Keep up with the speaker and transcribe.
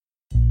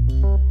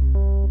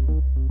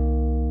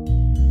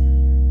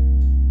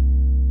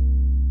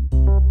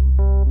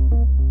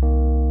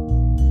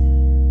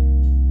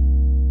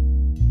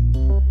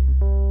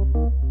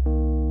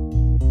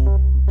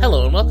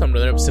Hello and welcome to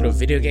another episode of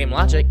Video Game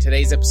Logic.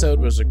 Today's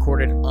episode was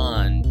recorded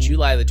on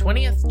July the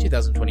 20th,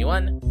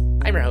 2021.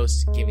 I'm your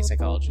host, gaming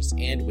psychologist,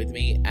 and with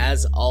me,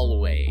 as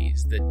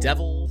always, the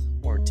devil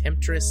or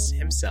temptress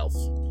himself.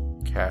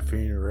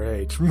 Caffeine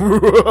Rage.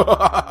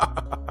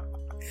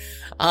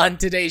 On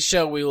today's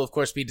show, we will of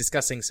course be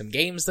discussing some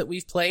games that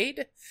we've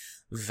played.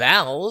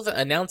 Valve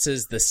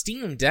announces the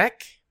Steam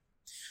Deck.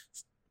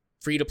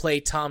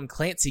 Free-to-play Tom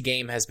Clancy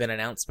game has been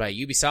announced by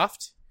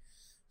Ubisoft.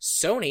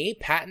 Sony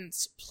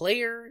patents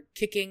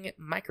player-kicking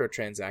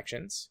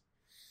microtransactions.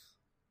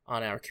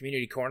 On our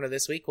community corner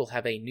this week, we'll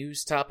have a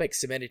news topic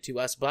submitted to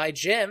us by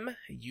Jim.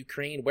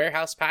 Ukraine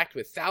warehouse packed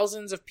with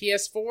thousands of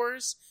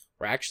PS4s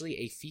were actually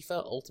a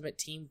FIFA Ultimate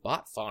Team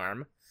bot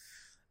farm.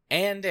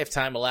 And if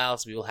time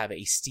allows, we will have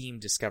a Steam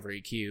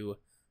Discovery queue.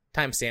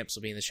 Timestamps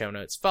will be in the show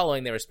notes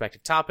following their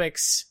respective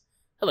topics.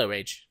 Hello,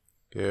 Rage.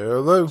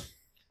 Hello.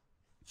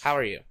 How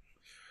are you?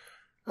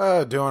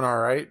 Doing all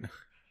right.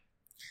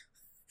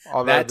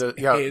 Although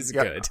is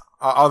good.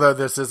 Although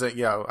this isn't,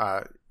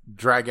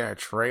 dragging a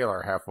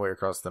trailer halfway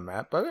across the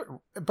map, but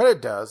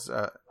it does,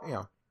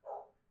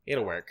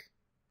 It'll work.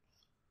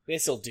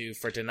 This'll do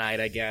for tonight,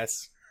 I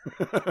guess.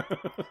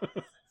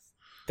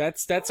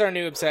 That's our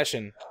new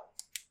obsession.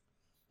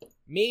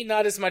 Me,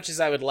 not as much as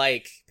I would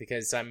like,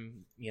 because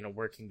I'm,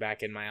 working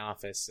back in my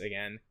office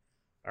again.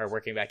 Or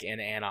working back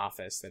in an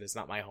office that is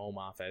not my home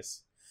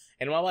office.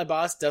 And while my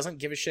boss doesn't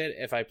give a shit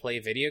if I play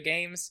video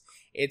games,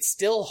 it's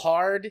still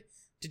hard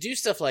to do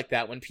stuff like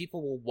that when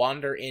people will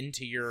wander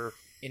into your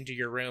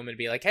room and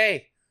be like,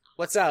 "Hey,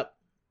 what's up?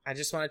 I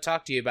just want to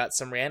talk to you about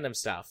some random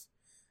stuff."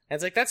 And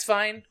it's like, that's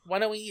fine. Why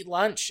don't we eat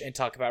lunch and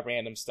talk about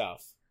random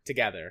stuff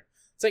together?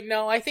 It's like,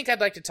 no, I think I'd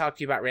like to talk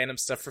to you about random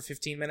stuff for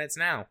 15 minutes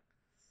now.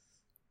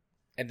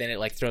 And then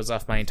it throws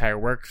off my entire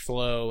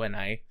workflow and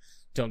I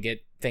don't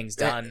get things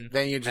done.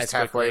 Then you just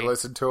halfway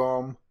listen to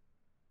them.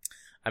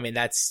 I mean,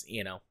 that's,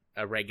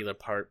 a regular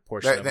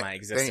portion of my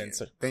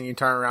existence. Then you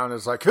turn around and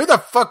it's like, who the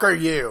fuck are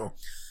you?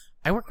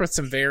 I work with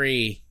some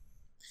very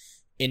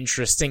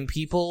interesting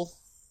people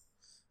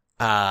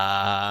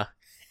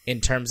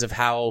in terms of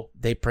how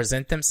they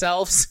present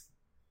themselves.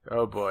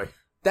 Oh boy.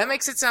 That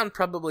makes it sound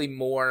probably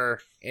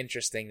more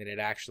interesting than it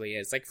actually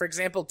is. Like, for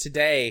example,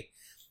 today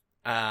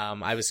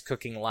I was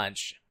cooking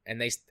lunch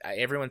and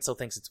everyone still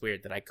thinks it's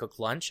weird that I cook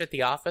lunch at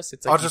the office.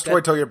 It's like, I'll just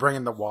wait till you're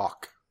bringing the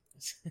wok.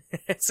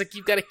 It's like,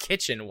 you've got a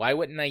kitchen. Why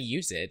wouldn't I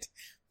use it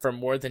for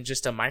more than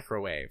just a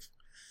microwave?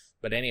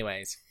 But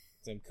anyways,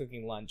 so I'm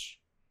cooking lunch.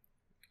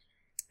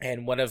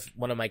 And one of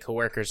my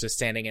coworkers is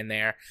standing in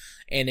there,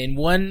 and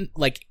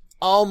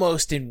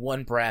almost in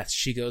one breath,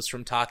 she goes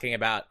from talking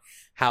about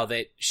how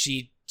that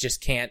she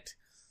just can't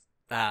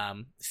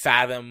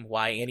fathom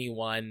why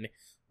anyone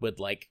would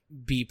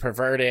be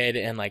perverted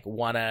and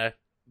want to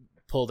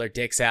pull their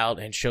dicks out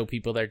and show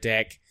people their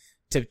dick,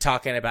 to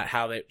talking about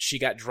how that she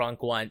got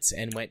drunk once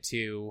and went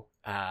to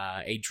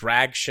a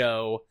drag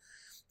show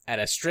at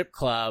a strip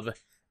club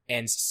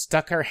and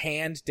stuck her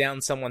hand down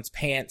someone's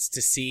pants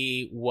to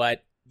see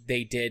what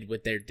they did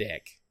with their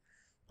dick.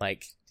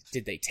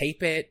 Did they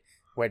tape it?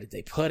 Where did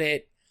they put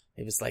it?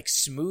 It was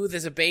smooth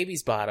as a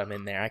baby's bottom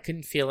in there. I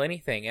couldn't feel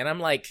anything. And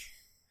I'm like,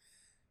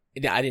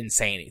 I didn't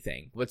say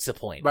anything. What's the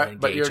point?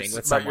 But you're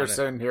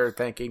sitting here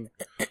thinking,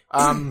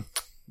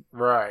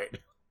 right.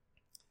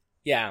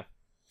 Yeah.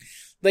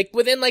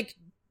 Within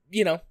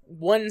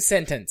one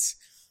sentence,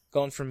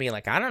 going from being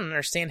I don't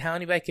understand how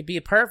anybody could be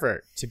a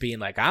pervert, to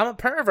being I'm a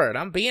pervert,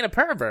 I'm being a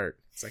pervert.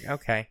 It's like,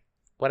 okay,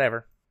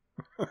 whatever.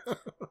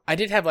 I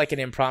did have an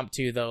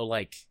impromptu though,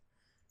 I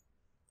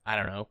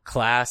don't know,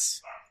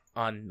 class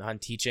on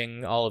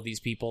teaching all of these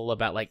people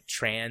about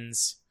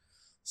trans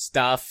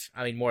stuff.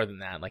 I mean, more than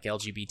that,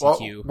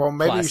 LGBTQ. Well,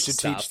 maybe you should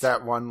teach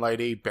that one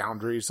lady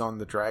boundaries on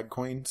the drag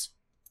queens.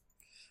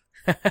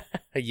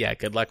 Yeah,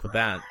 good luck with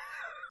that.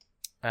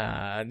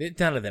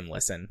 None of them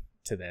listen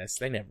to this.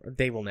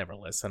 They will never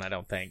listen, I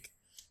don't think.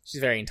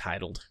 She's very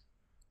entitled.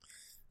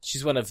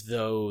 She's one of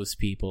those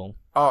people.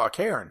 Oh,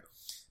 Karen.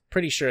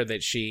 Pretty sure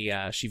that she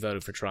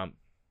voted for Trump.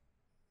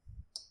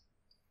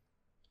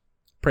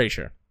 Pretty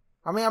sure.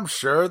 I mean, I'm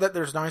sure that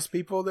there's nice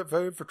people that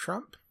voted for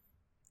Trump.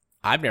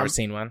 I've never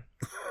seen one.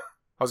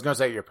 I was going to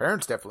say your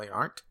parents definitely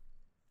aren't.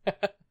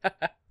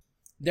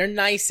 They're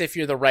nice if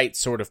you're the right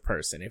sort of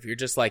person. If you're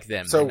just like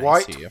them, so they're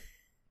white? Nice to you.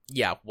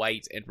 Yeah,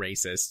 white and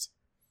racist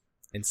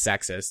and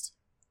sexist.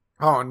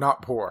 Oh,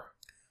 not poor.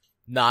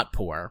 Not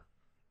poor.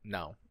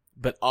 No.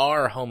 But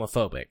are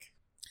homophobic.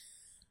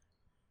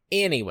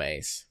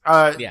 Anyways.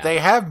 Yeah. They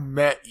have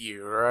met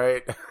you,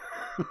 right?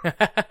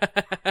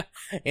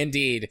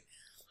 Indeed.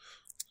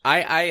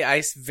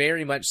 I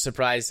very much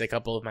surprised a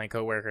couple of my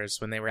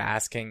coworkers when they were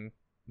asking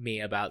me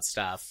about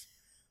stuff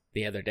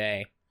the other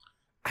day.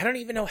 I don't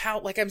even know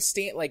how,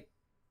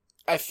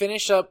 I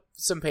finish up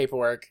some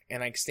paperwork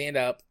and I stand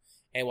up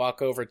and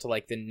walk over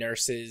to the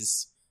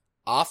nurse's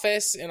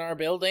office in our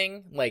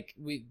building, like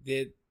we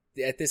did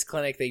at this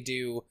clinic, they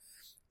do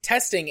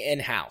testing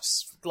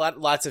in-house.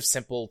 Lots of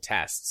simple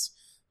tests,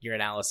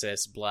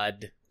 urinalysis,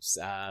 blood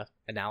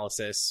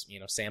analysis,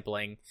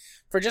 sampling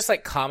for just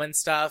like common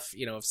stuff.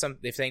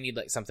 If they need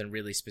like something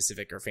really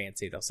specific or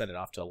fancy, they'll send it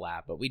off to a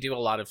lab. But we do a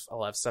lot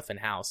of stuff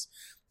in-house.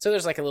 So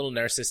there's like a little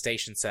nurse's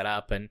station set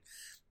up, and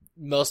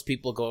most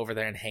people go over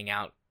there and hang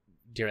out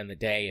during the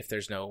day if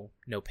there's no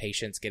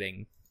patients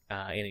getting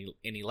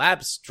any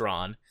labs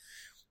drawn,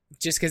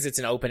 just because it's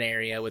an open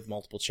area with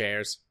multiple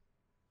chairs.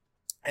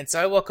 And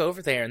so I walk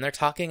over there, and they're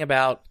talking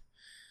about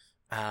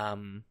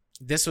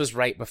this was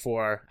right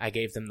before I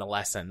gave them the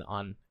lesson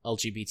on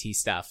LGBT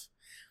stuff,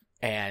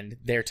 and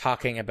they're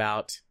talking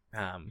about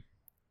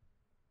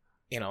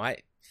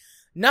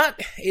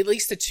not at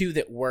least the two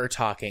that were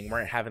talking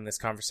weren't having this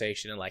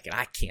conversation and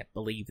I can't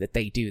believe that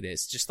they do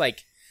this. Just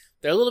like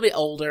they're a little bit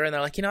older, and they're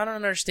like, I don't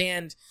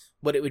understand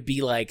what it would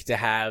be like to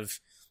have,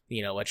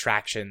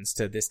 attractions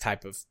to this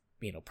type of,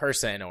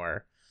 person,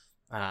 or,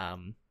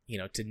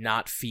 to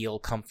not feel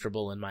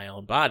comfortable in my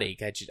own body.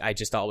 I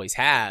just always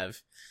have.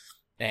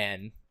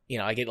 And,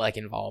 I get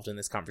involved in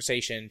this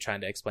conversation, trying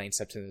to explain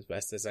stuff to them as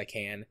best as I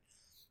can.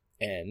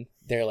 And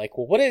they're like,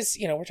 well, what is,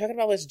 we're talking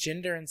about this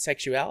gender and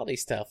sexuality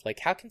stuff.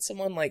 How can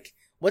someone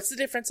what's the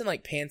difference in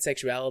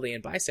pansexuality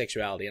and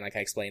bisexuality? And I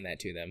explain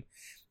that to them.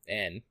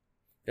 And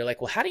they're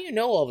like, well, how do you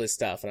know all this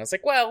stuff? And I was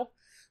like, well,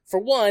 for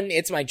one,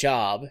 it's my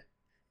job.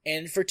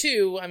 And for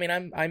two, I mean,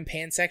 I'm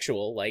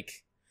pansexual.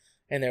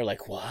 And they're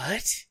like,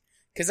 what?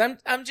 Cause I'm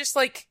just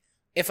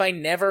if I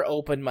never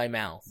open my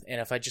mouth,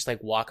 and if I just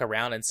walk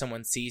around and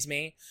someone sees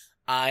me,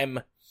 I'm,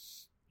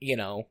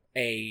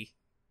 a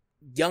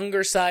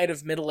younger side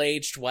of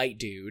middle-aged white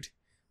dude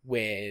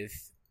with,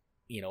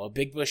 a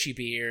big bushy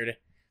beard,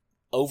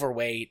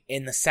 overweight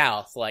in the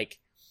South.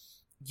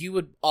 You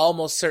would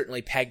almost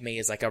certainly peg me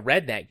as a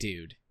redneck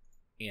dude,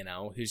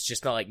 who's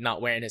just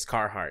not wearing his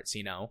Carhartts,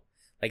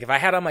 if I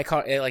had on my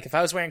car, if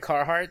I was wearing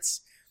Carhartts,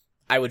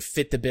 I would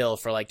fit the bill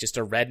for just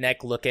a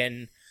redneck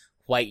looking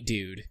white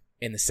dude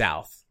in the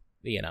South,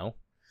 and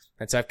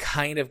so I've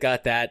kind of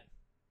got that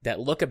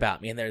look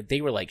about me, and they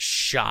were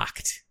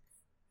shocked,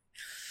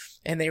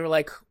 and they were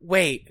like,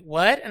 wait,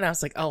 what? And I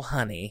was like, oh,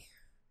 honey,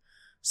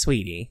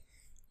 sweetie,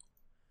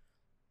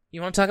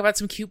 you want to talk about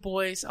some cute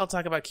boys? I'll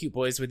talk about cute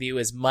boys with you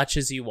as much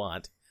as you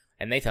want.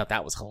 And they thought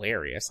that was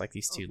hilarious.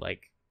 These two,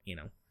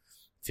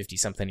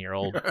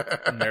 50-something-year-old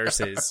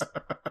nurses.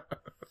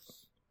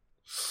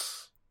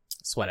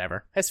 It's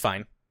whatever. It's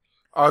fine.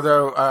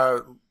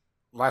 Although,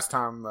 last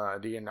time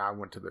Dee and I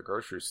went to the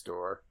grocery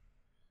store,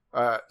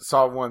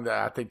 saw one that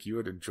I think you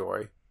would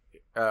enjoy.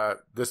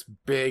 This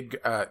big,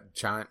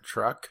 giant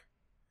truck.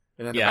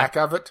 And in the back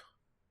of it,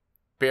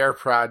 Bear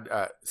Pride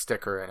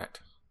sticker in it.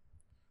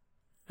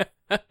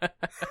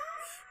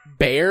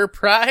 Bear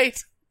Pride?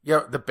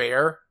 Yeah, the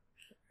bear.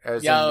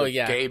 As in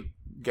the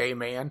gay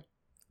man.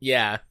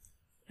 Yeah.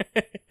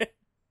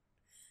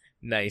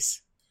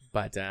 Nice.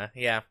 But,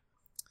 yeah.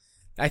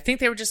 I think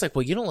they were just like,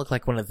 well, you don't look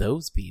like one of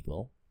those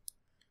people.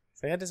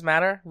 So that doesn't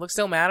matter? Looks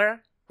don't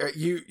matter?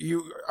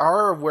 You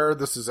are aware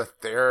this is a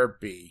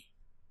therapy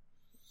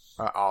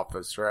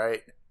office,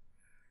 right?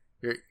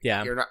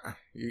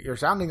 You're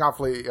sounding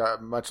awfully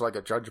much like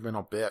a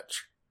judgmental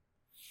bitch.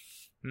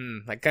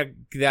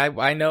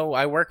 I know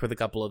I work with a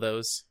couple of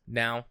those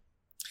now.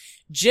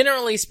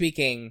 Generally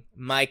speaking,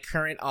 my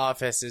current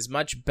office is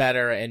much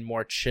better and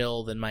more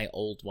chill than my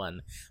old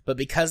one. But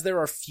because there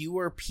are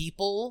fewer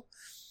people,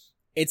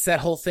 it's that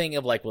whole thing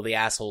of well, the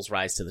assholes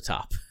rise to the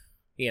top.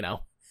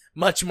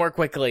 Much more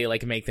quickly,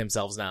 make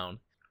themselves known.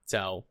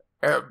 So.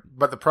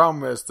 But the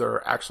problem is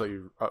they're actually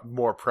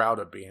more proud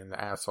of being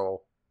the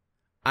asshole.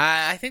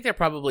 I think they're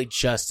probably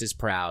just as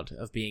proud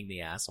of being the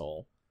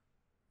asshole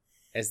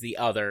as the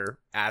other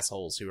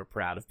assholes who are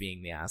proud of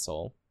being the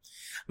asshole.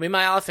 I mean,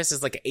 my office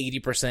is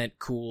 80%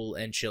 cool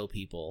and chill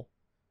people.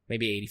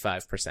 Maybe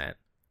 85%.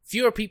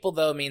 Fewer people,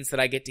 though, means that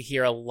I get to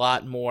hear a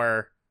lot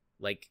more,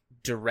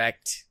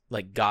 direct,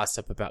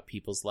 gossip about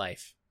people's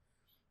life.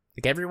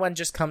 Everyone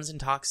just comes and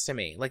talks to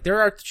me.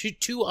 There are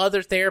two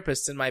other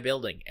therapists in my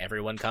building.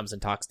 Everyone comes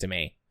and talks to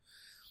me.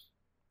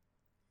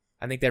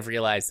 I think they've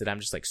realized that I'm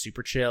just,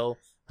 super chill.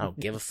 I don't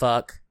give a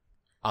fuck.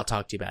 I'll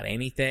talk to you about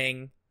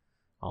anything.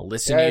 I'll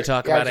listen to you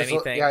talk about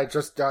anything.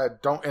 Just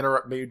don't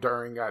interrupt me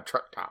during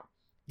truck time.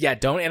 Yeah,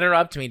 don't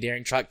interrupt me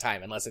during truck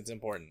time unless it's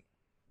important.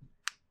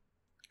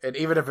 And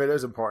even if it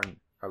is important,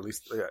 at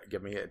least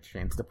give me a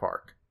chance to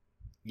park.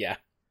 Yeah.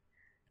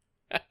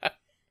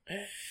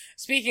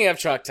 Speaking of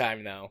truck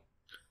time, though,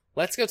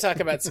 let's go talk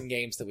about some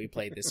games that we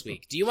played this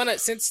week. Do you want to,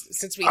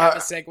 since we have a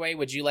segue,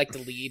 would you like to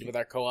lead with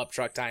our co-op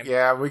truck time?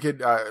 Yeah, we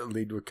could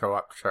lead with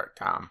co-op truck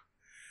time.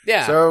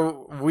 Yeah.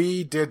 So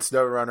we did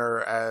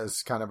SnowRunner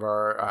as kind of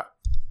our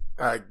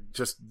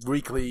just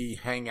weekly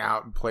hang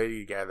out and play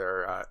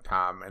together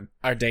time, and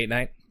our date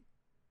night.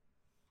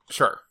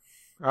 Sure,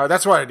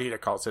 that's what Anita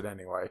calls it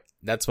anyway.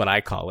 That's what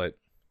I call it.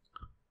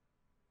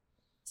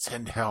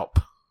 Send help.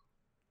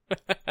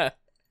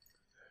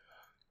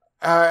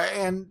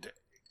 And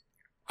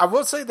I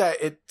will say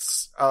that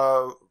it's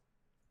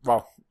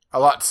well, a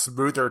lot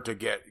smoother to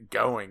get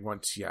going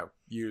once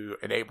you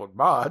enabled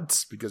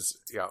mods, because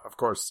of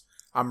course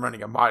I'm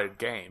running a modded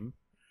game.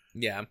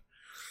 Yeah,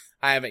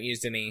 I haven't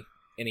used any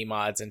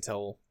mods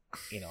until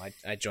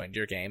I joined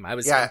your game. I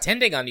was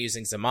intending on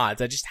using some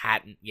mods, I just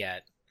hadn't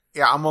yet.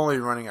 Yeah, I'm only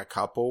running a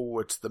couple,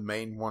 which the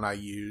main one I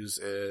use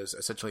is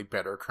essentially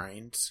better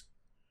cranes,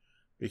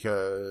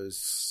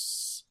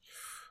 because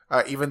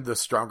even the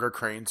stronger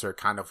cranes are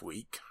kind of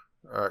weak,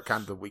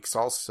 kind of the weak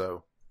sauce.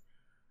 So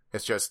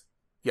it's just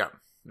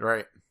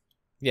right.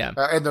 Yeah,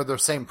 and they're the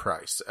same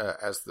price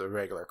as the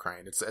regular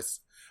crane. It's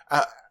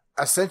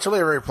essentially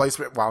a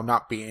replacement while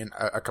not being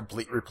a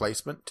complete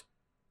replacement.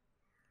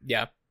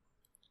 Yeah.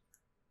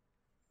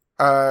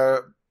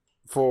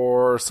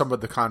 For some of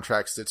the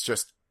contracts, it's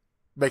just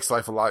makes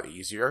life a lot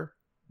easier,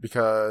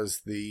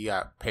 because the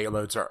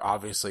payloads are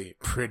obviously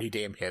pretty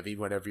damn heavy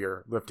whenever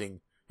you're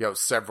lifting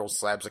several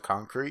slabs of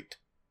concrete.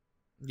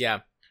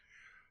 Yeah.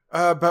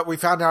 But we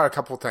found out a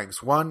couple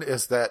things. One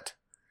is that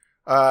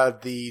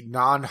the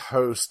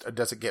non-host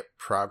doesn't get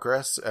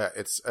progress.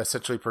 It's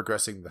essentially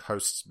progressing the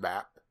host's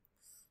map.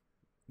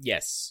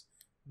 Yes.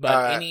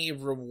 But any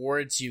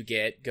rewards you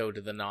get go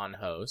to the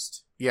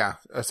non-host. Yeah.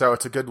 So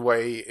it's a good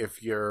way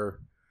if you're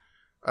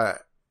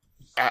at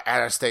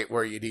a state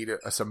where you need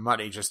some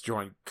money, just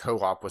join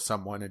co-op with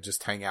someone and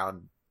just hang out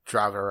and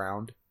drive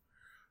around.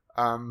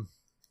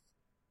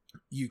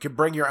 You can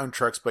bring your own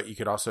trucks, but you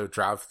could also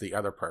drive the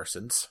other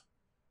person's.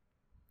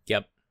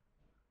 Yep.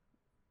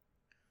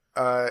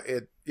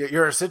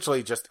 You're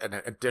essentially just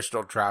an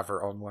additional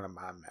driver on one of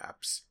my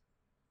maps.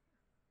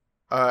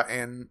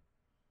 And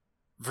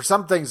for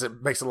some things,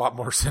 it makes a lot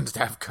more sense to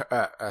have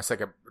a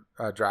second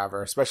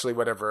driver, especially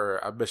whenever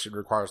a mission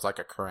requires like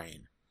a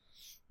crane.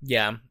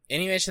 Yeah.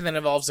 Any mission that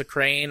involves a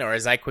crane, or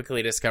as I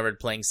quickly discovered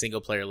playing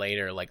single player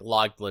later, like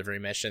log delivery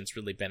missions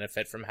really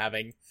benefit from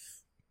having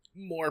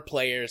more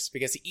players,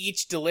 because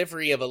each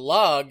delivery of a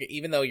log,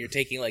 even though you're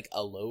taking like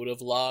a load of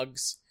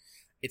logs,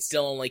 it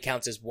still only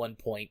counts as 1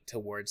 point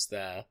towards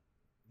the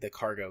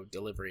cargo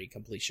delivery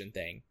completion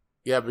thing.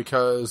 Yeah,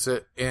 because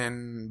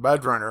in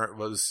Mud Runner it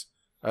was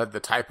the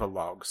type of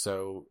log.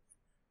 So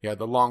yeah,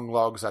 the long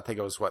logs, I think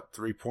it was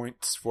 3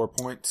 points, 4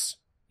 points.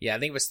 Yeah, I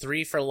think it was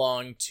 3 for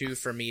long, 2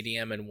 for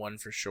medium, and 1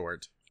 for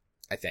short.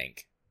 I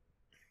think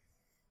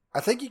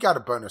you got a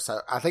bonus.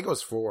 I think it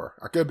was 4.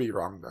 I could be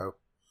wrong though.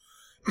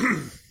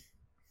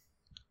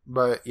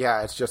 But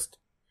yeah, it's just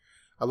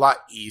a lot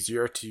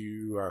easier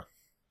to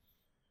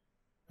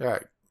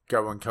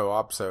go in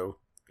co-op. So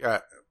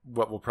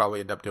what we'll probably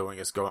end up doing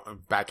is going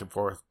back and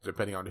forth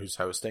depending on who's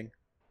hosting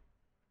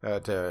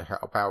to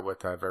help out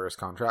with various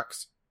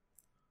contracts.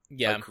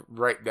 Yeah. Like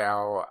right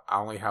now, I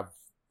only have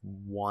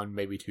 1,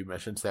 maybe 2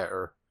 missions that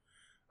are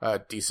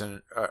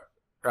decent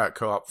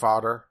co-op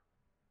fodder.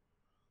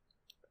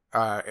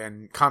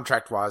 And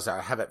contract-wise,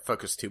 I haven't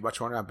focused too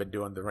much on it. I've been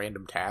doing the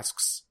random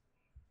tasks.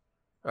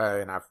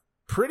 And I've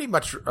pretty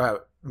much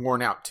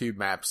worn out 2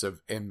 maps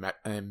in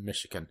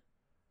Michigan.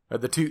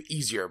 The 2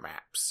 easier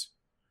maps.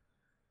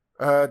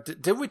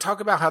 Did we talk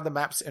about how the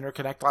maps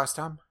interconnect last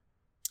time?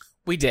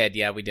 We did,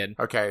 yeah, we did.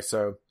 Okay,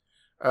 so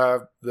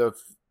the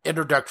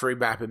introductory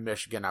map in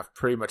Michigan I've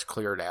pretty much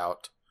cleared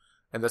out.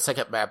 And the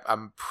second map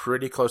I'm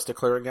pretty close to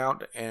clearing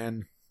out.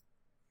 And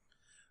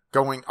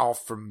going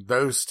off from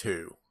those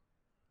 2,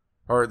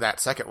 or that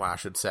second one I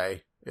should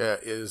say,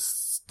 is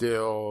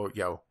still,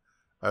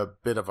 a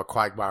bit of a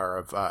quagmire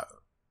of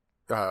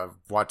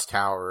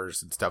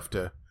watchtowers and stuff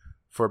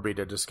for me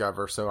to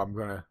discover. So I'm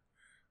going to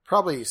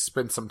probably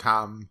spend some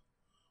time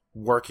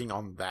working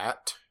on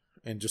that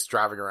and just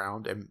driving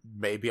around, and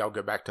maybe I'll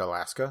go back to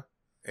Alaska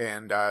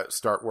and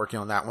start working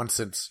on that one,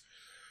 since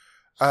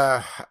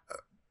I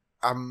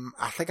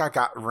think I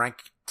got rank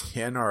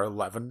 10 or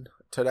 11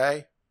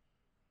 today.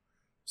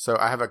 So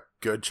I have a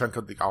good chunk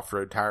of the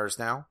off-road tires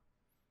now.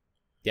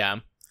 Yeah.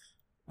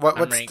 I'm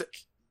rank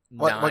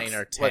 9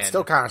 or 10. What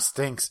still kind of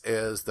stinks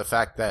is the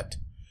fact that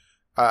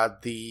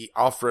the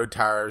off-road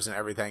tires and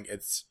everything,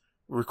 it's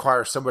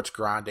requires so much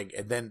grinding,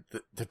 and then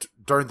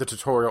during the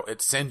tutorial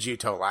it sends you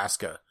to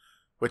Alaska,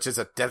 which is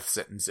a death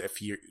sentence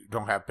if you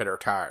don't have better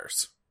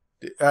tires.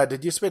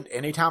 Did you spend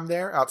any time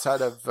there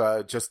outside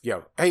of just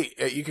hey,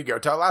 you could go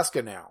to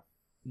Alaska now?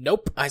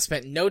 Nope, I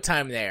spent no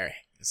time there.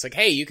 It's like,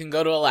 hey, you can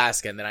go to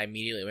Alaska, and then I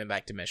immediately went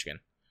back to Michigan.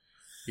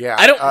 Yeah,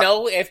 I don't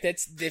know if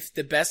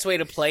the best way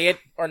to play it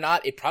or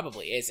not. It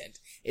probably isn't.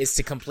 Is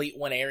to complete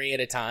one area at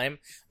a time.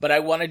 But I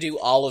want to do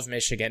all of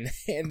Michigan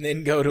and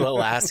then go to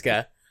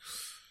Alaska.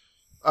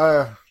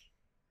 Yeah,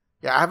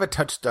 I haven't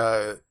touched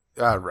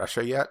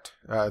Russia yet.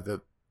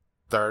 The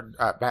third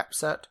map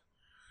set.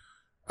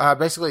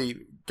 Basically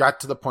got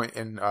to the point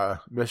in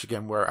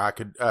Michigan where I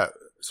could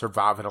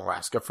survive in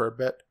Alaska for a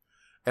bit,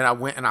 and I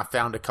went and I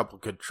found a couple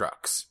good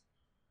trucks.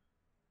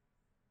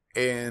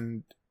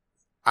 And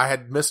I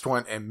had missed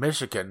one in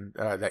Michigan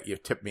that you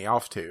tipped me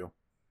off to.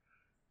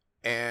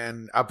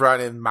 And I brought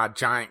in my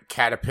giant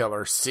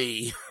Caterpillar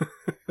C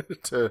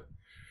to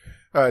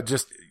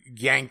just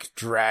yank,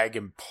 drag,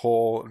 and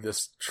pull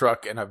this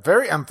truck in a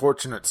very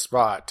unfortunate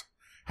spot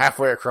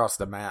halfway across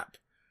the map.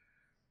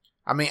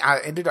 I mean, I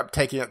ended up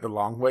taking it the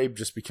long way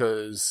just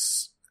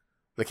because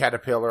the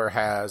Caterpillar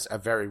has a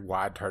very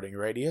wide turning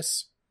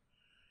radius.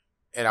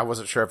 And I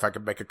wasn't sure if I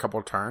could make a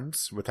couple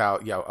turns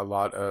without, a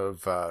lot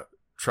of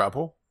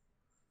trouble.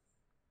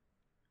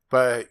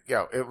 But,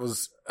 it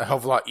was a hell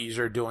of a lot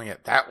easier doing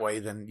it that way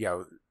than,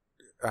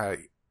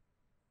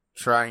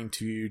 trying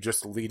to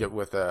just lead it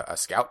with a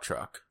scout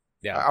truck.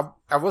 Yeah.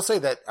 I will say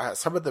that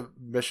some of the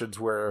missions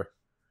where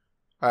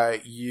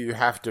you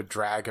have to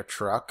drag a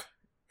truck,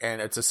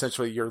 and it's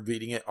essentially you're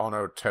leading it on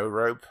a tow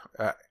rope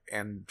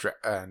and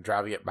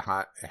driving it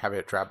behind, having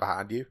it drive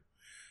behind you,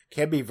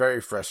 can be very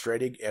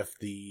frustrating if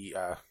the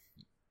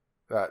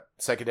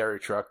secondary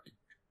truck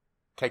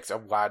takes a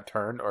wide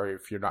turn, or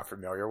if you're not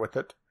familiar with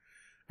it,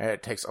 and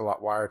it takes a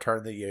lot wider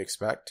turn than you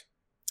expect.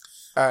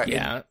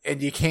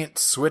 And you can't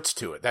switch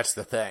to it. That's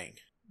the thing.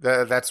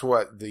 That's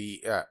what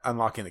the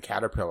unlocking the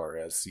Caterpillar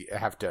is. You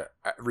have to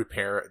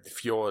repair it,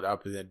 fuel it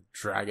up, and then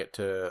drag it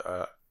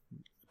to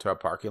a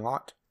parking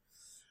lot.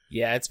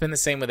 Yeah, it's been the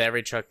same with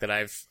every truck that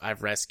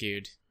I've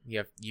rescued.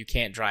 You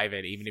can't drive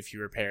it even if you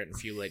repair it and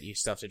fuel it. You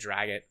still have to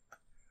drag it.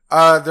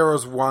 There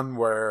was one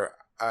where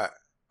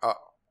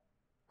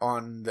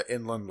on the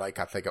inland lake,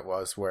 I think it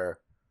was, where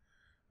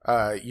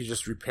you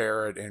just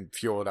repair it and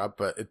fuel it up,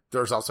 but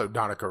there's also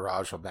not a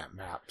garage on that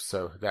map,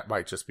 so that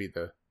might just be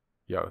the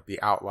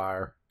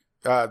outlier.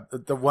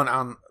 The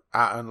one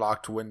I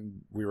unlocked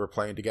when we were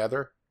playing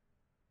together,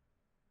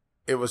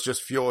 it was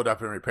just fuel it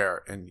up and repair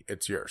it, and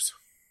it's yours.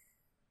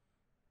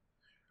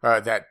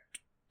 That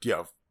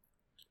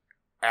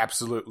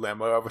absolute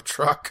limo of a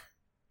truck.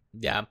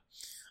 Yeah,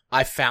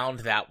 I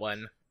found that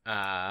one.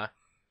 Now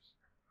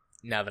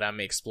that I'm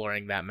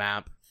exploring that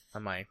map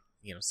on my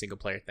single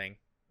player thing.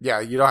 Yeah,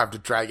 you don't have to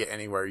drag it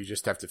anywhere. You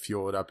just have to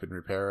fuel it up and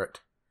repair it.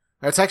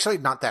 And it's actually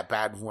not that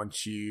bad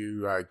once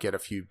you get a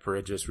few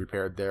bridges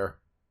repaired there.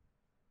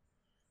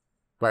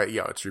 But,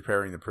 it's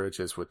repairing the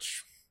bridges,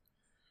 which...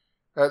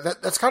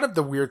 that's kind of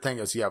the weird thing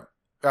is,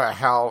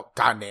 how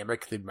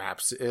dynamic the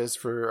maps is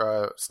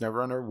for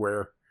SnowRunner,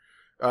 where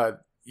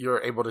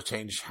you're able to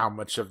change how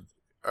much of...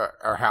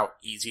 or how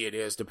easy it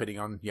is, depending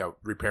on,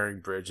 repairing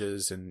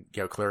bridges and,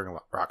 clearing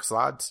rock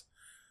slides.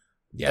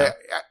 Yeah.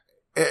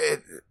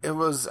 It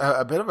was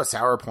a bit of a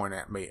sour point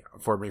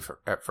for me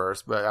at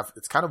first, but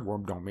it's kind of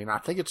warmed on me, and I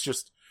think it's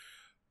just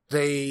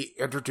they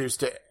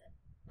introduced it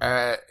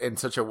in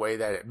such a way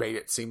that it made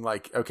it seem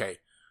like, okay,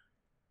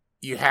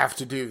 you have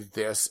to do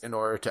this in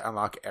order to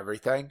unlock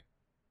everything,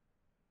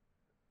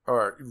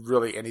 or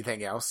really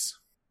anything else,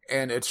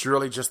 and it's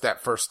really just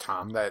that first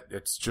time that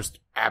it's just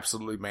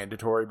absolutely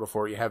mandatory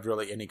before you have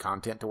really any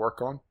content to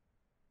work on.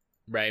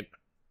 Right.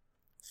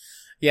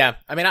 Yeah,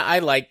 I mean, I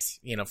liked,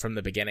 from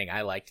the beginning,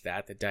 I liked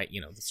that, the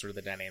sort of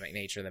the dynamic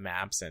nature of the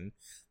maps and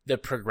the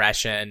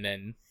progression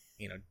and,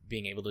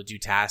 being able to do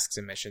tasks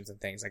and missions and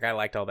things. Like, I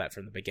liked all that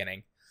from the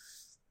beginning.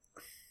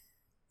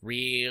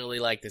 Really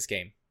like this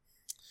game.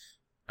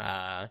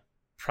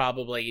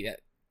 Probably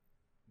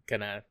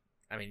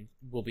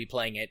we'll be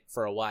playing it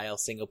for a while,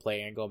 single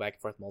player, and going back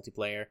and forth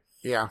multiplayer.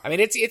 Yeah. I mean,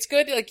 it's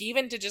good, like,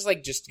 even to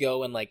just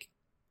go and, like,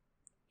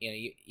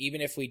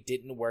 even if we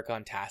didn't work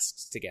on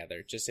tasks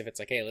together, just if it's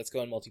like, hey, let's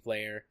go in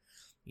multiplayer,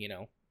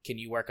 can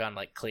you work on,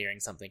 like,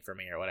 clearing something for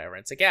me or whatever?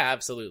 And it's like, yeah,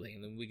 absolutely.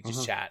 And then we can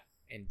just chat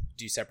and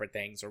do separate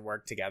things or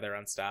work together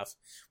on stuff.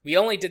 We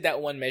only did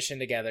that one mission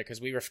together because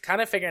we were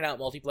kind of figuring out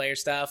multiplayer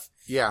stuff.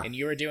 Yeah. And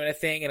you were doing a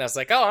thing, and I was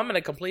like, oh, I'm going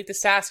to complete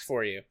this task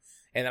for you.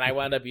 And then I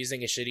wound up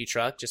using a shitty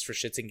truck just for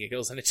shits and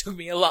giggles, and it took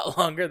me a lot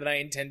longer than I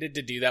intended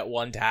to do that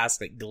one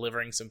task, like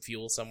delivering some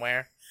fuel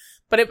somewhere.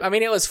 But it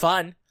was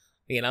fun.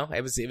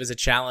 It was a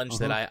challenge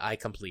that I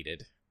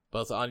completed,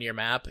 both on your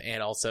map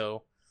and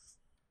also,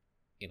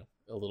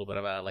 a little bit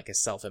of a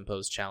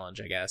self-imposed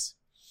challenge, I guess.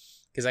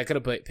 Because I could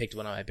have picked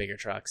one of my bigger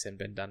trucks and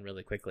been done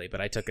really quickly,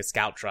 but I took a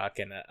scout truck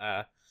and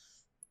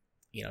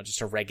just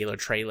a regular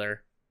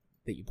trailer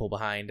that you pull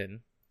behind,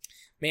 and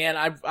man,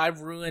 I've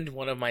ruined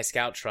one of my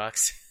scout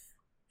trucks,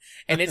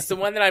 and it's the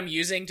one that I'm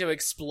using to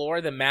explore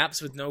the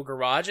maps with no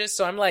garages.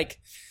 So I'm like,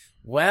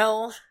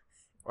 what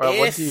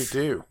do you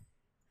do?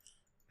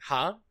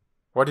 Huh?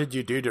 What did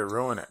you do to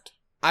ruin it?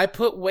 I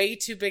put way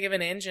too big of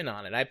an engine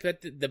on it. I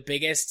put the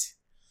biggest,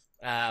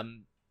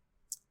 the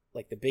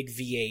big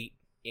V8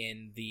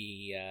 in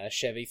the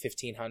Chevy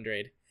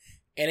 1500,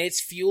 and its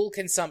fuel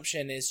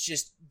consumption is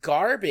just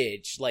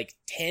garbage, like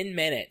 10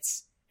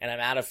 minutes, and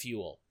I'm out of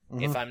fuel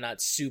if I'm not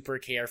super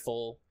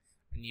careful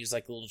and use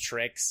like little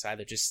tricks,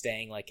 either just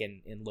staying like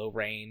in low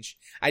range.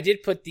 I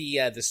did put the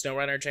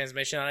SnowRunner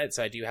transmission on it,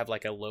 so I do have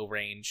like a low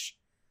range,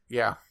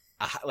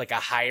 like a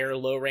higher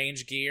low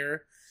range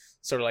gear.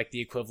 Sort of like the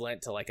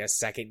equivalent to like a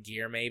second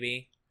gear,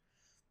 maybe.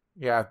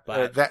 Yeah,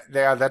 but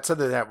that's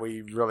something that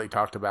we really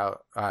talked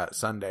about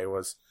Sunday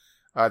was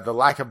the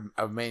lack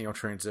of manual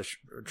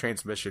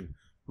transmission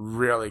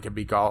really can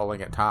be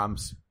galling at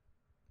times.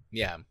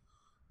 Yeah,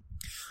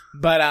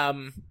 but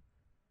I've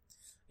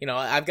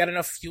got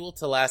enough fuel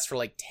to last for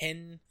like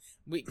 10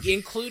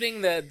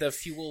 Including the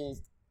fuel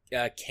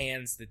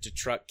cans that the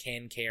truck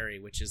can carry,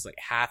 which is like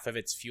half of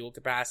its fuel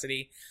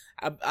capacity.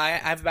 I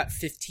have about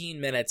 15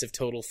 minutes of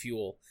total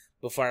fuel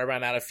before I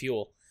run out of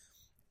fuel.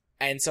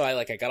 And so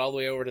I got all the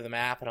way over to the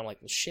map, and I'm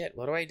like, well, shit,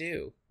 what do I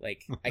do?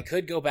 Like, I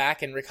could go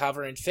back and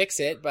recover and fix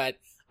it, but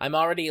I'm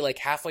already like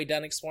halfway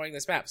done exploring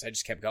this map, so I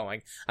just kept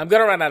going. I'm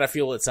gonna run out of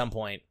fuel at some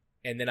point,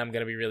 and then I'm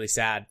gonna be really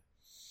sad.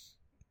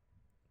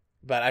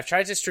 But I've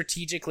tried to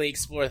strategically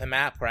explore the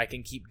map where I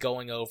can keep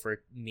going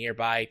over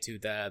nearby to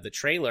the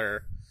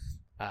trailer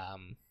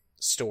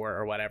store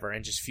or whatever,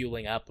 and just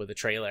fueling up with the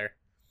trailer.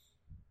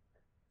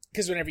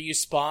 Because whenever you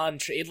spawn,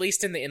 at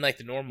least in the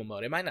normal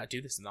mode, it might not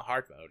do this in the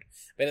hard mode,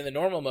 but in the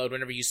normal mode,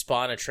 whenever you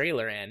spawn a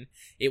trailer in,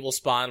 it will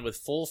spawn with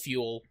full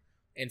fuel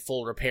and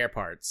full repair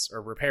parts,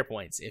 or repair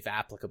points, if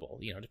applicable,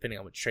 depending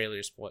on which trailer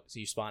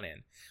you spawn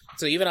in.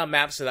 So even on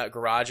maps without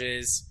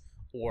garages,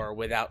 or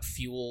without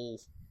fuel,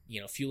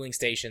 fueling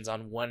stations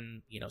on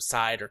one,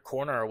 side or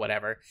corner or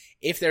whatever,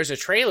 if there's a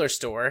trailer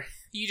store,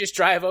 you just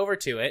drive over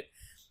to it,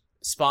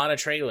 spawn a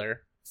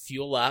trailer,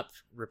 fuel up,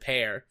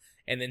 repair,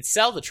 and then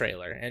sell the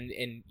trailer. And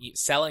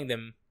selling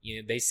them,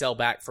 they sell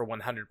back for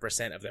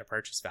 100% of their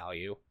purchase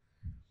value.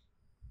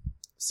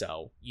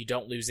 So you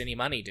don't lose any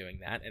money doing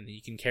that, and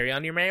you can carry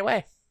on your merry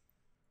way.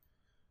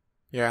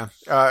 Yeah,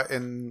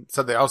 and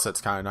something else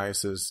that's kind of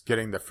nice is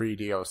getting the free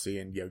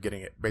DLC and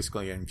getting it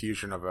basically an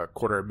infusion of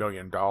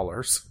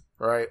 $250,000,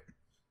 right?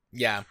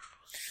 Yeah,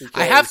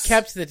 because I have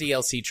kept the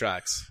DLC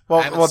trucks.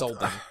 I haven't sold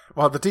them.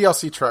 Well, the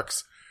DLC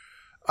trucks,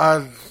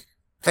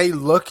 they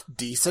look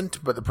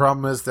decent, but the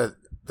problem is that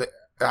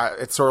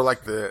it's sort of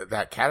like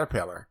that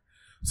Caterpillar.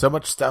 So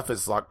much stuff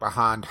is locked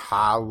behind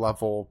high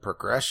level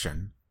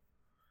progression.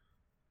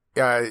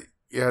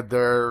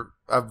 They're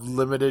of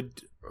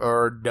limited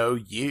or no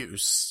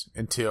use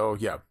until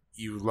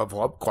you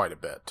level up quite a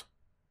bit.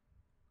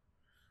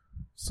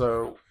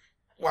 So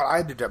what I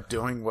ended up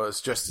doing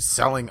was just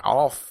selling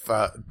off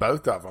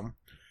both of them,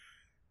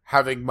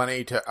 having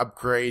money to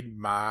upgrade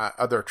my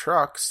other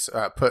trucks,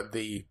 put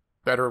the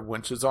better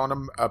winches on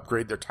them,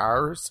 upgrade their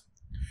tires,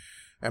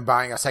 and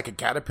buying a second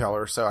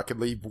Caterpillar so I could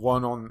leave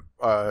one on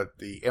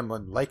the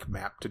Inland Lake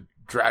map to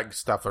drag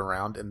stuff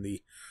around, and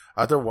the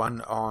other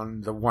one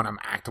on the one I'm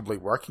actively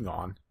working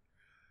on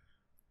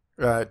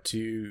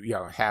to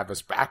have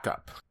as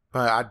backup.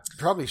 I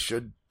probably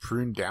should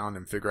prune down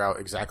and figure out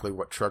exactly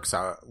what trucks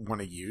I want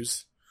to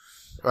use.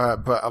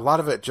 But a lot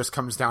of it just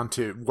comes down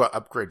to what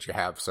upgrades you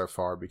have so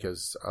far,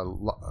 because a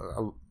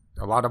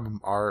lot of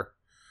them are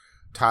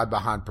tied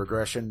behind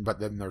progression, but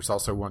then there's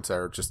also ones that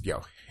are just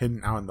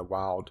hidden out in the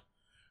wild.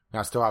 And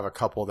I still have a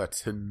couple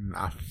that's hidden,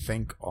 I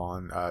think,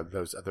 on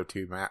those other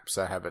two maps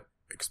I haven't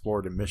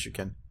explored in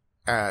Michigan.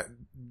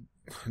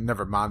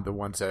 Never mind the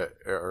ones that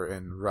are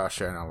in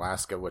Russia and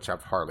Alaska, which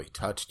I've hardly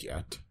touched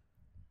yet.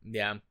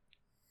 Yeah.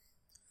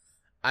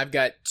 I've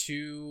got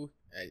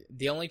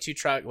the only two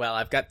truck. Well,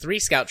 I've got 3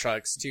 scout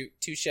trucks,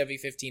 two Chevy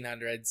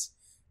 1500s,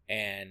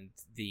 and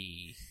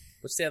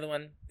what's the other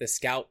one? The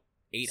Scout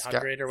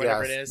 800 or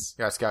whatever it is.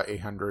 Yeah, Scout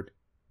 800.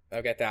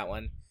 I've got that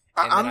one,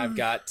 and then I've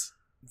got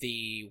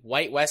the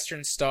White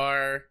Western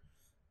Star,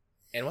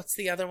 and what's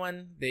the other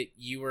one that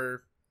you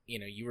were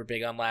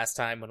big on last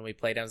time when we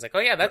played? I was like, oh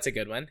yeah, that's a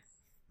good one.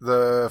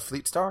 The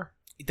Fleet Star?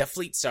 The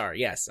Fleet Star,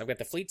 yes. I've got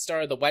the Fleet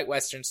Star, the White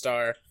Western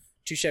Star,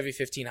 2 Chevy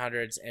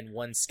 1500s, and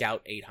 1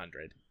 Scout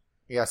 800.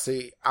 Yeah,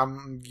 see,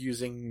 I'm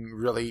using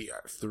really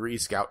 3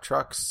 Scout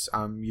trucks.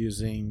 I'm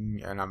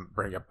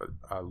bringing up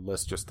a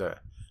list just to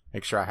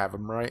make sure I have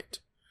them right.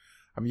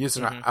 I'm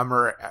using an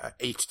Hummer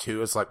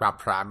H2 as like my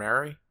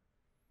primary.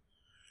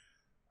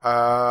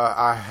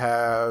 I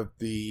have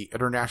the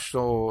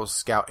International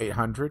Scout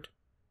 800.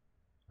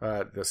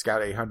 The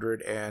Scout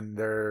 800, and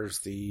there's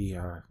the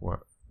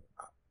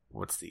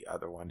what's the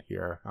other one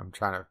here? I'm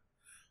trying to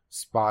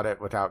spot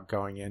it without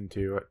going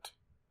into it.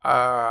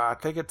 I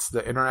think it's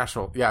the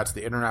International. Yeah, it's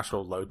the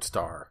International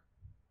Lodestar.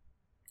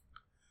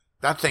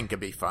 That thing could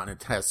be fun.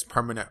 It has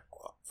permanent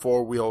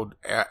 4-wheeled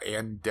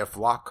and diff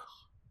lock.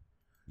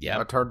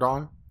 Yeah, turned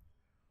on.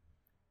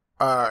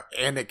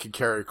 And it can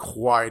carry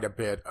quite a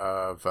bit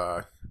of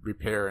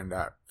repair and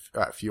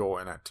fuel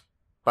in it,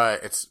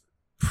 but it's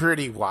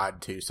pretty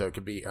wide too, so it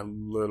can be a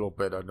little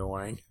bit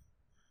annoying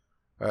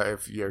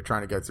if you're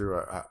trying to go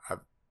through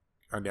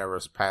a narrow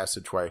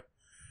passageway.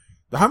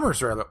 The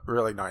Hummer's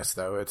really nice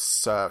though.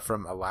 It's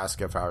from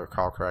Alaska, if I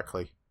recall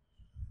correctly,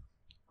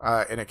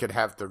 and it could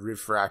have the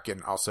roof rack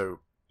and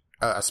also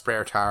a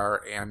spare tire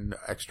and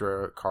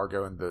extra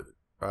cargo in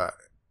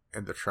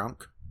the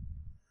trunk,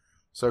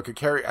 so it could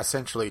carry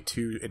essentially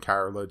 2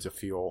 entire loads of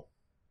fuel,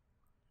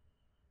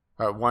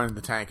 one in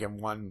the tank and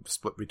one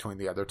split between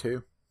the other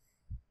 2.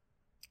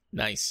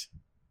 Nice.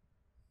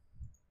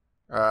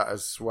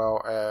 As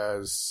well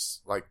as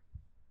like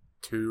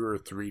 2 or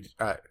 3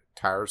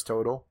 tires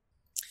total.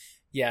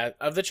 Yeah,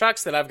 of the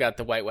trucks that I've got,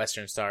 the White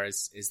Western Star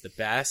is the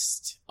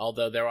best.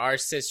 Although there are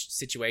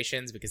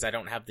situations, because I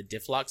don't have the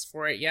diff locks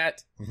for it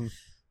yet,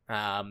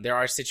 there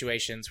are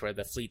situations where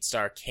the Fleet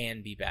Star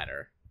can be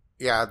better.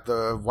 Yeah,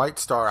 the White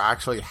Star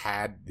actually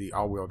had the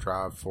all-wheel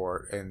drive for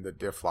it and the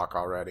diff lock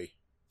already.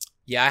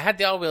 Yeah, I had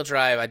the all-wheel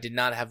drive. I did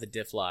not have the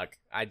diff lock.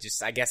 I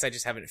guess I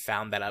just haven't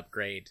found that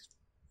upgrade,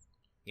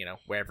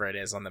 wherever it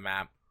is on the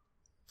map.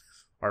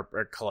 Or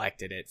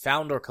collected it.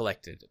 Found or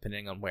collected,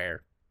 depending on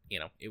where,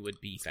 it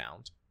would be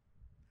found.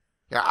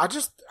 Yeah,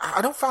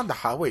 I don't find the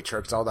highway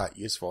trucks all that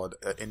useful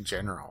in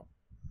general.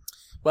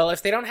 Well,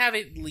 if they don't have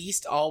at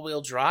least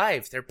all-wheel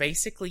drive, they're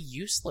basically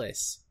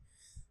useless.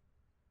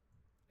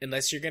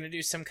 Unless you're going to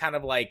do some kind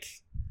of, I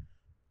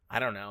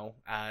don't know,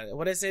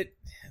 what is it?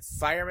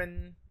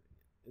 Fireman,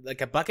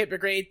 like a bucket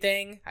brigade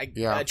thing?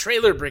 A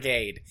trailer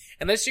brigade.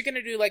 Unless you're going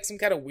to do, some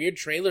kind of weird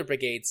trailer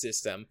brigade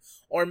system.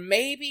 Or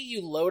maybe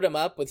you load them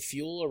up with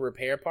fuel or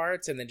repair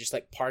parts and then just,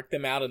 park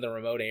them out in the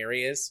remote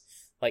areas.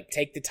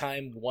 Take the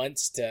time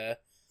once to,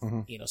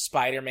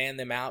 Spider-Man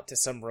them out to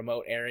some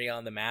remote area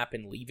on the map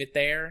and leave it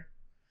there.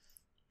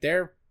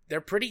 They're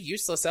pretty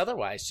useless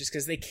otherwise, just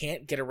because they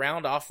can't get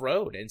around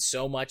off-road, and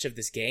so much of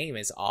this game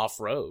is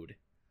off-road.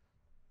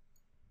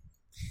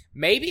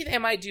 Maybe they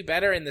might do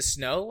better in the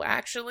snow,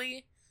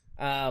 actually.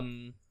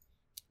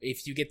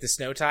 If you get the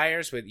snow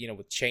tires with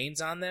chains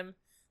on them,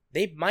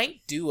 they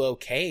might do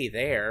okay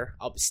there.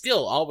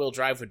 Still, all-wheel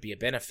drive would be a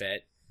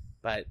benefit,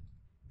 but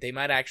they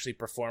might actually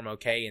perform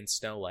okay in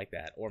snow like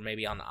that, or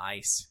maybe on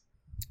ice.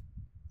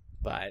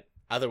 But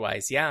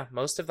otherwise, yeah,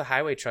 most of the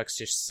highway trucks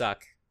just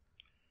suck.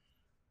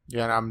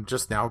 Yeah, and I'm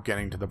just now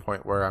getting to the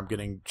point where I'm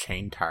getting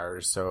chain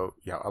tires, so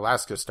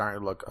Alaska's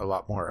starting to look a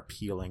lot more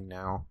appealing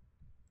now.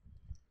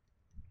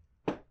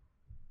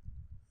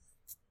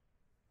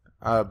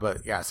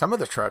 But yeah, some of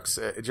the trucks,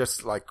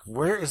 just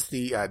where is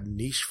the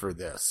niche for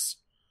this?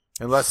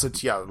 Unless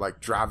it's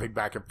driving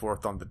back and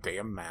forth on the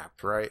damn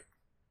map, right?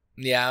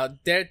 Yeah,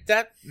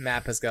 that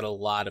map has got a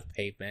lot of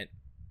pavement,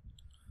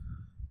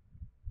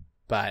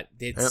 but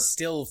it's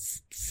still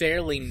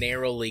fairly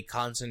narrowly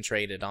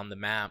concentrated on the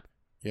map.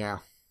 Yeah.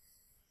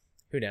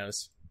 Who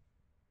knows?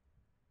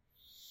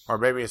 Or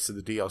maybe it's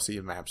the DLC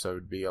map, so it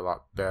would be a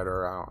lot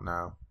better. I don't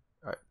know.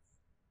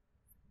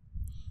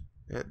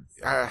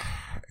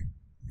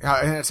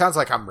 And it sounds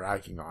like I'm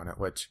ragging on it,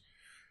 which,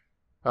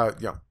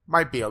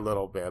 might be a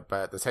little bit,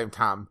 but at the same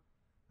time,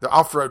 the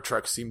off-road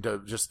trucks seem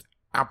to just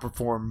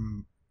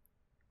outperform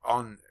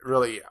on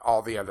really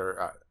all the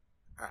other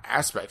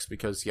aspects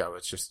because,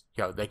 it's just,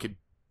 they could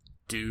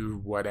do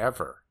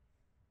whatever.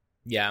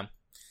 Yeah.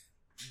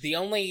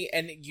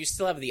 And you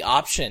still have the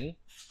option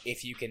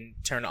if you can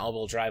turn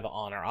all-wheel drive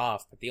on or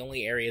off, but the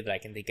only area that I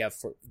can think of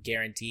for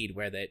guaranteed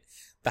where the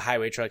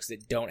highway trucks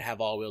that don't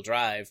have all-wheel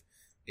drive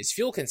is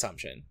fuel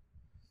consumption.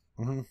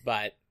 Mm-hmm.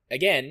 But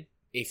again,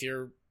 if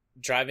you're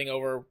driving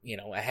over,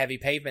 a heavy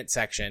pavement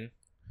section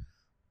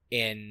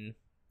in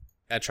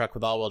a truck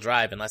with all-wheel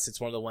drive, unless it's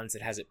one of the ones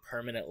that has it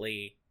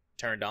permanently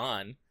turned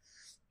on,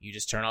 you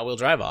just turn all-wheel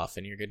drive off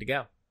and you're good to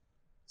go.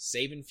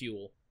 Saving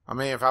fuel. I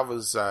mean, if I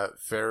was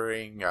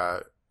ferrying,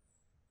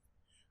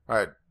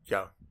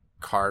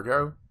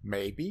 cargo,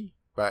 maybe,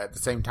 but at the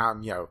same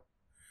time,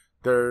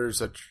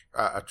 there's a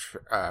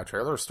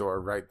trailer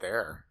store right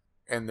there,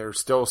 and there's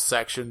still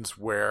sections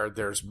where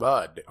there's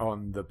mud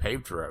on the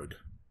paved road,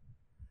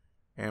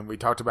 and we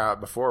talked about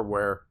it before,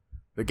 where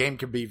the game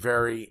can be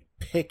very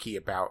picky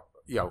about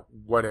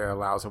what it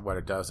allows and what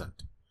it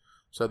doesn't.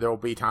 So there will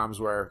be times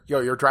where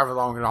you're driving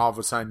along and all of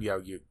a sudden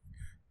you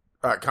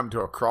come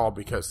to a crawl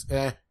because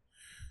the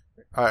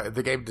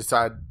game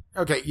decided,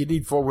 okay, you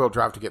need 4-wheel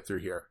drive to get through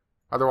here.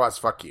 Otherwise,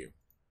 fuck you.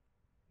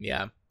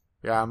 Yeah.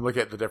 Yeah, I'm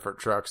looking at the different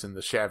trucks and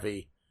the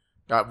Chevy.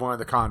 One of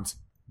the cons,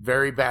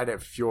 very bad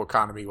at fuel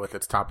economy with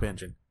its top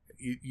engine.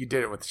 You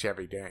did it with the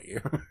Chevy, didn't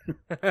you?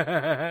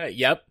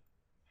 Yep.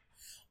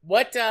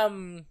 What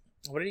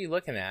are you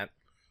looking at?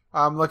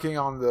 I'm looking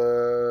on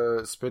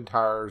the Spin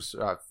Tires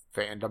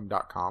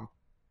fandom.com.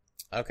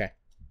 Okay.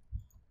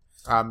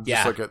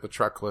 Just look at the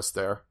truck list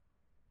there.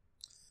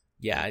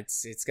 Yeah,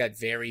 it's got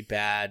very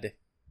bad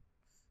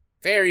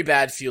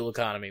fuel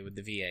economy with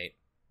the V8.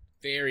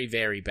 Very,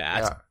 very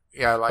bad.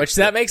 Yeah,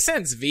 that makes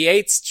sense.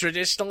 V8s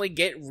traditionally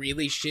get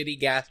really shitty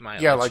gas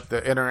mileage. Yeah, like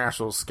the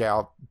International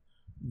Scout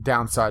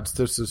downsides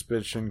to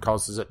suspension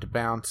causes it to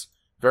bounce.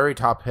 Very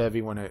top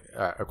heavy when it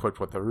equipped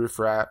with a roof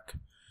rack.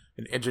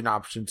 And engine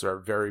options are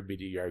very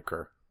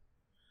mediocre.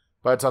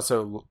 But it's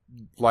also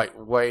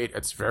lightweight.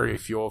 It's very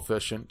fuel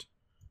efficient.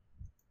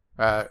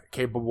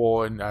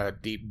 Capable in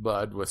deep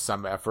mud with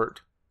some effort.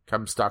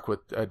 Comes stock with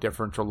a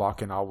differential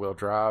lock and all-wheel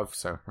drive.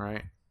 So,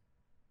 right?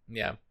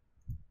 Yeah.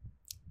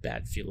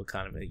 Bad fuel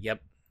economy.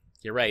 Yep.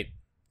 You're right,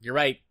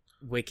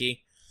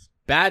 Wiki.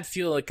 Bad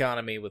fuel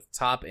economy with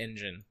top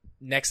engine.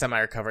 Next time I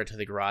recover to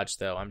the garage,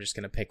 though, I'm just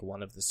going to pick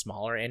one of the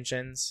smaller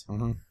engines.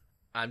 Mm-hmm.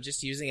 I'm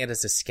just using it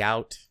as a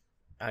scout.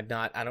 I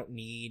don't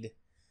need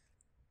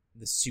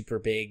the super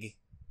big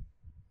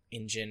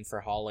engine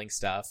for hauling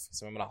stuff.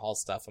 So I'm going to haul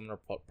stuff. I'm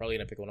probably going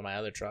to pick one of my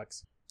other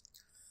trucks.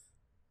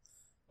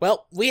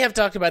 Well, we have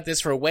talked about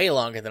this for way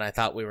longer than I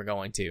thought we were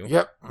going to.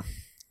 Yep.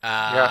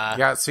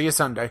 Yeah. See you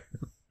Sunday.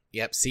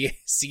 Yep. See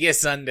you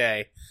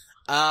Sunday.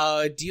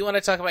 Do you want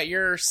to talk about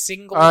your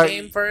single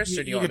game first,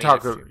 or do you want me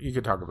to? You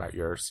can talk about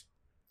yours.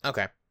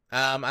 Okay.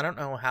 I don't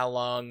know how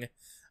long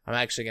I'm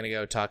actually going to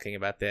go talking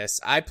about this.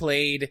 I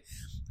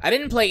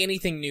didn't play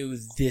anything new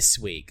this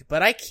week,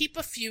 but I keep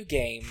a few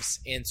games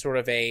in sort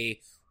of a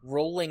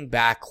rolling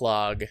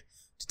backlog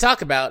to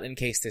talk about in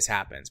case this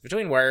happens.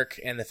 Between work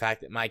and the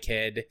fact that my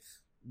kid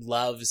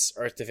loves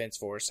Earth Defense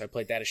Force, so I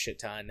played that a shit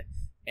ton,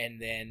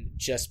 and then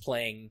just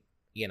playing,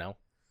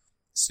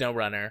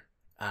 SnowRunner.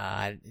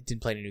 I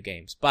didn't play any new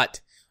games,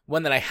 but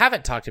one that I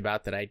haven't talked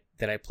about that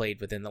I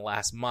played within the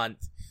last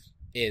month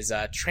is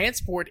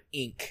Transport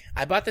Inc.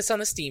 I bought this on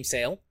the Steam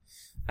sale.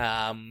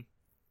 It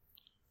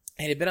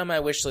had been on my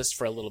wish list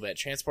for a little bit.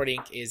 Transport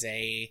Inc. is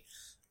a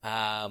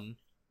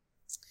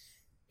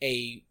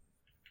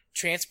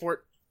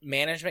transport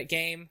management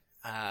game.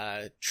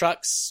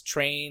 Trucks,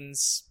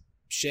 trains,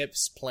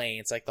 ships,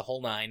 planes, like the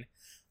whole nine.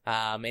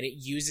 And it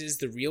uses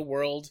the real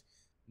world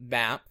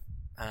map,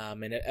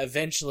 and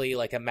eventually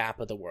like a map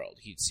of the world.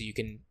 So you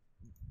can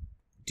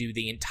do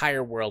the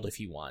entire world if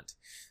you want.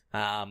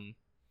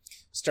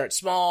 Start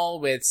small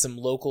with some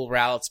local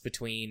routes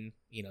between,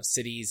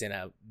 cities in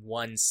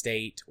one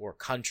state or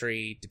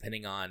country,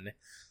 depending on,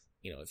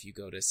 if you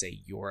go to, say,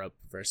 Europe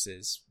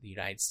versus the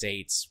United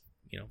States,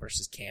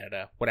 versus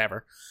Canada,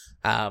 whatever.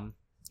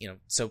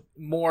 So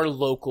more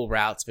local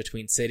routes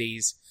between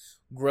cities,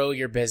 grow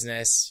your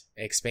business,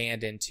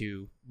 expand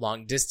into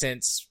long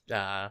distance,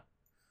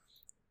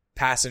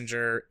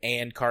 passenger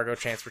and cargo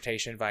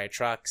transportation via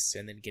trucks,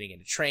 and then getting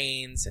into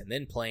trains, and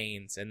then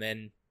planes, and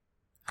then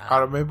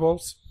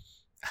automobiles,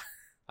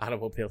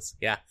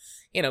 yeah.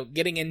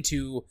 Getting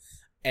into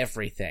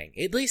everything.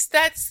 At least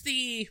that's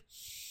the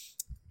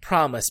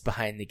promise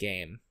behind the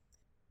game.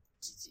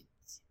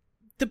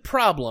 The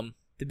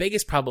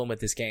biggest problem with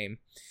this game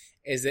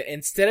is that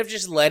instead of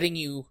just letting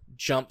you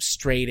jump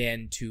straight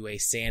into a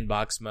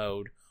sandbox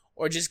mode,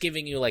 or just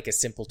giving you like a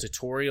simple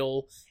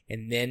tutorial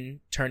and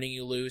then turning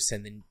you loose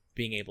and then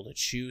being able to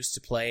choose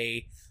to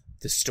play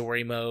the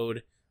story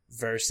mode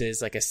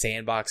versus like a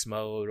sandbox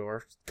mode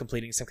or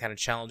completing some kind of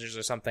challenges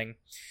or something,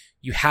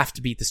 you have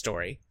to beat the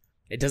story.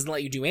 It doesn't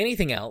let you do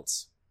anything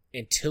else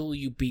until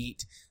you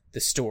beat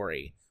the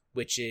story,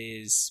 which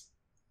is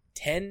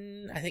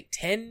 10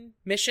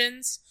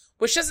 missions,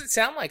 which doesn't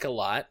sound like a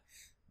lot,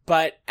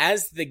 but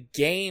as the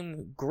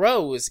game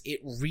grows,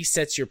 it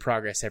resets your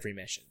progress every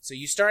mission. So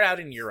you start out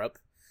in Europe.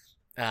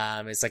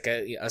 It's like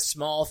a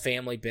small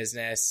family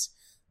business.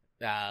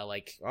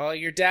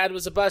 Your dad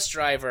was a bus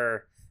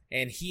driver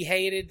and he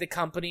hated the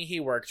company he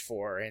worked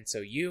for. And so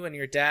you and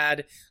your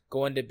dad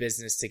go into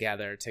business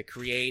together to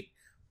create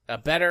a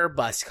better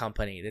bus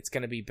company that's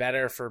going to be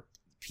better for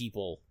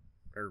people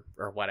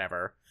or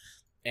whatever.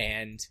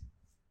 And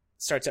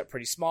starts out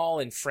pretty small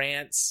in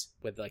France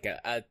with like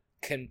a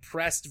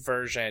compressed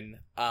version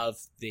of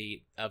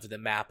the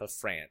map of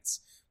France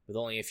with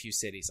only a few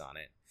cities on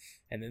it.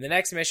 And then the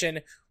next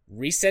mission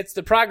resets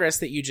the progress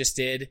that you just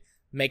did,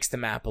 makes the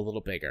map a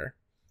little bigger,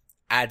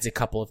 adds a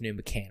couple of new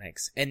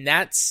mechanics. And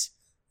that's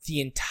the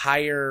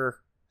entire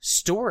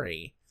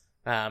story.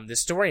 The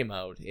story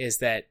mode is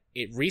that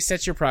it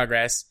resets your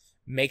progress,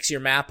 makes your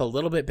map a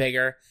little bit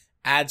bigger,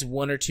 adds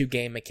one or two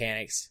game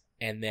mechanics,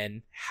 and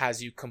then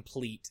has you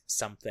complete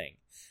something.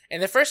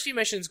 And the first few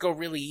missions go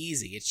really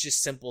easy. It's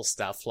just simple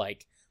stuff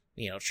like,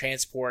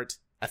 transport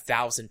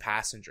 1,000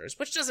 passengers,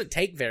 which doesn't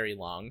take very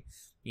long.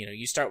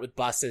 You start with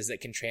buses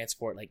that can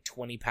transport like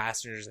 20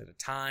 passengers at a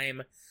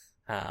time.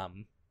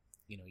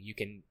 You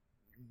can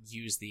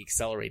use the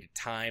accelerated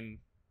time,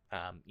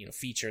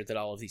 feature that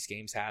all of these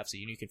games have. So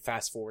you can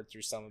fast forward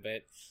through some of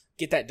it,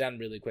 get that done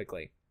really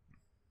quickly.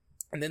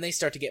 And then they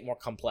start to get more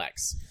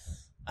complex.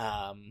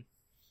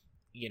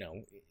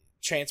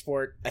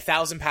 Transport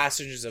 1,000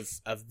 passengers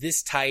of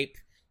this type,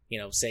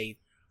 say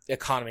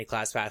economy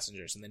class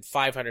passengers, and then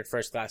 500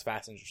 first class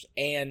passengers,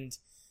 and,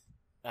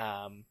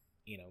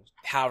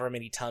 however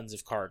many tons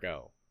of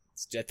cargo.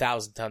 It's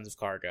 1,000 tons of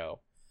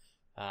cargo.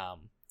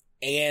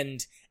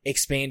 And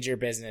expand your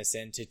business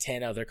into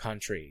 10 other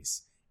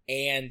countries.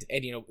 And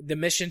the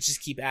missions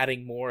just keep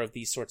adding more of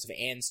these sorts of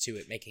ands to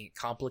it, making it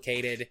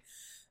complicated.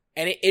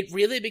 And it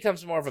really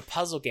becomes more of a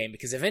puzzle game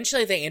because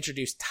eventually they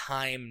introduce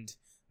timed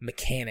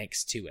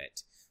mechanics to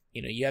it.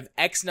 You have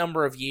X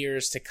number of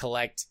years to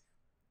collect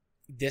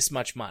this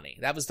much money.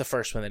 That was the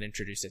first one that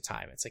introduced a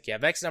time. It's like you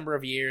have X number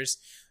of years.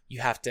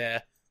 You have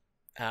to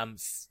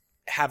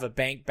have a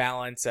bank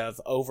balance of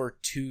over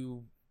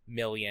 2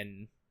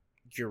 million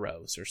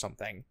euros or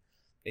something.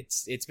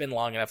 It's been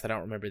long enough that I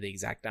don't remember the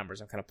exact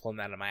numbers. I'm kind of pulling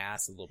that out of my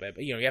ass a little bit.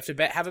 But, you have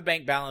to have a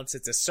bank balance.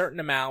 It's a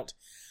certain amount.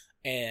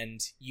 And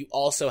you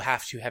also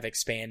have to have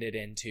expanded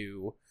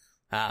into,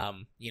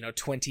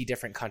 20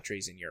 different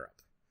countries in Europe.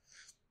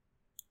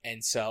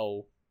 And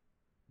so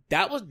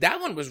that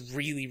one was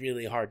really,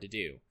 really hard to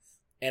do.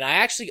 And I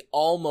actually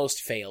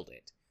almost failed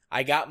it.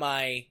 I got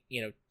my,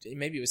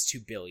 maybe it was 2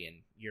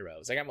 billion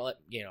euros. I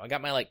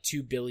got my like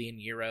 2 billion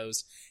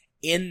euros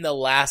in the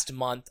last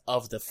month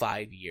of the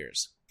 5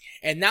 years.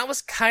 And that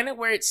was kind of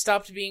where it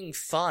stopped being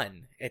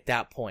fun at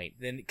that point.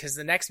 Then, because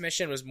the next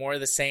mission was more of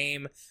the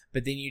same,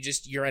 but then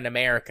you're in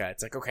America.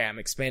 It's like, okay, I'm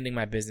expanding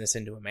my business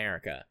into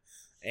America.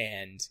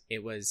 And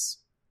it was,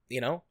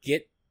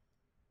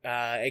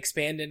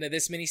 expand into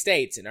this many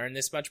states and earn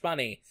this much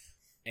money.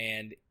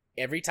 And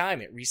every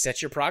time it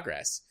resets your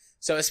progress.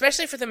 So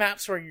especially for the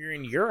maps where you're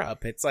in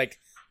Europe, it's like,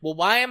 well,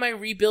 why am I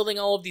rebuilding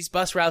all of these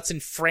bus routes in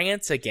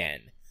France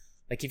again?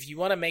 Like, if you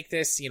want to make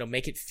this,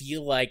 make it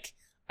feel like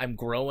I'm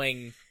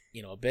growing,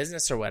 a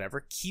business or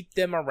whatever, keep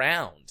them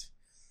around.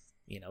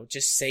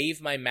 Just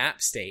save my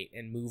map state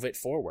and move it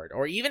forward.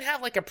 Or even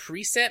have like a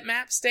preset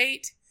map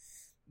state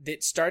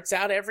that starts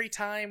out every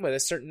time with a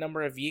certain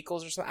number of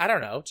vehicles or something. I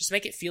don't know. Just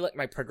make it feel like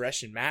my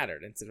progression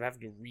mattered instead of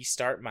having to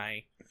restart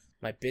my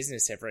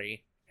business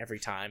every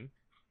time.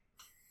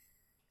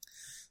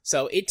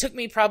 So it took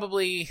me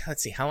probably,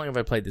 let's see, how long have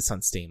I played this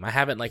on Steam? I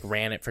haven't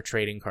ran it for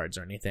trading cards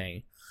or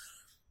anything.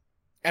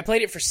 I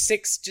played it for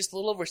just a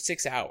little over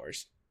 6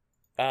 hours.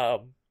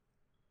 Oh,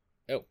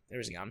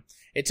 there's a gun.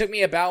 It took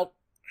me about,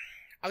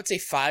 I would say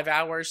 5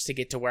 hours to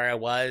get to where I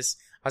was.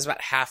 I was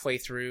about halfway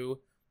through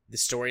the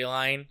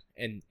storyline,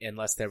 and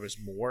unless there was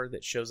more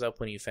that shows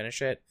up when you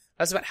finish it.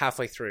 I was about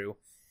halfway through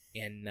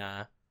in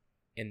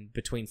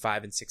between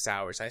 5 and 6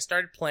 hours. I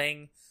started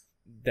playing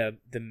the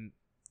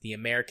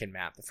American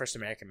map, the first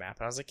American map,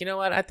 and I was like, you know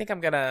what? I think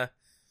I'm gonna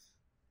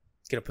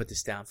put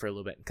this down for a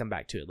little bit and come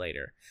back to it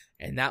later.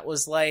 And that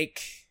was I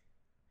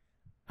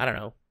don't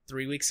know,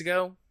 3 weeks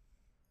ago.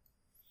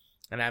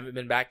 And I haven't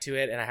been back to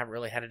it, and I haven't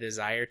really had a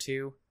desire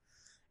to.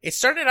 It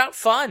started out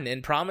fun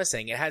and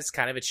promising. It has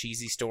kind of a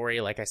cheesy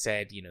story. Like I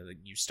said,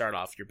 you start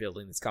off, you're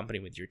building this company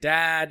with your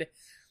dad.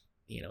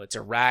 It's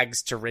a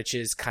rags to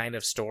riches kind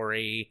of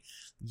story.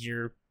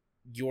 Your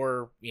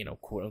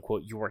quote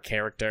unquote, your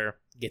character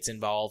gets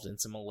involved in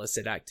some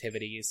illicit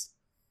activities.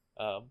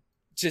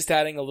 Just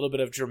adding a little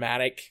bit of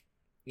dramatic,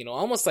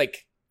 almost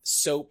like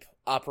soap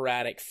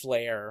operatic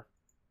flair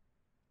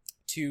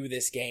to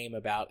this game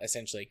about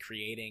essentially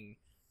creating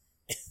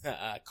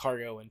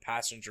cargo and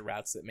passenger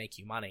routes that make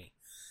you money.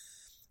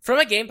 From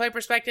a gameplay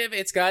perspective,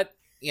 it's got,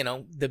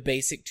 the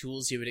basic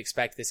tools you would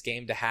expect this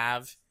game to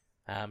have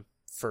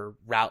for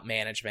route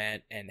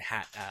management and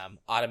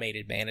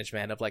automated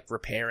management of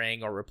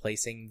repairing or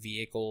replacing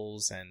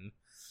vehicles. And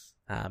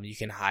you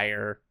can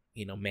hire,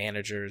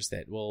 managers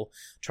that will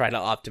try to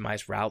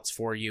optimize routes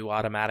for you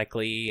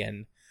automatically,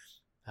 and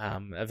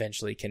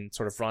eventually can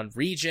sort of run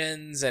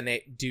regions, and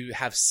it do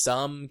have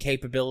some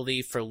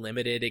capability for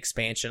limited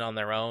expansion on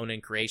their own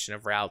and creation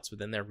of routes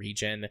within their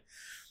region.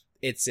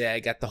 It's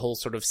got the whole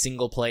sort of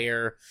single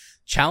player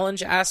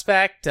challenge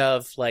aspect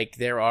of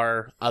there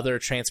are other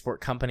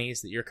transport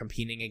companies that you're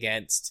competing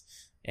against,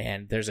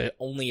 and there's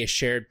only a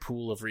shared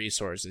pool of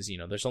resources.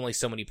 There's only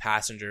so many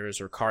passengers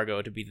or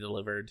cargo to be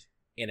delivered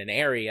in an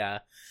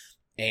area,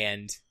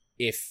 and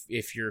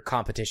if your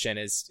competition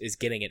is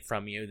getting it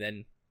from you,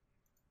 then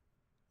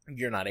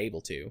you're not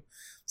able to.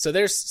 So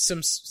there's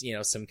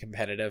some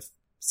competitive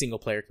single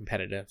player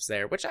competitives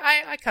there, which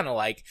I kind of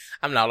like.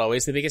 I'm not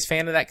always the biggest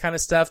fan of that kind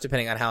of stuff,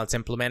 depending on how it's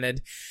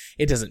implemented.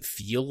 It doesn't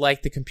feel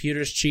like the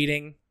computer's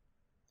cheating.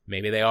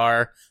 Maybe they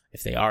are.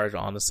 If they are,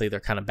 honestly, they're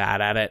kind of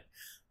bad at it.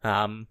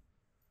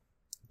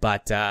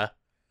 But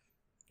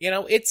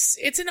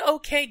it's an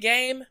okay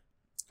game.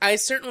 I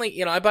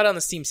certainly, I bought it on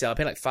the Steam sale. I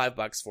paid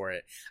 $5 for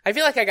it. I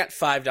feel like I got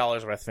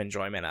 $5 worth of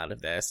enjoyment out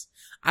of this.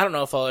 I don't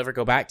know if I'll ever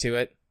go back to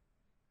it.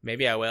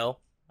 Maybe I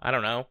will. I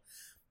don't know.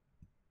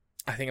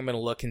 I think I'm going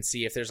to look and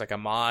see if there's a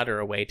mod or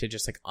a way to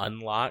just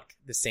unlock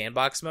the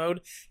sandbox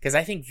mode, because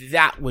I think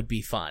that would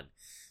be fun.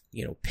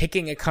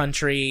 Picking a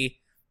country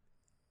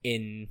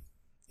in,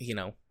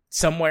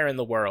 somewhere in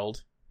the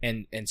world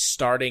and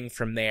starting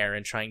from there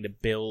and trying to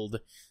build,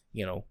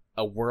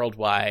 a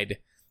worldwide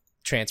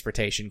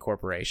transportation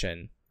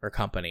corporation or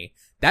company.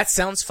 That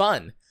sounds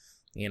fun.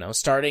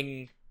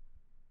 Starting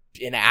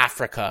in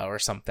Africa or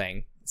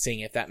something,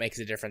 seeing if that makes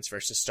a difference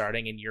versus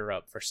starting in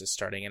Europe versus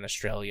starting in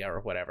Australia or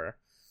whatever.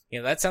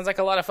 That sounds like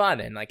a lot of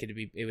fun, and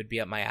it would be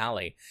up my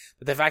alley.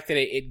 But the fact that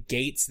it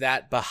gates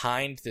that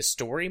behind the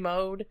story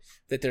mode,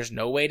 that there's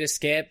no way to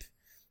skip,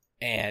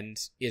 and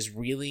is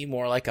really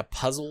more like a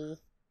puzzle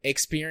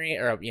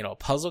experience, or a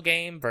puzzle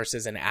game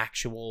versus an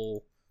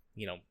actual,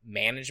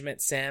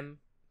 management sim,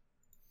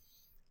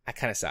 that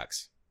kind of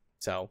sucks.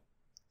 So,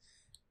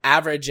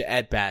 average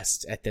at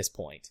best at this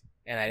point.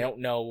 And I don't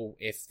know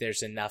if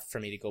there's enough for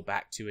me to go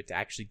back to it to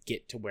actually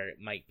get to where it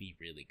might be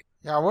really good.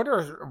 Yeah, I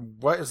wonder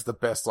what is the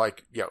best,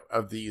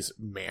 of these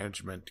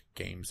management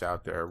games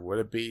out there. Would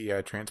it be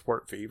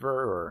Transport Fever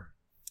or?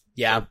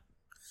 Yeah.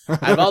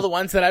 Out of all the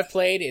ones that I've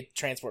played,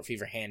 Transport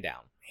Fever hands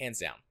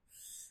down.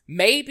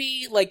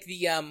 Maybe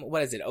the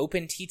what is it?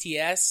 Open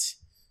TTS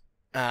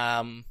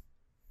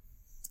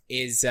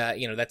is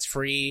that's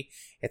free.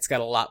 It's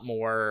got a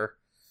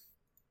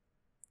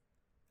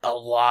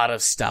lot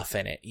of stuff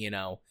in it,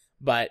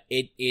 but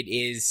it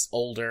is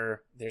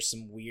older. There's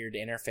some weird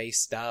interface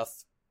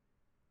stuff.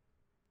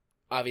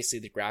 Obviously,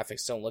 the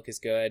graphics don't look as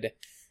good.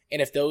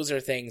 And if those are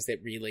things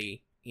that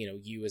really,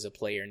 you as a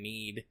player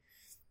need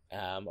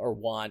or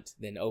want,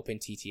 then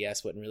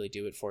OpenTTS wouldn't really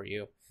do it for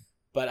you.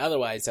 But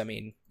otherwise, I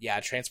mean, yeah,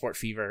 Transport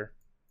Fever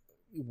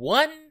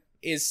 1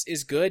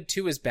 is good,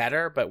 2 is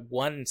better, but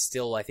 1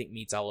 still, I think,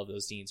 meets all of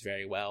those needs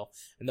very well.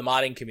 And the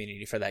modding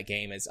community for that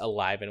game is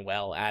alive and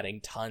well,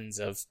 adding tons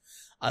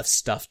of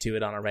stuff to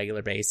it on a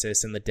regular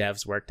basis, and the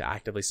devs work to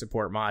actively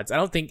support mods. I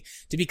don't think,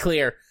 to be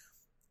clear,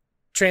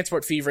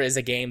 Transport Fever is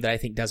a game that I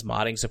think does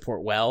modding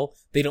support well.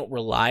 They don't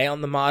rely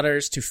on the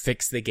modders to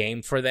fix the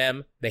game for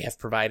them. They have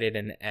provided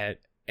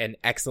an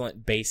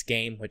excellent base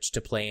game which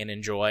to play and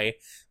enjoy.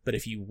 But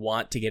if you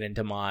want to get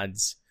into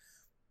mods,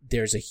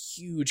 there's a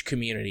huge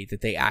community that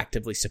they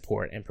actively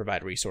support and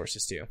provide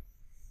resources to.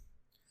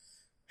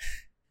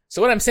 So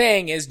what I'm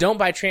saying is, don't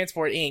buy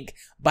Transport Inc.,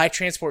 buy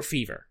Transport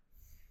Fever.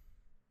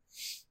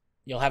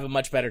 You'll have a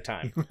much better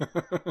time.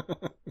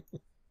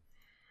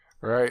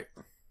 Right.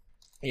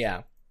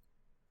 Yeah.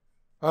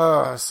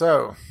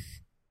 So,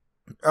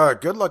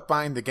 good luck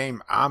buying the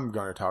game I'm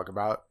going to talk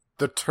about,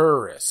 The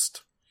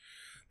Tourist.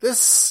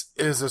 This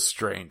is a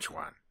strange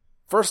one.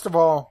 First of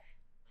all,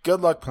 good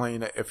luck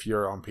playing it if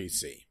you're on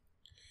PC.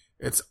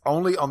 It's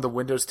only on the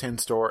Windows 10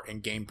 store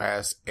and Game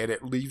Pass, and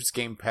it leaves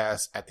Game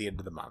Pass at the end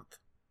of the month.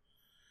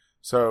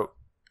 So,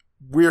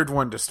 weird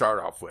one to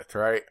start off with,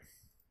 right?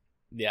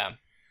 Yeah.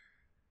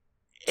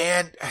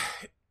 And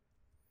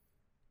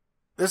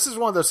this is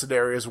one of those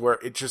scenarios where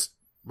it just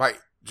might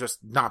just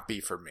not be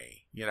for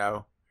me,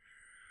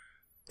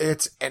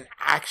 It's an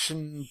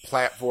action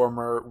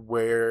platformer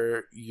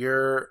where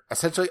you're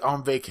essentially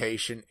on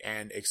vacation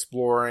and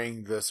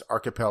exploring this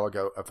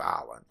archipelago of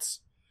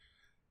islands.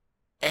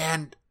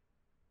 And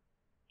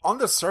on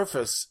the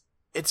surface,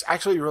 it's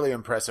actually really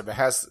impressive. It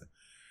has,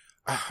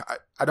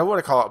 I don't want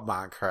to call it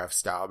Minecraft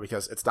style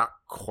because it's not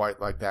quite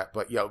like that,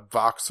 but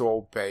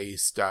voxel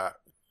based,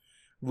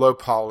 low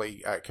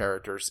poly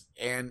characters.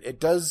 And it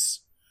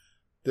does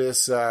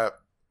this,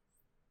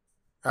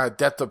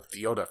 depth of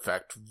field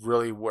effect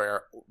really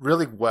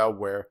well,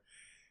 where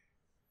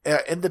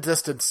in the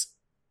distance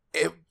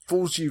it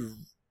fools you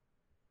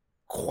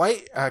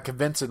quite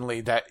convincingly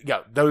that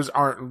those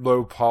aren't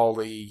low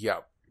poly,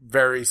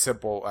 very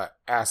simple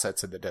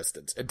assets in the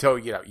distance until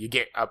you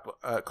get up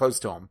close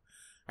to them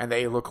and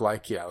they look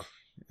like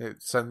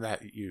something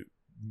that you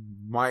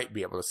might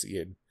be able to see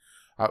in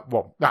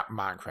well, not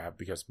Minecraft,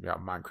 because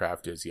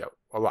Minecraft is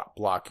a lot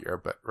blockier,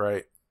 but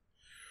right.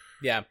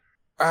 Yeah.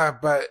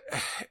 But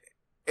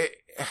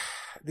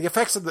the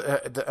effects of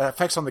the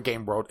effects on the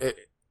game world,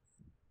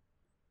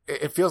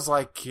 it feels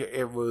like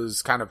it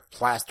was kind of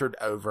plastered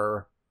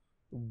over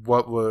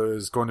what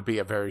was going to be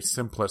a very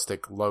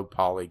simplistic low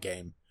poly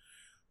game.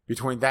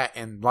 Between that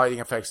and lighting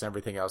effects and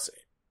everything else,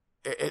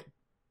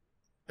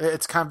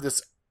 it's kind of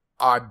this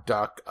odd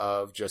duck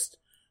of just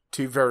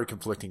two very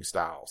conflicting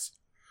styles.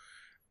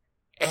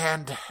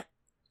 And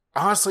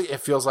honestly,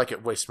 it feels like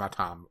it wastes my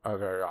time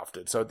very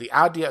often. So the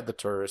idea of The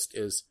Tourist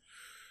is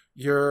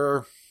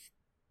you're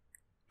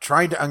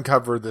trying to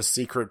uncover the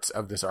secrets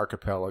of this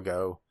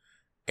archipelago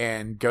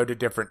and go to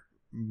different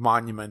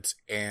monuments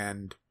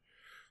and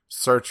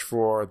search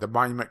for the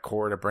monument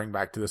core to bring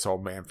back to this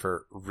old man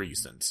for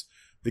reasons.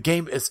 The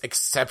game is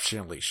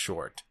exceptionally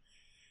short.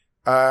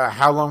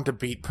 How Long to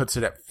Beat puts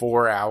it at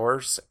 4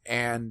 hours,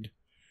 and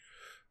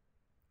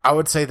I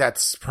would say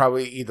that's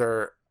probably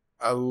either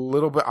a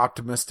little bit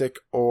optimistic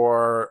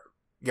or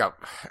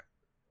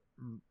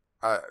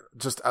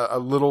just a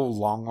little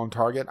long on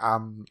target.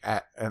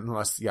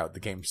 Unless the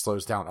game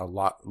slows down a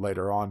lot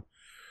later on.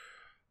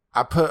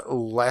 I put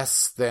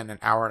less than an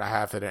hour and a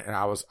half in it, and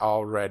I was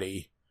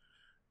already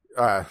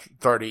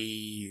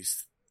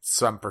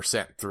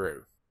 30-some%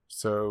 through.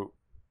 So,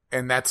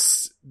 and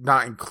that's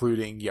not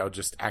including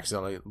just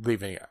accidentally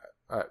leaving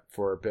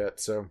for a bit.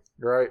 So,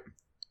 right?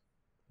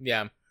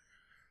 Yeah.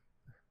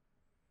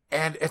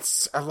 And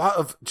it's a lot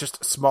of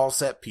just small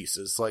set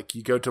pieces. Like,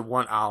 you go to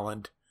one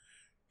island,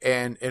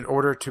 and in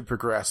order to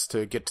progress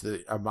to get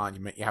to a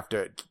monument, you have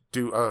to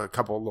do a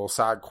couple of little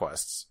side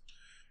quests.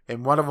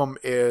 And one of them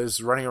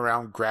is running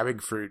around grabbing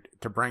fruit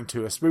to bring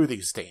to a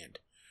smoothie stand.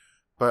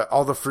 But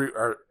all the fruit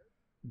are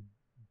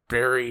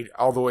buried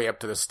all the way up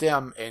to the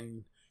stem,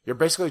 and you're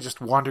basically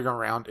just wandering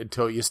around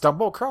until you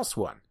stumble across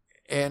one.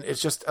 And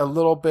it's just a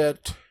little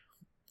bit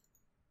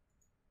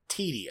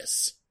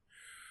tedious.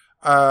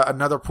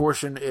 Another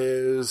portion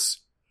is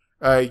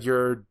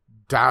you're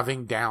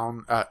diving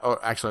down,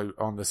 actually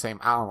on the same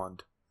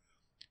island,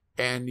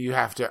 and you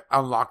have to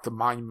unlock the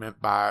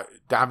monument by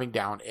diving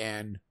down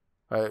in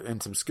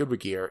some scuba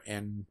gear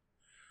and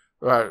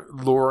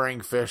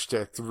luring fish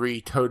to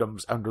 3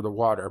 totems under the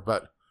water.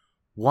 But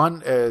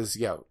one is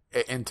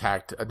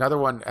intact. Another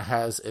one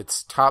has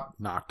its top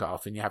knocked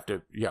off, and you have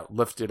to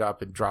lift it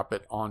up and drop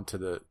it onto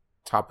the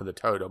top of the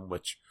totem,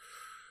 which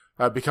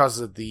because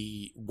of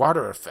the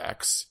water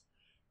effects,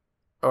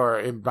 or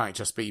it might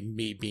just be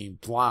me being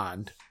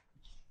blind,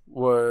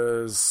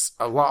 was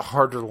a lot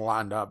harder to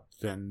line up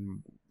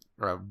than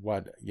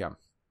what you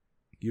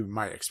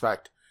might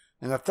expect.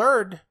 And the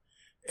third,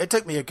 it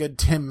took me a good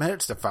 10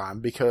 minutes to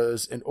find,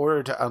 because in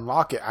order to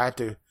unlock it, I had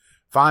to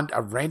find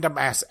a random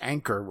ass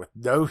anchor with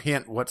no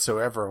hint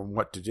whatsoever on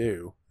what to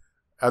do,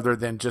 other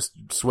than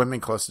just swimming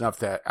close enough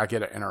that I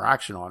get an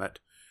interaction on it,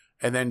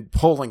 and then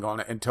pulling on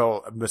it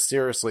until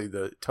mysteriously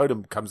the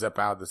totem comes up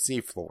out of the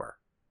seafloor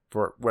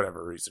for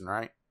whatever reason,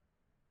 right?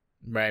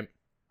 Right.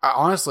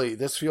 Honestly,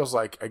 this feels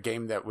like a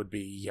game that would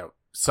be,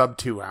 sub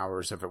 2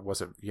 hours if it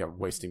wasn't,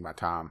 wasting my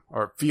time.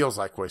 Or it feels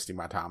like wasting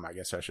my time, I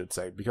guess I should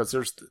say. Because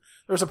there's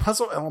a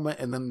puzzle element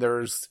and then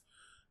there's,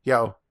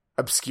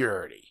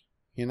 obscurity,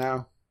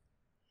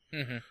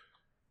 Mm-hmm.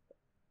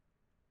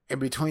 In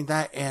between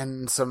that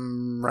and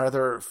some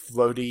rather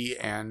floaty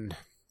and,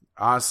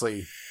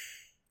 honestly,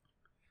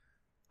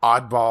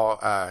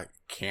 oddball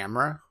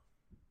camera.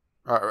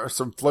 Or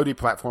some floaty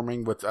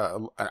platforming with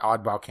an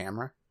oddball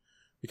camera.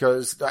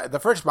 Because the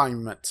first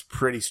monument's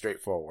pretty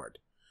straightforward.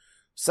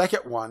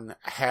 Second one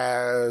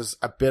has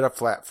a bit of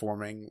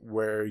platforming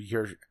where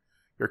your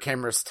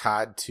camera's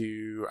tied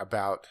to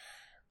about,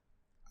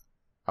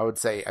 I would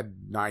say, a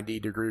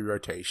 90-degree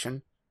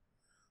rotation.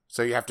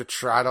 So you have to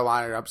try to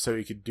line it up so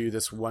you could do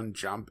this one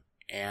jump.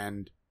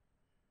 And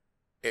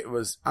it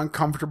was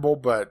uncomfortable,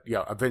 but,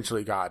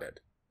 eventually got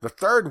it. The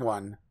third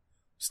one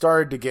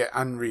started to get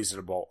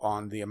unreasonable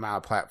on the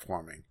amount of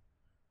platforming.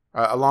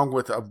 Along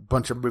with a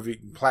bunch of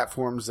moving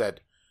platforms that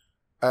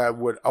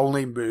would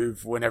only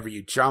move whenever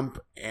you jump.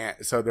 And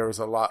so there was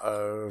a lot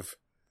of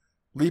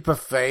leap of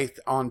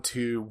faith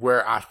onto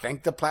where I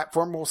think the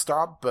platform will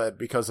stop, but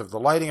because of the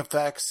lighting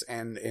effects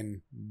and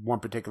in one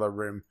particular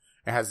room,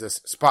 it has this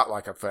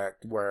spotlight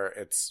effect where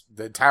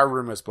the entire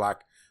room is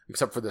black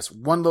except for this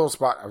one little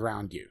spot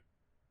around you.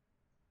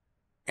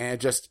 And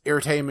it just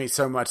irritated me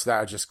so much that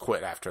I just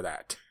quit after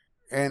that.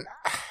 And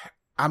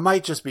I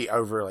might just be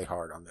overly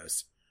hard on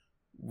this,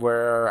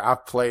 where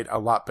I've played a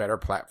lot better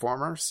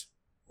platformers,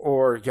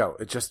 or,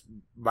 it just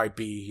might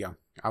be,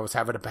 I was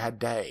having a bad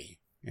day,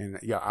 and,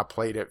 I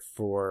played it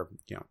for,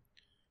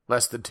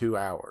 less than 2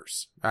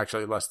 hours,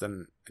 actually less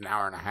than an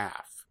hour and a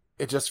half.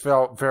 It just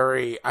felt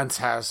very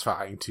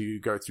unsatisfying to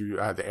go through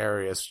the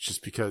areas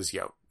just because,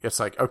 it's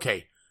like,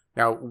 okay,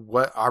 now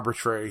what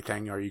arbitrary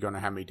thing are you going to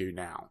have me do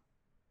now?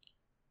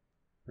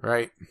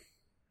 Right?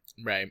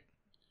 Right.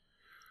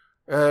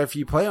 If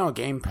you play on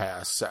Game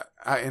Pass,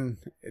 and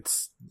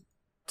it's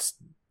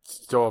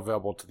still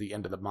available to the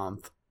end of the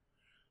month,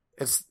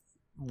 it's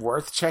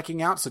worth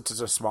checking out since it's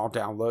a small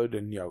download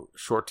and,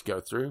 short to go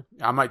through.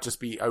 I might just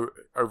be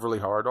overly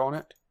hard on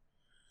it.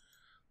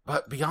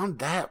 But beyond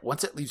that,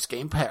 once it leaves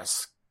Game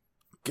Pass,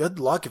 good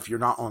luck if you're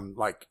not on,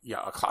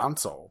 a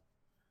console.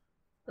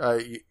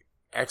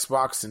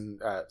 Xbox and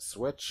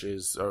Switch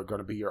are going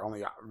to be your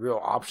only real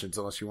options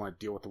unless you want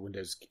to deal with the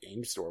Windows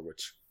Game Store,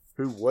 which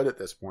who would at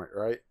this point,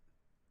 right?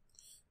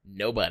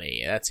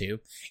 Nobody. That's who.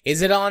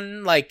 Is it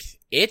on,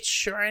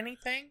 itch or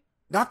anything?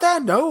 Not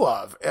that I know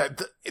of.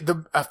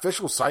 The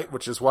official site,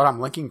 which is what I'm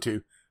linking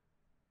to,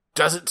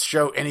 doesn't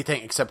show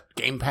anything except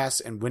Game Pass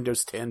and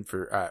Windows 10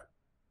 for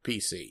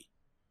PC.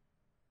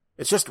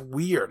 It's just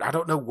weird. I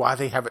don't know why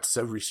they have it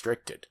so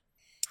restricted.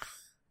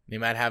 They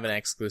might have an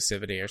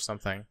exclusivity or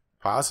something.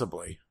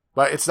 Possibly.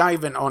 But it's not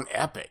even on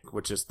Epic,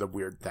 which is the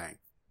weird thing.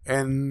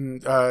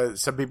 And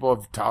some people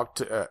have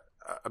talked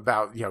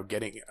about,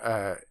 getting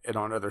it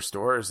on other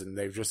stores, and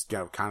they've just,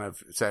 kind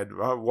of said,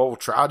 well, we'll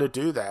try to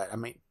do that. I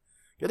mean,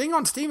 getting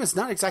on Steam is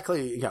not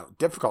exactly,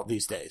 difficult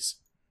these days.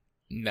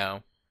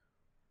 No.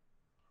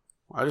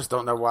 I just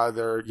don't know why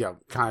they're,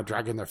 kind of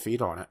dragging their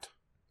feet on it.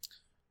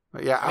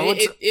 But yeah,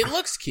 it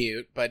looks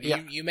cute, but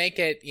you make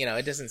it,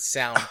 it doesn't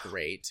sound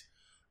great.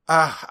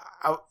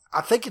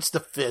 I think it's the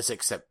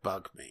physics that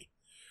bug me.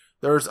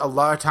 There's a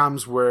lot of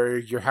times where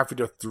you're having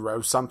to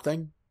throw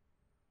something,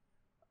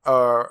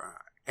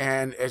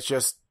 and it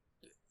just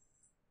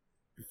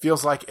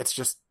feels like it's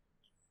just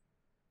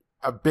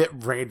a bit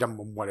random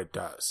on what it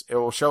does. It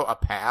will show a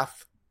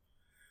path,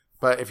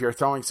 but if you're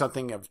throwing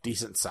something of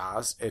decent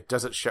size, it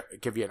doesn't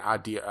give you an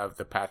idea of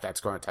the path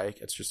that's going to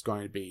take. It's just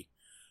going to be,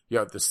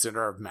 the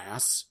center of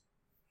mass.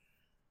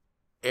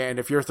 And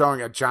if you're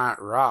throwing a giant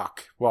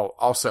rock, well,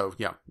 also,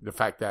 the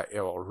fact that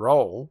it will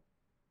roll,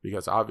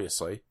 because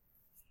obviously,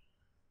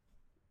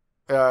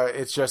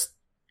 it's just,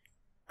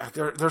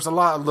 there's a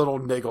lot of little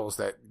niggles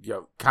that,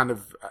 kind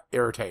of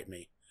irritate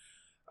me.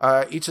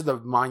 Each of the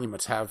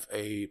monuments have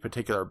a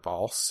particular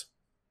boss.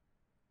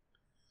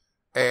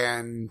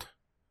 And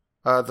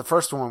the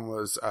first one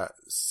was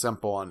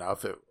simple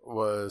enough. It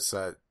was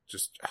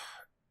just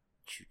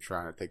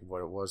trying to think of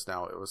what it was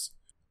now. It was,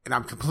 and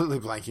I'm completely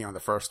blanking on the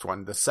first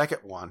one. The second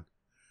one,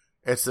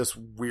 it's this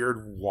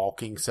weird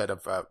walking set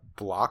of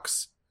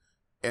blocks.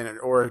 And in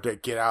order to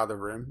get out of the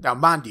room, now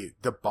mind you,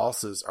 the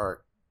bosses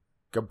are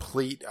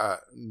complete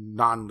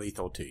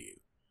non-lethal to you.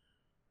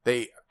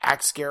 They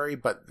act scary,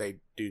 but they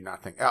do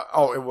nothing.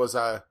 It was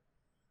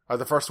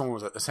the first one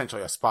was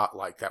essentially a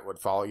spotlight that would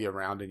follow you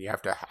around, and you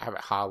have to have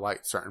it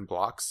highlight certain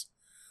blocks.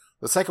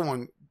 The second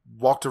one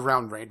walked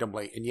around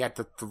randomly, and you had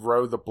to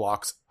throw the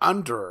blocks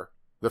under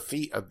the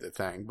feet of the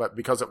thing, but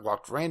because it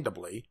walked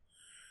randomly,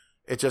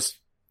 it just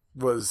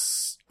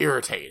was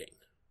irritating.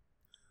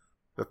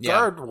 The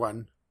third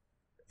one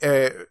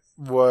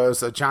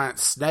was a giant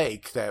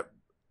snake that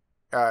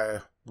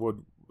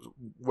would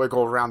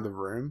wiggle around the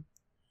room,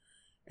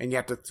 and you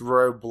have to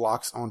throw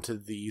blocks onto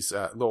these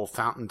little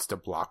fountains to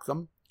block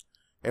them.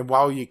 And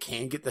while you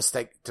can get the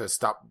snake to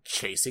stop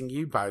chasing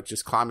you by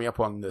just climbing up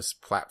on this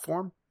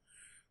platform,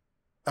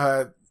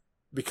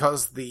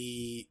 because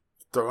the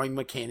throwing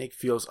mechanic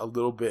feels a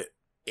little bit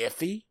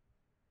iffy,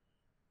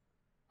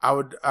 I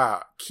would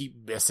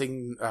keep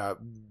missing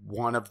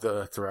one of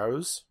the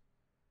throws,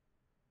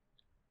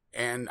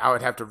 and I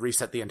would have to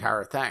reset the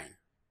entire thing.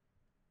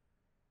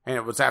 And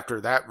it was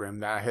after that room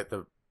that I hit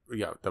the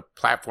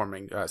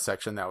platforming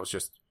section that was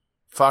just,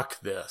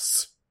 fuck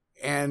this.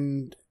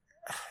 And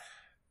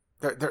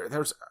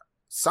there's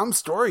some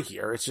story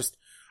here. It's just,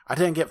 I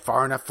didn't get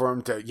far enough for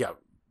him to,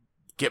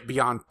 get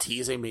beyond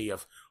teasing me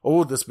of,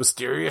 oh, this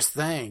mysterious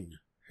thing.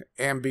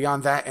 And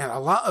beyond that, and a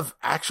lot of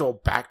actual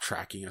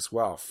backtracking as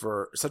well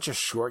for such a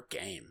short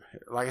game.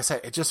 Like I said,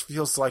 it just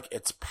feels like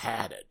it's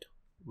padded.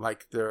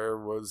 Like there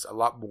was a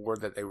lot more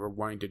that they were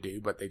wanting to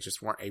do, but they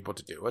just weren't able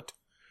to do it.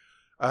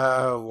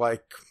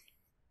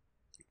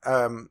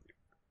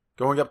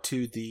 Going up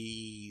to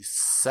the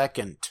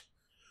second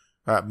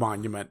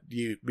monument,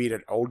 you meet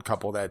an old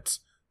couple that's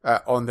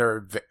on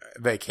their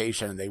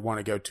vacation. They want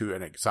to go to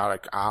an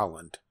exotic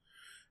island.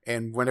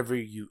 And whenever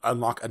you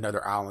unlock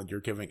another island,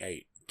 you're given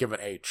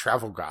a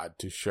travel guide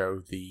to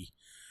show the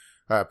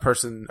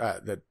person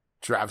that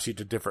drives you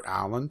to different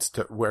islands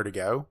to where to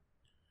go.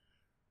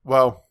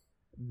 Well,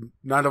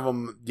 none of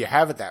them you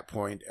have at that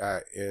point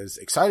is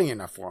exciting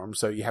enough for them,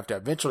 so you have to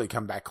eventually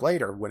come back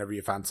later whenever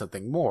you find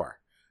something more.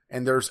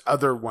 And there's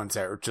other ones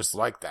that are just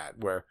like that,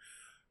 where,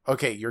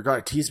 okay, you're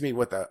going to tease me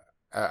with a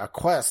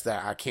quest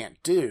that I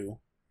can't do.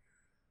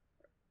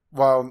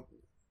 Well,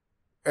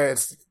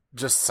 it's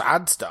just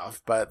side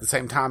stuff, but at the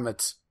same time,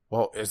 it's,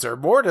 well, is there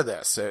more to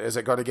this? Is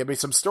it going to give me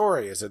some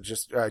story? Is it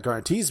just going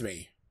to tease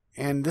me?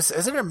 And this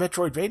isn't a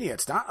Metroidvania.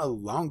 It's not a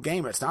long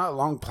game. It's not a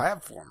long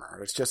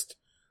platformer. It's just,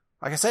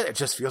 like I said, it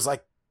just feels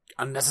like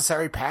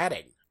unnecessary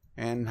padding.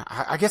 And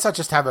I guess I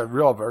just have a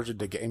real aversion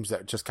to games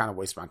that just kind of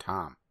waste my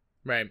time.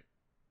 Right.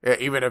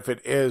 Even if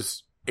it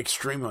is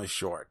extremely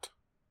short.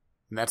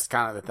 And that's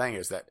kind of the thing,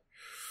 is that,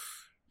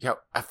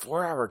 a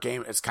 4-hour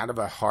game is kind of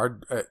a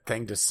hard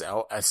thing to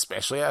sell,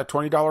 especially at a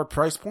 $20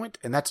 price point.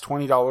 And that's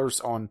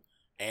 $20 on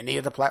any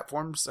of the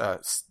platforms.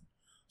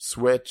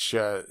 Switch,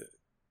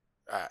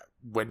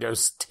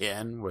 Windows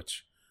 10,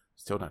 which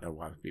still don't know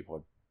why people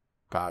would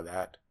buy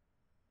that.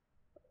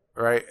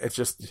 Right? It's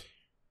just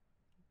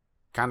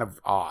kind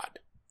of odd.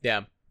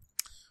 Yeah.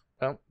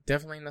 Well,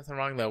 definitely nothing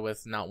wrong, though,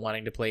 with not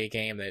wanting to play a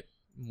game that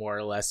more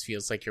or less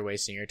feels like you're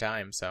wasting your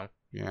time, so.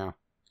 Yeah.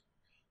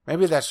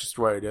 Maybe that's just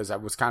what it is. I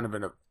was kind of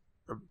in a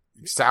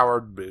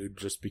soured mood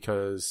just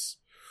because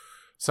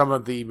some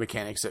of the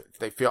mechanics,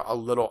 they feel a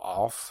little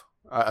off,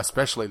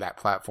 especially that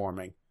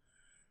platforming.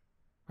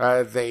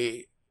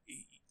 You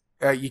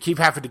keep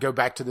having to go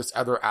back to this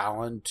other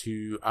island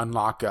to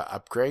unlock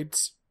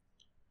upgrades.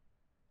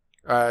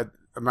 A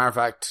matter of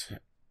fact,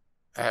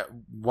 at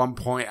one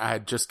point I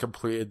had just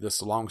completed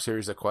this long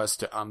series of quests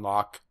to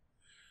unlock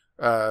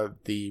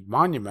the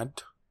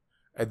monument,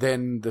 and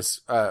then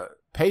this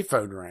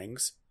payphone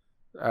rings,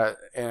 and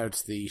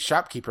it's the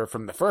shopkeeper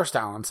from the first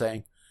island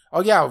saying,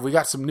 oh yeah, we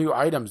got some new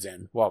items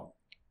in. Well,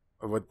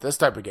 with this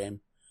type of game,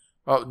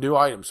 new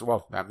items.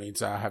 Well, that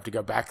means I have to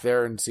go back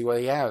there and see what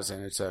he has,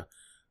 and it's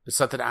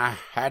something I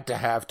had to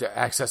have to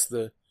access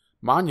the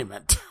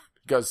monument,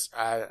 because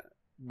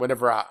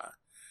whenever I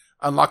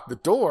unlocked the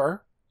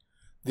door,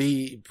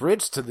 the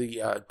bridge to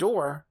the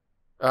door,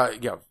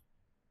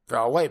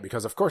 fell away,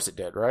 because of course it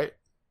did, right?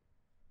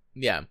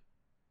 Yeah.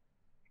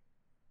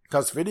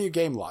 Because video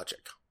game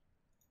logic.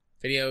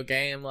 Video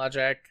game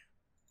logic.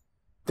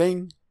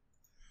 Ding.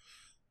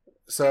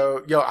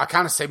 So, I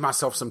kind of saved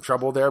myself some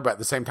trouble there, but at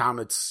the same time,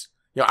 it's,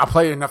 I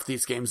played enough of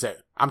these games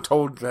that I'm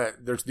told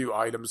that there's new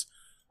items.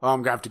 Well, I'm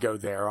going to have to go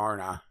there,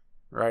 aren't I?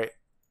 Right?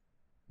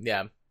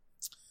 Yeah.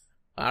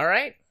 All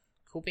right.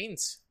 Cool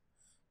beans.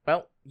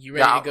 Well, you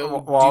ready to go?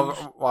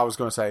 Well, I was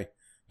going to say,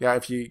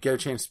 if you get a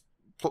chance,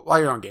 while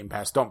you're on Game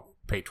Pass, don't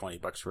pay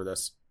 $20 for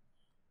this.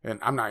 And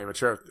I'm not even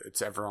sure if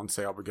it's ever on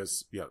sale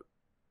because,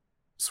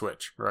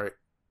 Switch, right?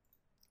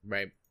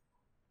 Right.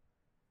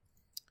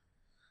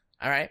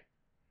 All right.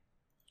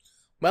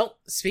 Well,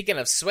 speaking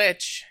of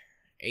Switch,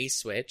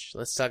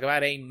 let's talk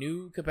about a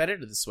new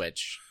competitor to the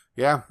Switch.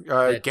 Yeah,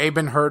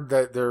 Gaben heard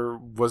that there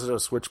wasn't a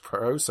Switch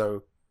Pro,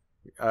 so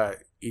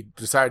he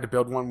decided to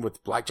build one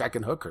with blackjack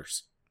and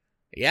hookers.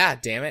 Yeah,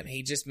 damn it.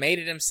 He just made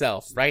it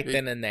himself right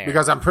then and there.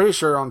 Because I'm pretty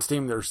sure on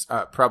Steam there's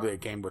probably a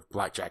game with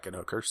blackjack and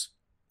hookers.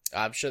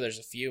 I'm sure there's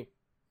a few.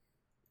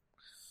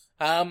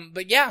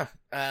 But yeah,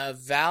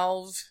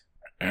 Valve...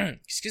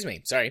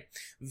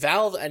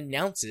 Valve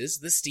announces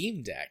the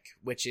Steam Deck,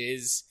 which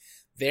is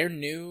their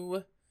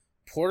new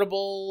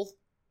portable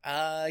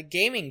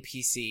gaming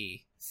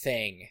PC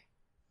thing.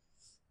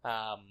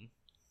 And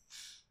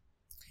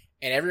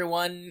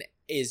everyone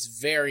is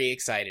very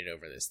excited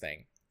over this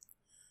thing.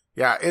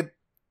 Yeah,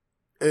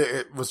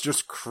 it was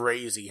just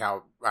crazy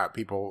how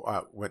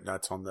people went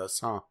nuts on this,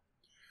 huh?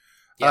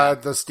 Yeah.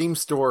 The Steam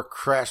store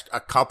crashed a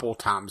couple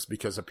times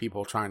because of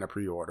people trying to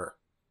pre-order.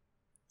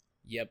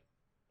 Yep.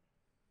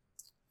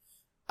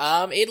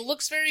 It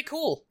looks very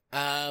cool.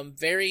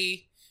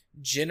 Very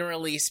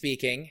generally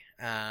speaking,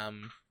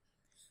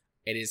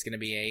 it is going to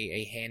be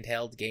a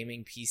handheld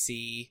gaming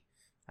PC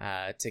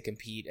to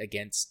compete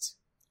against.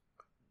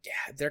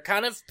 Yeah, they're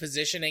kind of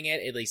positioning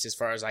it, at least as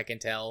far as I can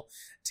tell,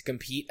 to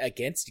compete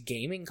against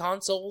gaming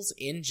consoles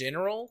in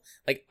general.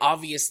 Like,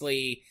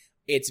 obviously,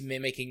 it's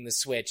mimicking the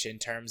Switch in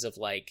terms of,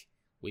 like,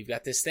 we've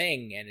got this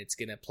thing, and it's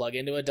gonna plug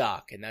into a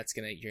dock, and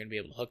you're gonna be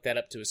able to hook that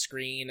up to a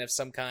screen of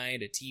some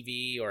kind, a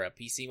TV or a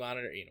PC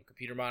monitor,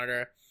 computer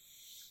monitor,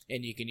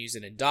 and you can use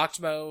it in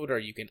docked mode, or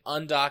you can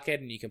undock it,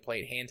 and you can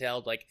play it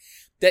handheld. Like,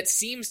 that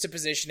seems to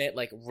position it,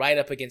 like, right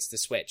up against the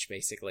Switch,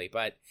 basically,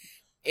 but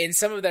in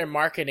some of their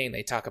marketing,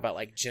 they talk about,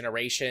 like,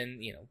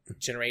 generations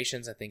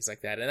and things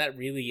like that, and that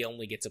really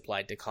only gets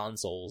applied to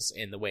consoles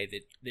in the way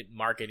that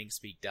marketing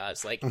speak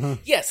does. Like,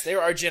 yes, there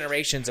are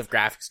generations of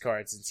graphics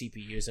cards and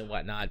CPUs and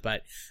whatnot,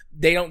 but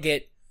they don't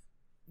get...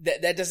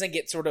 That doesn't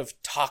get sort of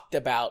talked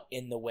about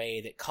in the way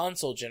that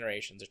console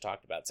generations are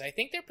talked about. So I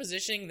think they're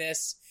positioning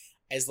this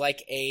as,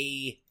 like,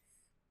 a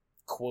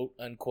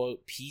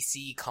quote-unquote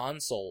PC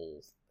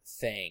console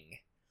thing.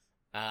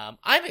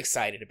 I'm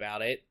excited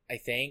about it, I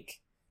think.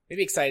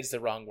 Maybe excited is the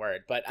wrong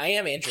word, but I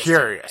am interested.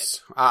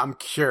 Curious. I'm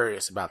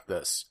curious about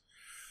this.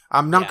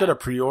 I'm not going to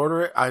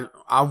pre-order it.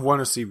 I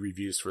want to see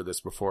reviews for this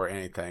before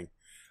anything.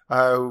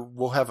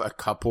 We'll have a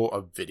couple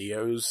of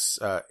videos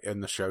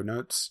in the show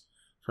notes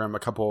from a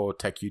couple of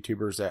tech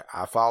YouTubers that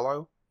I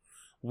follow.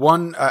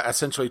 One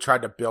essentially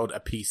tried to build a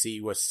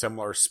PC with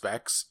similar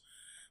specs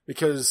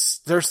because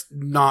there's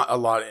not a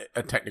lot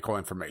of technical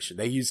information.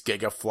 They use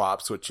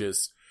gigaflops, which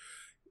is,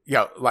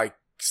 like,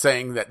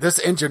 saying that this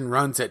engine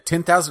runs at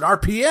 10,000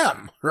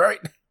 RPM, right?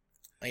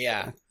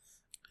 Yeah.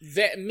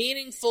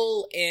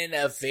 Meaningful in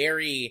a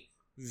very,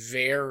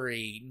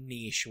 very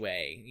niche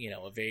way.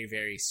 A very,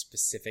 very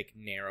specific,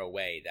 narrow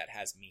way that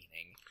has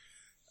meaning.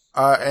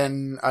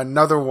 And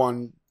another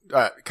one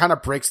kind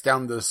of breaks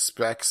down the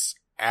specs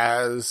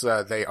as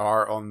they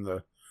are on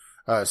the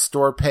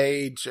store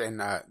page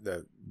and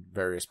the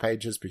various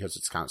pages, because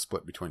it's kind of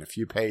split between a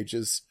few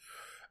pages,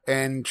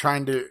 and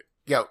trying to,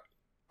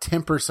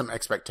 temper some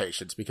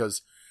expectations,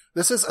 because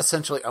this is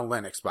essentially a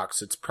Linux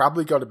box. It's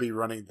probably going to be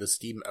running the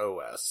Steam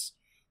OS,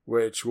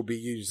 which will be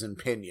using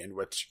Pinion,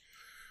 which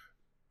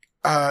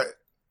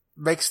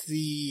makes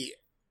the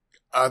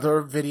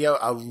other video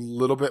a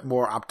little bit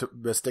more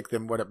optimistic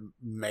than what it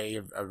may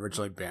have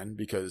originally been,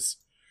 because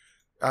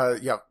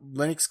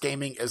Linux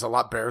gaming is a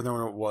lot better than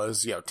it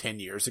was 10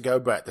 years ago,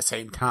 but at the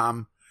same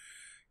time,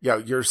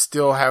 you're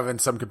still having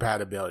some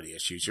compatibility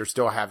issues. You're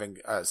still having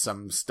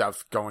some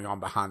stuff going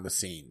on behind the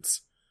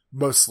scenes,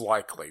 most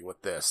likely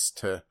with this,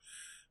 to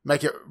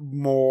make it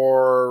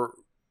more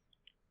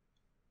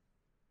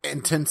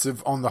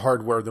intensive on the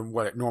hardware than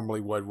what it normally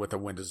would with a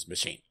Windows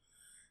machine.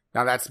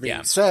 Now, that's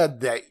being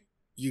said, that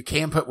you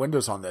can put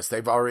Windows on this.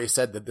 They've already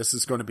said that this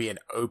is going to be an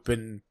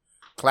open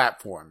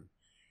platform.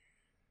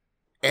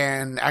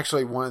 And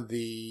actually, one of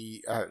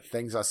the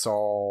things I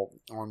saw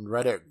on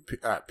Reddit,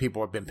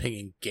 people have been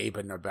pinging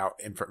Gaben about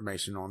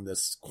information on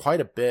this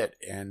quite a bit,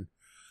 and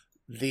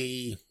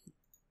the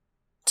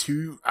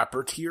two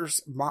upper tier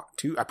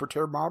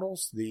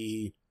models,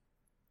 the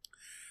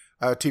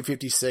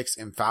 256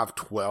 and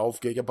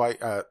 512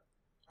 gigabyte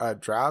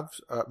drive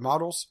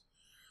models,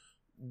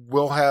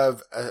 will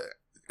have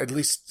at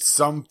least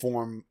some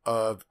form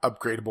of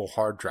upgradable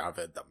hard drive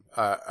in them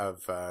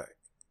of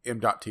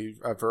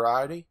M.2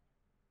 variety.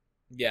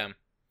 Yeah.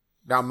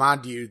 Now,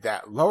 mind you,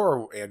 that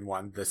lower end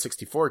one, the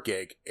 64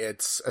 gig,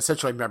 it's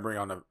essentially memory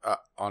on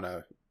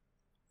a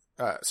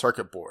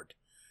circuit board.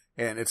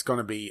 And it's going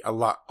to be a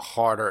lot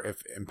harder,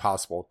 if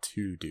impossible,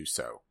 to do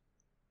so.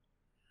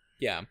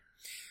 Yeah.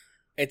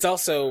 It's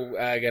also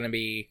going to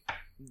be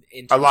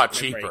a lot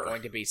cheaper.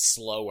 Going to be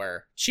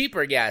slower.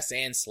 Cheaper, yes,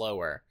 and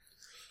slower.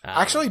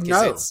 Actually,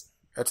 no.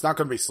 It's not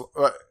going to be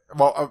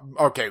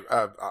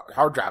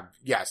hard drive,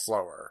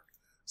 slower.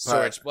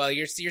 Storage. But, well,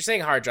 you're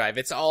saying hard drive.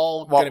 It's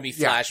all going to be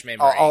flash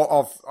memory.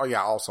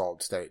 All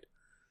solid state.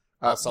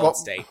 All solid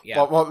state,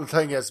 yeah. Well, the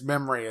thing is,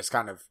 memory is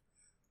kind of,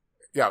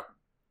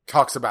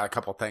 talks about a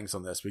couple things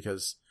on this,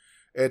 because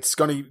it's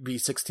going to be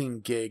 16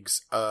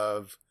 gigs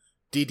of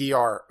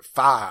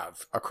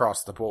DDR5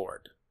 across the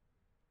board.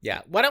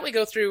 Yeah. Why don't we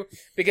go through,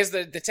 because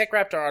the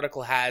TechRaptor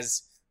article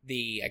has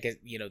the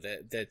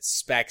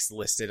specs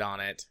listed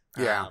on it.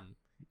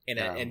 In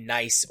a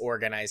nice,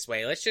 organized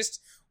way. Let's just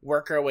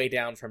work our way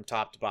down from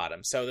top to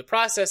bottom. So the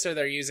processor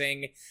they're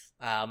using,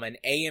 an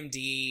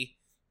AMD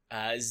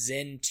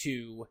Zen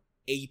 2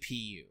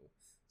 APU.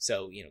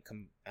 So,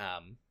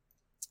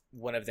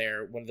 one of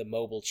the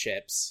mobile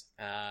chips.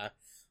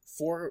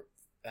 Four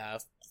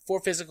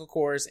physical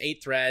cores,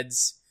 8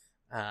 threads,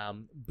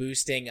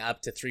 boosting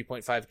up to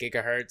 3.5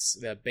 gigahertz.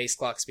 The base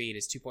clock speed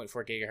is 2.4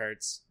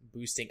 gigahertz,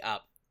 boosting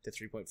up to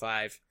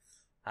 3.5.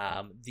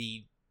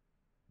 The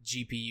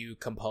GPU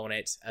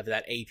component of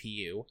that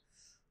APU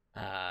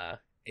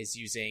is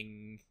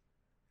using,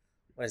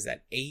 what is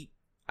that, 8?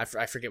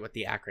 I forget what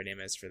the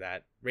acronym is for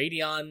that.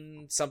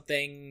 Radeon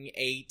something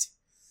 8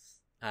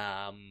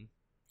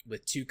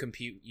 with 2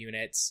 compute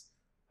units,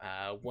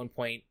 1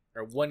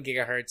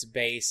 gigahertz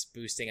base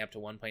boosting up to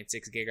 1.6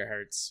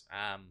 gigahertz.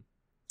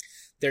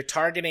 They're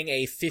targeting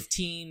a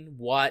 15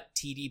 watt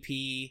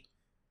TDP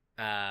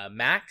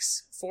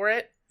max for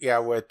it. Yeah,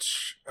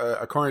 which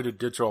according to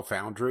Digital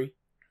Foundry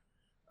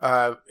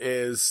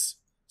is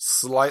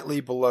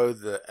slightly below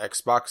the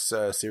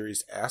Xbox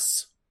Series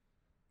S,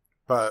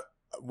 but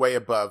way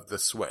above the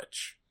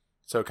Switch.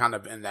 So kind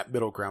of in that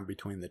middle ground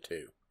between the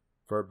two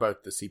for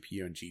both the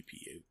CPU and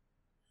GPU.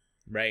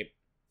 Right.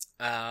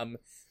 On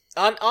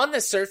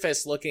the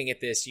surface, looking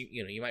at this,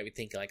 you might be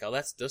thinking like,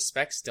 oh, those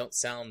specs don't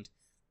sound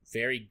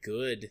very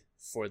good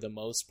for the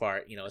most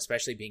part,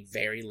 especially being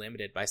very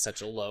limited by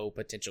such a low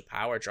potential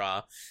power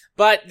draw.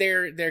 But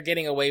they're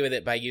getting away with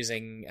it by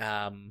using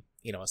a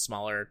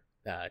smaller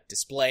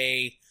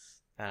display,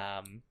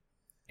 and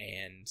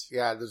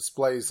yeah, the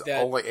display's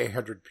only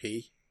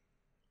 800p.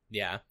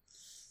 Yeah,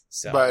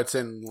 so but it's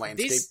in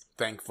landscape,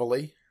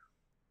 thankfully.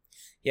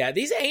 Yeah,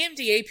 these AMD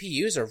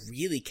APUs are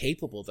really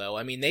capable, though.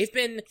 I mean, they've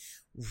been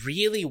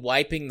really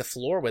wiping the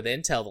floor with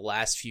Intel the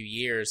last few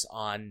years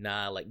on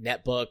like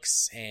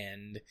netbooks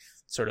and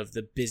sort of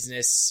the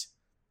business,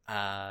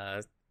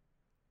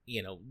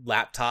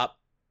 laptop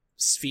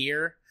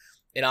sphere.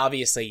 And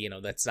obviously,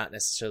 that's not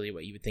necessarily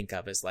what you would think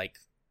of as like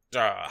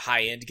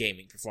high-end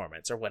gaming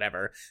performance or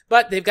whatever.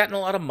 But they've gotten a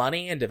lot of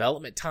money and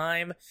development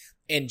time.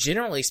 And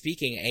generally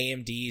speaking,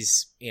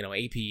 AMD's,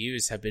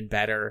 APUs have been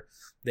better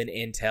than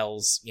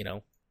Intel's,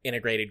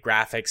 integrated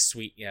graphics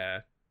suite.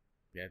 I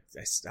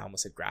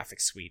almost said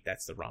graphics suite.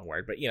 That's the wrong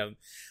word. But,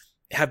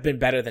 have been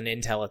better than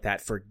Intel at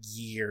that for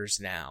years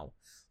now.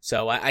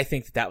 So I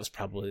think that was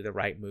probably the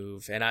right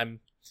move. And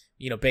I'm,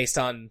 based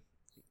on,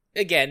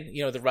 again,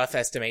 the rough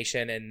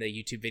estimation and the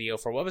YouTube video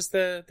for what was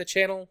the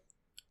channel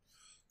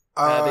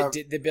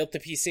that built the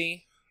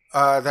PC?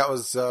 That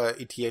was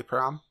ETA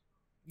Prime.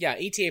 Yeah,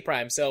 ETA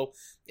Prime. So,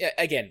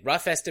 again,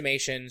 rough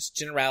estimations,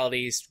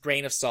 generalities,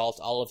 grain of salt,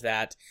 all of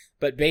that.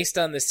 But based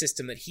on the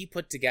system that he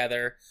put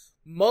together,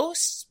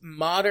 most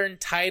modern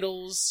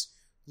titles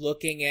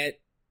looking at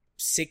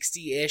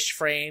 60-ish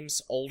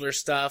frames, older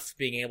stuff,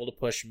 being able to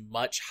push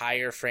much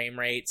higher frame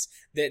rates.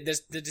 The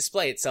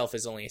display itself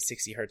is only a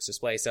 60 hertz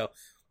display, so...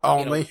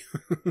 Only?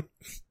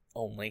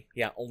 Only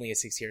a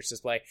 60 hertz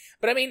display.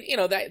 But I mean,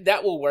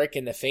 that will work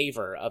in the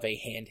favor of a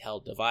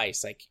handheld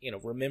device. Like,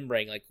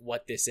 remembering like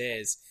what this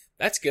is,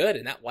 that's good,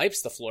 and that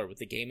wipes the floor with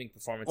the gaming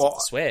performance of the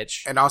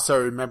Switch. And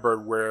also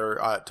remember, we're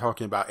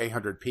talking about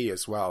 800p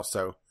as well,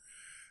 so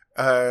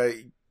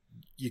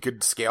you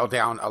could scale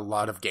down a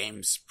lot of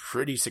games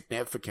pretty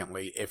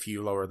significantly if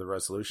you lower the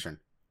resolution.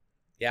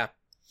 Yeah.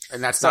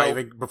 And that's not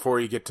even before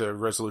you get to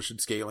resolution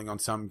scaling on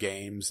some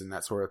games and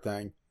that sort of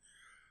thing.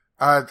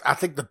 I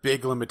think the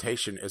big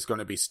limitation is going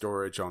to be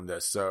storage on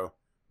this. So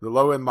the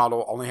low-end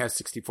model only has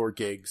 64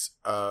 gigs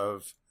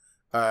of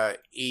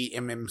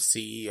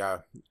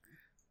eMMC,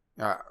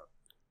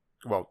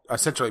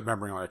 essentially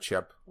memory on a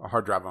chip, a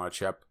hard drive on a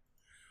chip,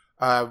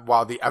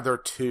 while the other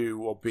two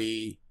will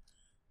be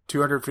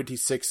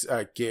 256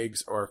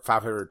 gigs or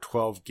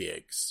 512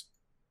 gigs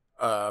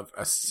of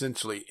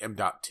essentially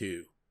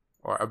M.2,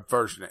 or a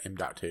version of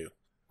M.2.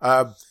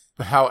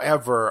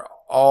 However,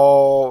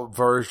 all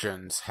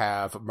versions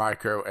have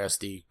micro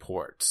SD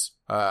ports,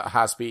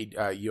 high-speed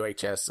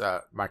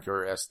UHS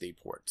micro SD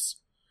ports.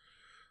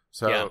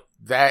 So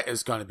that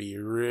is going to be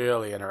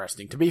really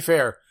interesting. To be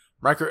fair,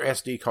 micro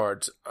SD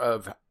cards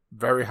of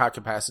very high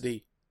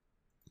capacity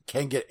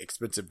can get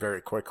expensive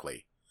very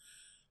quickly.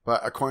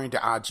 But according to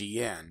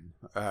IGN,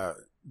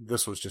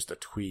 this was just a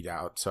tweet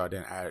out, so I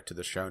didn't add it to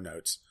the show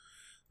notes.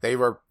 They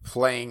were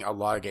playing a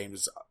lot of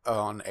games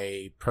on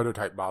a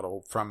prototype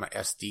model from an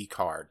SD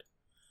card.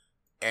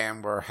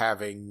 And were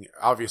having,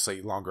 obviously,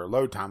 longer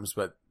load times,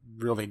 but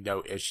really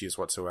no issues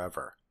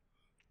whatsoever.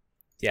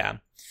 Yeah.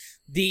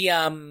 The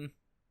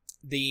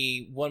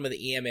one with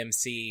the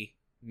eMMC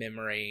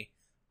memory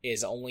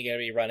is only going to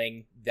be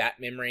running that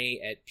memory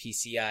at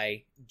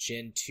PCI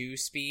Gen 2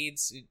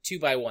 speeds,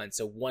 2x1,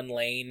 so one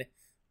lane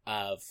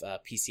of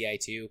PCI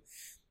 2,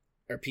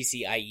 or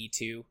PCIe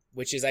 2,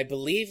 which is, I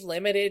believe,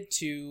 limited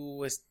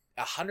to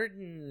 100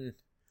 and...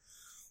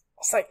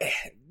 It's like,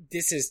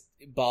 this is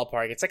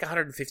ballpark. It's like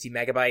 150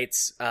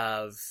 megabytes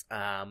of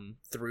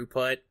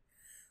throughput,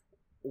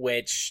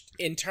 which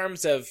in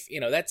terms of,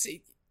 that's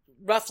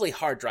roughly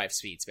hard drive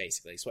speeds,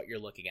 basically, is what you're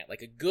looking at.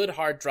 Like a good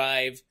hard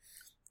drive,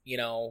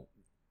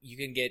 you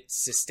can get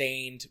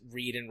sustained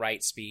read and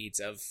write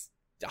speeds of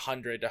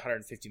 100 to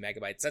 150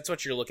 megabytes. That's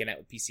what you're looking at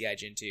with PCI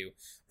Gen 2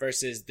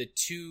 versus the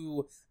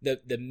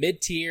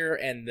mid-tier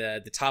and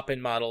the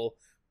top-end model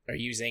are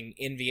using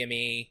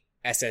NVMe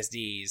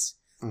SSDs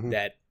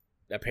that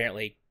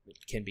apparently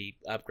can be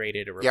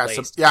upgraded or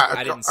replaced.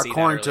 I didn't see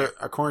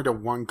according to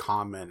one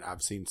comment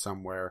I've seen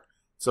somewhere,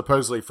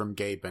 supposedly from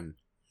Gaben,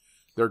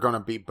 they're going to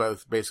be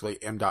both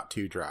basically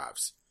M.2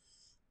 drives.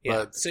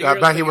 Yeah. But, So you're,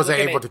 but he you're wasn't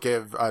looking able at, to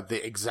give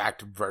the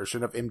exact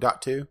version of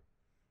M.2.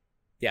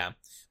 Yeah.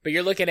 But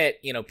you're looking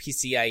at,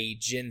 PCIe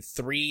Gen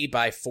 3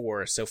 by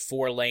 4. So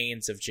 4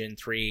 lanes of Gen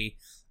 3.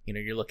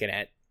 You're looking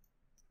at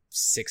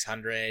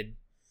 600,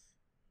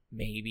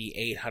 maybe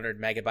 800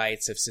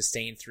 megabytes of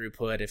sustained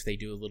throughput if they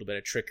do a little bit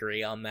of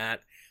trickery on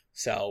that.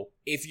 So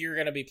if you're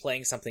going to be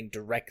playing something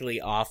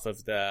directly off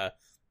of the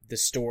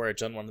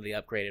storage on one of the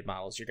upgraded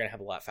models, you're going to have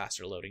a lot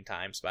faster loading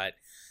times. But,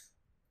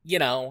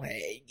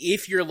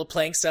 if you're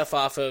playing stuff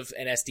off of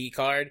an SD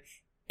card,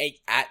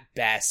 at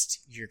best,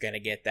 you're going to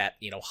get that,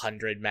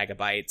 100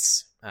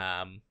 megabytes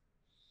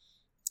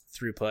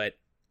throughput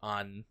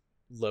on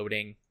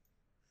loading.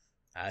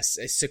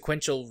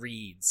 Sequential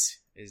reads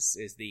is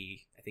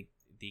I think,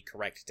 the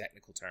correct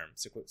technical term.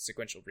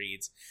 Sequential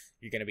reads,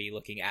 you're going to be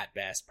looking at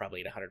best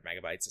probably at 100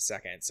 megabytes a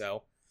second.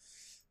 So,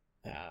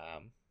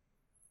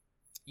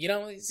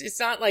 it's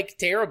not like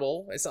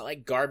terrible. It's not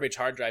like garbage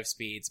hard drive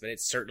speeds, but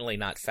it's certainly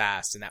not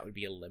fast, and that would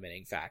be a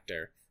limiting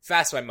factor.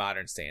 Fast by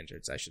modern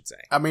standards, I should say.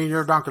 I mean,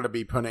 you're not going to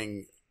be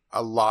putting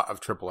a lot of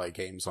AAA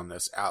games on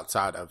this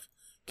outside of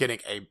getting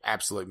a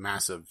absolute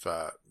massive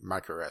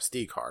micro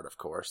SD card, of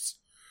course.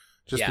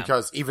 Just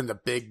because even the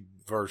big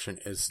version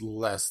is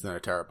less than a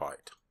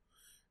terabyte.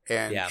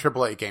 And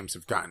AAA games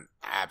have gotten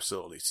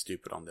absolutely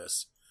stupid on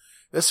this.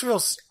 This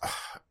feels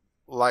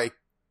like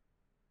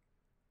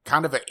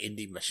kind of an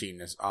indie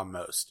machine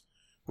almost,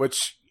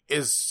 which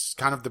is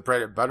kind of the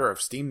bread and butter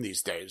of Steam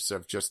these days,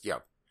 of just,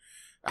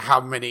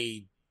 how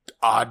many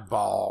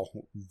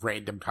oddball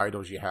random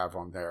titles you have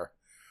on there.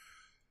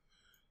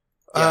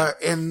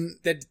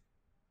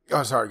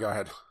 Sorry, go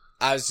ahead.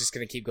 I was just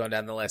going to keep going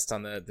down the list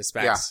on the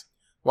specs.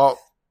 Yeah.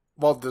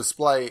 Well,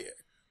 display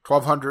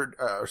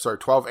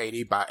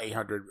 1280 by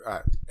 800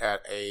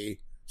 at a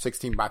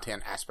 16 by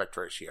 10 aspect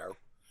ratio.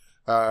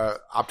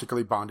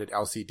 Optically bonded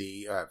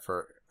LCD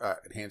for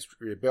enhanced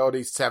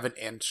readability,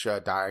 7-inch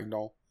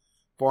diagonal,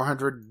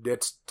 400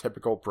 nits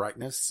typical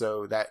brightness,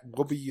 so that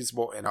will be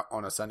usable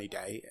on a sunny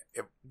day.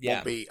 It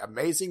won't be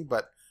amazing,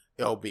 but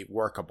it'll be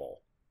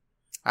workable.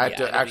 I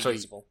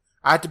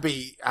had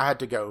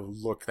to go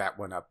look that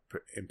one up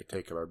in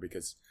particular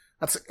because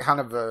that's kind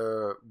of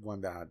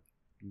one that I'm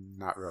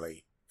not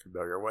really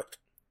familiar with.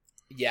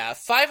 Yeah,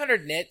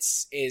 500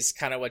 nits is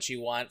kind of what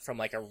you want from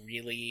like a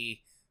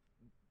really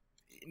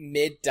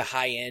mid to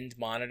high end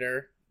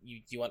monitor.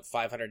 You want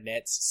 500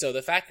 nits. So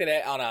the fact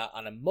that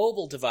on a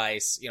mobile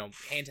device,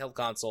 handheld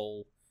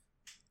console,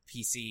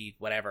 PC,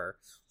 whatever,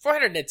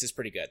 400 nits is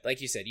pretty good.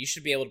 Like you said, you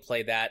should be able to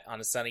play that on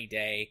a sunny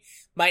day.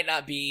 Might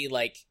not be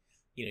like,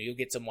 you'll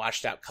get some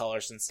washed out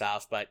colors and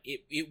stuff, but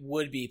it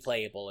would be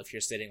playable if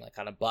you're sitting like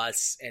on a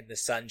bus and the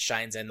sun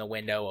shines in the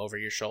window over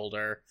your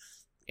shoulder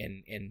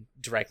and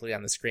directly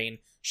on the screen.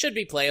 Should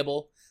be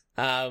playable.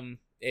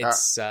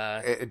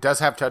 It does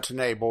have touch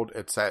enabled.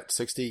 It's at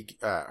 60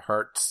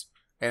 hertz.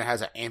 And it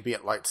has an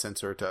ambient light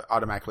sensor to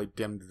automatically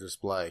dim the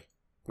display,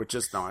 which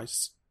is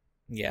nice.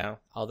 Yeah,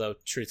 although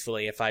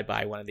truthfully, if I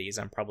buy one of these,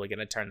 I'm probably going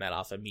to turn that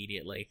off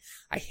immediately.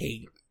 I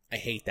hate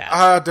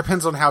that.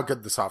 Depends on how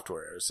good the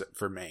software is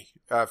for me.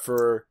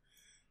 For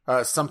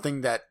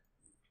something that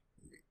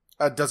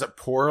does it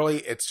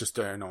poorly, it's just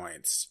an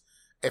annoyance.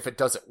 If it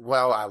does it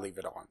well, I leave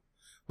it on.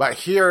 But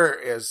here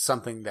is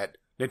something that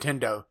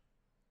Nintendo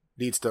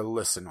needs to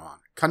listen on.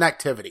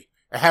 Connectivity.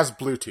 It has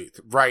Bluetooth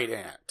right in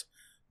it.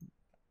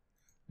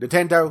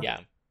 Nintendo,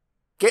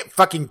 get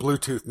fucking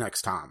Bluetooth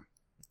next time.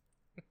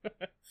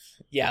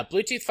 Yeah,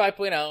 Bluetooth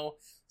 5.0.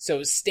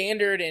 So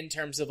standard in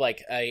terms of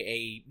like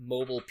a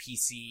mobile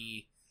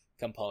PC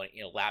component,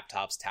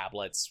 laptops,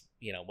 tablets,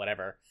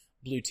 whatever.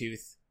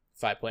 Bluetooth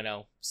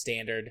 5.0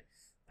 standard.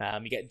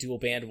 You get dual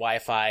band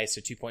Wi-Fi,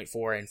 so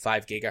 2.4 and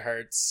 5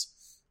 gigahertz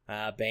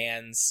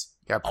bands.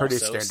 Yeah, pretty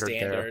also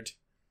standard.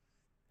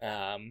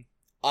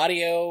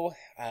 Audio,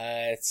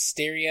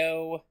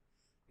 stereo.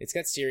 It's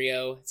got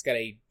stereo. It's got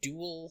a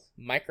dual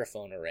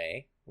microphone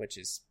array, which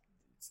is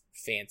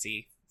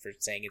fancy for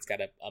saying it's got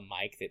a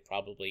mic that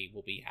probably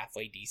will be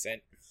halfway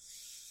decent.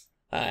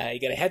 You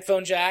got a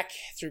headphone jack,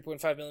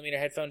 3.5 millimeter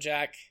headphone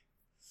jack.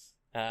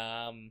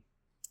 And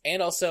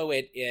also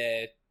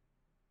it's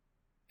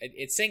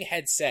saying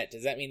headset.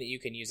 Does that mean that you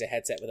can use a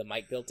headset with a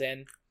mic built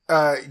in?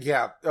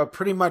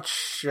 Pretty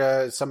much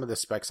some of the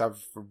specs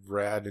I've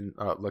read and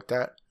looked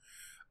at.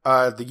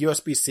 The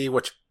USB-C,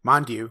 which,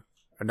 mind you,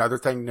 another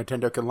thing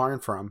Nintendo can learn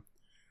from,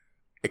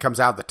 it comes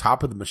out the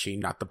top of the machine,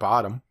 not the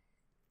bottom.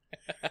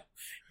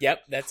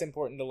 Yep, that's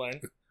important to learn.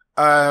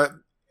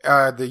 The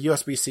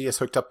USB-C is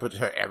hooked up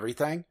to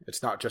everything.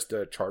 It's not just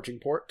a charging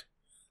port.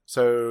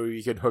 So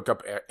you could hook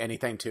up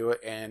anything to it,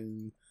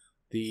 and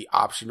the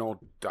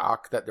optional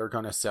dock that they're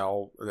going to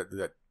sell,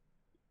 that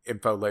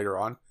info later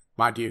on,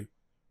 mind you,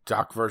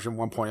 dock version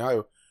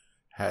 1.0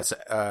 has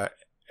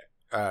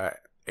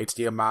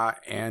HDMI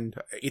and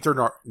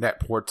Ethernet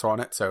ports on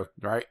it, so,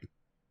 right?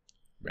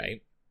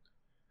 Right.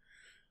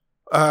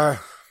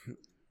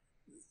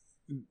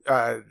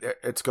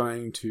 It's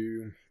going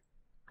to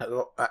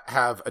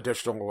have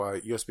additional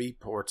USB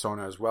ports on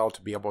it as well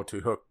to be able to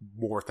hook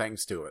more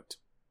things to it.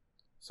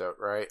 So,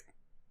 right?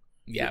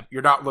 Yeah.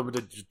 You're not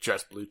limited to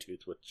just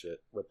Bluetooth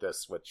with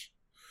this, which,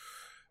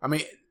 I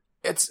mean,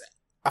 it's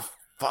a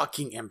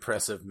fucking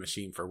impressive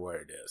machine for what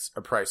it is,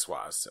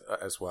 price-wise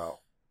as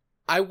well.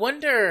 I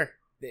wonder,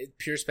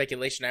 pure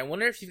speculation, I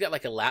wonder if you've got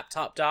like a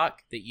laptop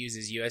dock that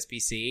uses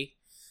USB-C,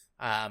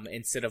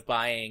 instead of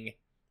buying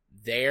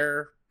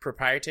their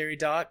proprietary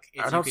dock,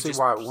 if I you don't could see just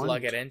why it plug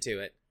wouldn't. it into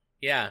it.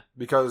 Yeah.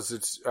 Because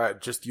it's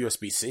just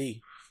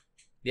USB-C.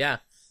 Yeah.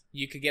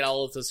 You could get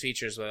all of those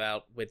features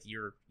with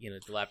your, the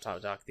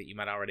laptop dock that you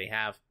might already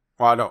have.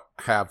 Well, I don't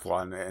have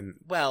one, and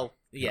Well,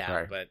 yeah,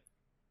 right. but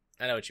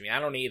I know what you mean. I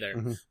don't either,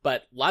 Mhm.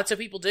 but lots of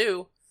people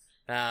do.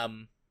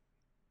 Lots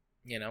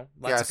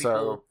of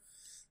people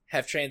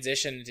have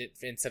transitioned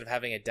instead of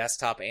having a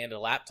desktop and a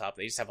laptop.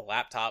 They just have a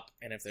laptop,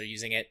 and if they're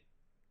using it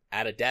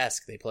at a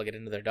desk, they plug it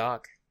into their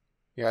dock.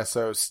 Yeah,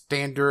 so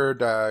standard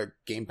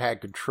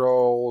gamepad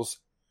controls.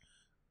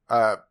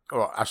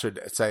 Well, I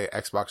should say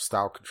Xbox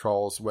style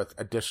controls with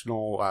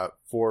additional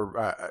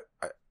 4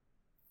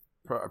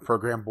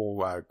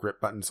 programmable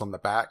grip buttons on the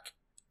back,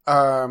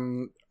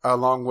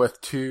 along with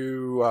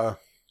 2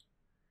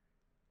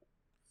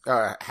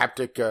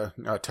 haptic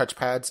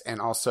touchpads,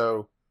 and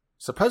also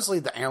supposedly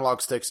the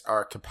analog sticks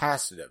are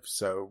capacitive,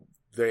 so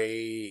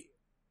they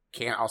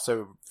can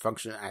also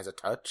function as a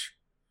touch,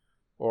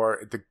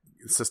 or the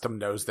system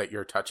knows that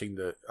you're touching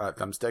the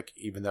thumbstick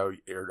even though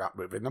you're not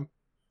moving them,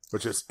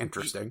 which is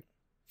interesting.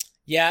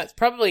 Yeah, it's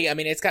probably,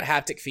 it's got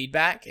haptic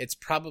feedback. It's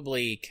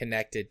probably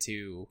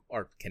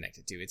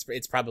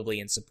it's probably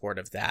in support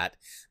of that,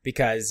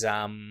 because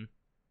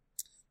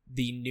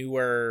the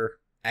newer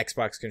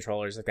Xbox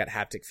controllers have got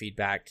haptic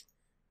feedback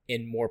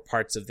in more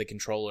parts of the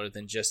controller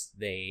than just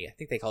I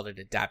think they called it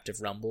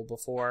adaptive rumble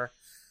before.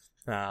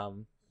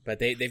 But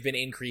they've been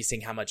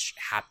increasing how much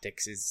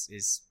haptics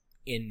is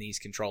in these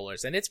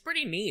controllers, and it's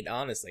pretty neat,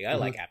 honestly. I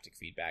like haptic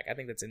feedback. I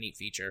think that's a neat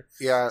feature.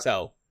 Yeah.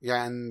 So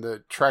yeah, and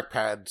the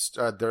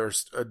trackpads,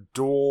 there's a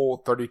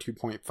dual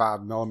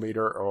 32.5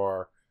 millimeter,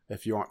 or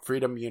if you want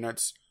freedom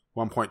units,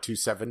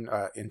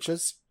 1.27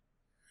 inches.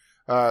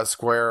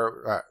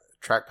 Square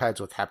trackpads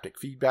with haptic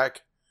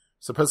feedback.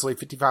 Supposedly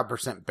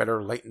 55%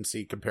 better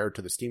latency compared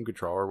to the Steam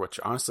controller, which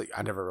honestly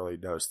I never really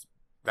noticed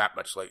that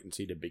much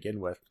latency to begin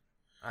with.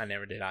 I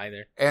never did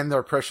either. And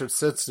they're pressure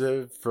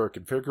sensitive for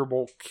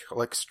configurable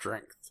click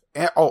strength.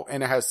 And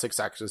it has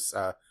 6-axis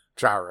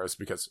gyros,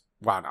 because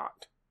why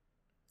not?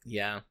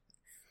 Yeah.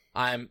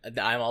 I'm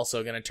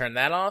also going to turn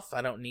that off.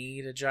 I don't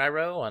need a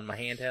gyro on my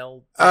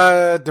handheld.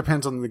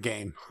 Depends on the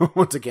game,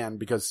 once again,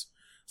 because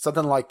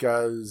something like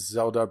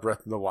Zelda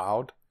Breath of the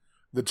Wild,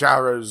 the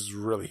gyros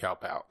really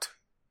help out.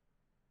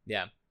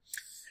 Yeah.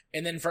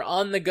 And then for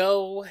on the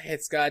go,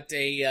 it's got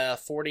a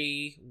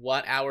 40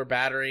 watt-hour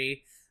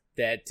battery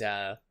that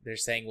they're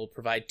saying will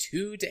provide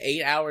 2 to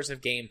 8 hours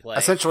of gameplay.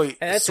 Essentially,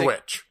 a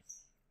Switch.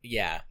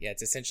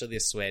 It's essentially the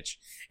Switch.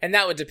 And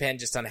that would depend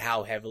just on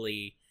how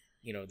heavily,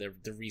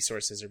 the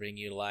resources are being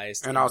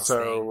utilized. And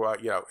also,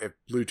 if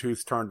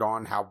Bluetooth turned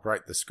on, how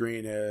bright the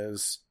screen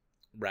is.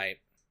 Right.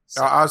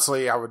 So,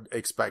 honestly, I would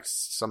expect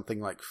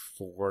something like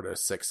 4 to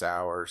 6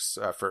 hours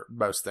for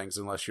most things,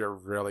 unless you're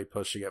really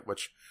pushing it,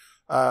 which,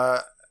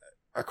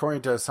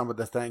 according to some of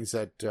the things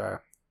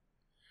that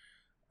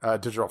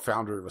Digital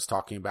Foundry was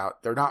talking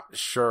about, they're not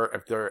sure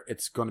if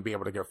it's going to be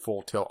able to go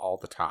full tilt all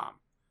the time.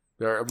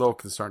 They're a little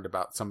concerned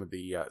about some of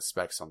the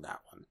specs on that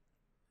one.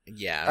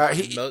 Yeah.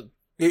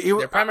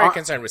 Their primary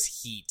concern was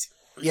heat.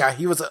 Yeah,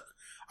 he was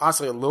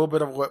honestly a little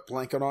bit of a wet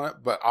blanket on it,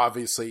 but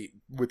obviously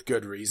with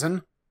good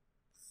reason.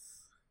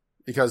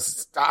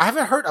 Because I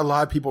haven't heard a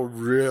lot of people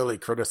really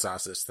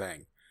criticize this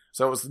thing.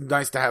 So it was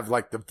nice to have,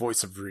 like, the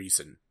voice of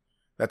reason.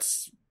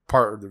 That's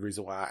part of the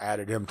reason why I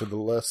added him to the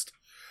list.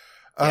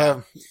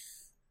 Yeah.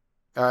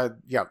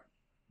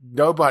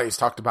 Nobody's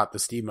talked about the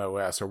Steam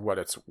OS or what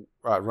it's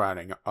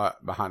running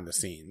behind the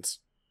scenes.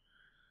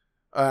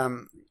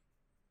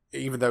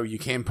 Even though you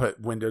can put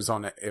Windows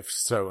on it if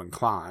so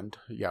inclined,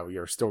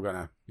 you're still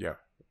going to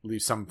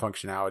leave some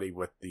functionality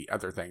with the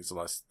other things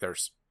unless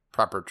there's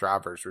proper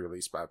drivers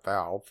released by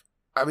Valve.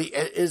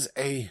 It is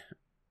a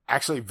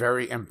actually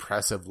very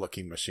impressive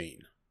looking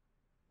machine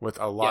with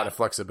a lot of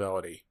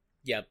flexibility.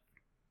 Yep.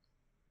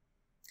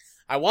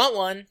 I want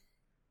one.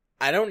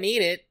 I don't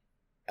need it.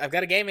 I've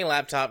got a gaming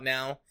laptop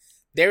now.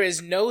 There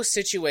is no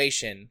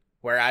situation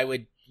where I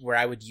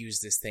would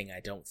use this thing, I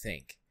don't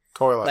think.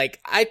 Toilet.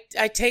 Like, I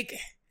take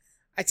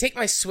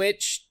my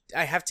Switch.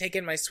 I have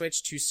taken my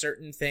Switch to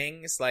certain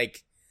things,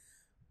 like,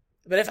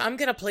 but if I'm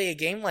gonna play a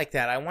game like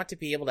that, I want to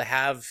be able to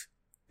have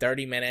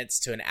 30 minutes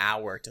to an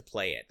hour to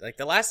play it. Like,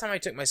 the last time I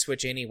took my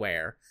Switch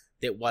anywhere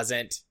that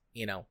wasn't,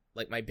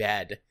 like my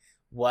bed,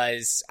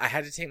 was I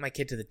had to take my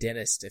kid to the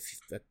dentist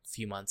a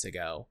few months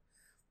ago.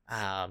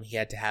 He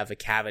had to have a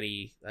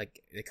cavity,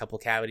 like a couple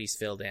cavities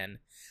filled in.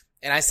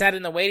 And I sat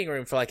in the waiting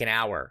room for like an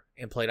hour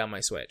and played on my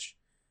Switch.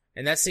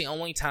 And that's the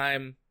only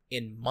time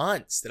in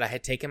months that I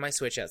had taken my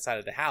Switch outside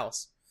of the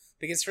house.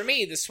 Because for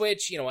me, the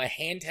Switch, a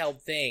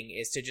handheld thing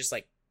is to just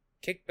like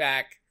kick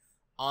back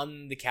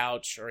on the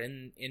couch or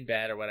in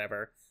bed or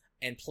whatever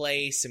and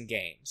play some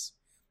games.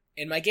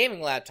 And my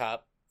gaming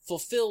laptop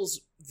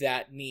fulfills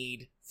that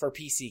need for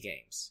PC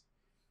games.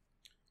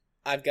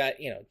 I've got,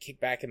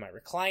 kickback in my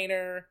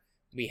recliner.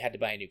 We had to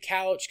buy a new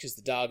couch because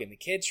the dog and the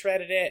kids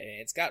shredded it, and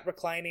it's got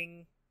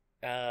recliners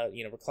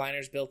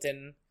built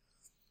in.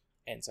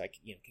 And so I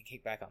can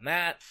kick back on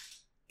that.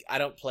 I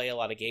don't play a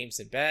lot of games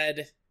in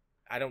bed.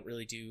 I don't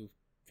really do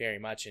very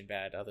much in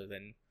bed other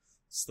than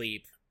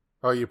sleep.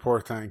 Oh, you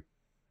poor thing.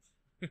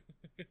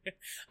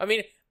 I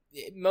mean,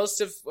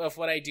 most of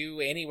what I do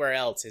anywhere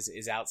else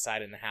is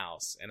outside in the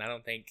house, and I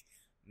don't think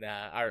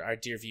our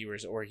dear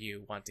viewers or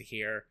you want to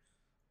hear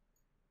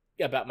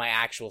about my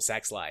actual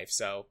sex life.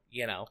 So,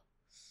 Well,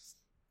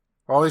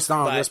 at least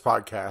not on this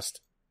podcast.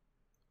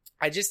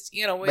 I just,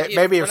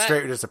 maybe if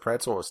Straight as a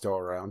Pretzel was still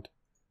around.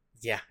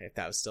 Yeah, if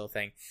that was still a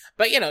thing.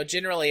 But,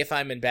 generally if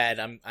I'm in bed,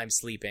 I'm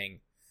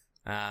sleeping.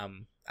 I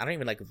don't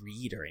even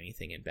read or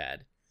anything in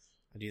bed.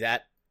 I do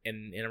that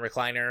in a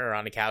recliner or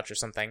on a couch or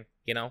something,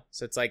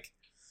 So it's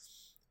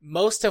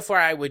most of where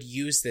I would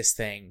use this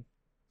thing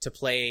to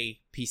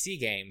play PC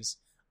games,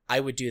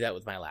 I would do that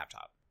with my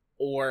laptop.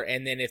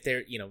 And then if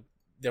there,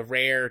 the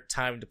rare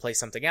time to play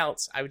something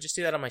else, I would just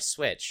do that on my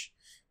Switch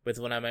with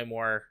one of my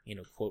more,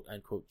 quote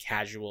unquote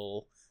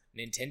casual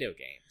Nintendo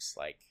games.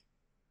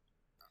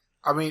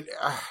 I mean,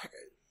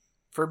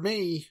 for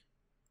me,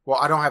 well,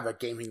 I don't have a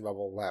gaming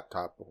level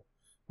laptop.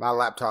 My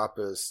laptop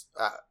is,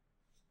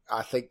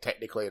 I think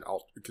technically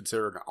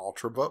considered an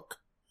Ultrabook.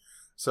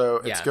 So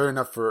it's good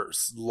enough for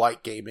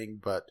light gaming,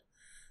 but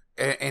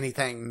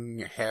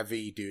anything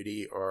heavy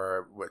duty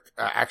or with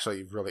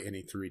actually really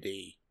any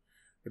 3D,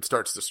 it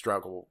starts to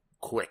struggle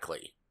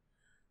quickly.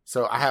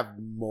 So I have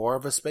more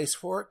of a space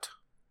for it.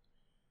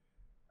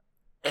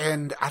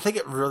 And I think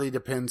it really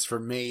depends for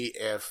me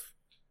if,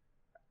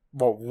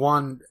 well,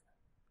 one,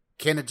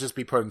 can it just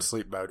be put in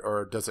sleep mode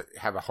or does it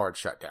have a hard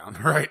shutdown,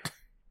 right?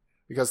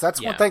 Because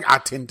that's one thing I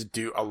tend to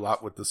do a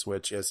lot with the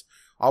Switch is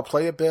I'll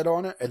play a bit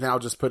on it and then I'll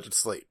just put it to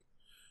sleep.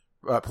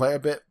 Play a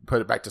bit,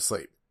 put it back to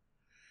sleep.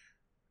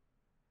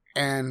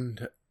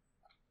 And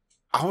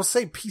I will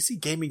say PC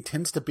gaming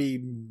tends to be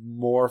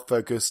more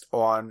focused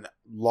on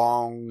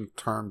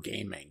long-term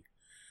gaming.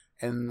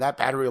 And that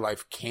battery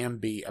life can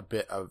be a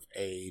bit of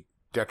a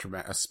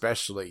detriment,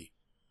 especially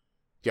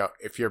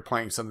if you're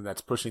playing something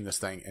that's pushing this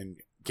thing and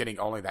getting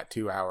only that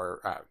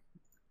 2-hour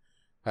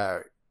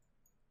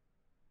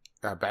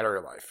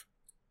battery life.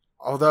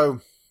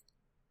 Although,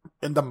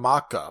 in the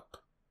mock-up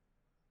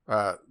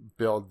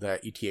build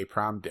that ETA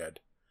Prime did,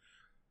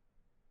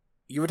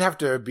 you would have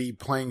to be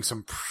playing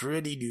some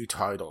pretty new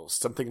titles,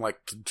 something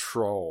like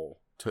Control,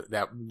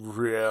 that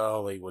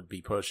really would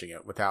be pushing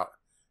it without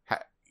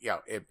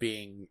it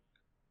being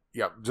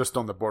just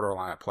on the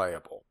borderline of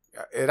playable.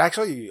 It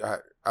actually,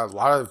 a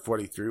lot of what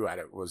he threw at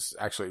it was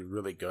actually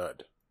really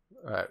good,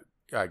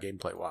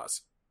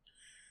 gameplay-wise.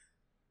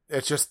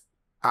 It's just,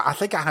 I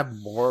think I have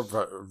more of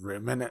a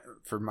room in it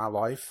for my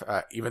life,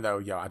 even though,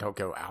 I don't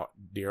go out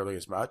nearly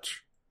as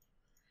much.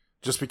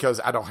 Just because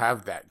I don't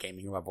have that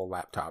gaming level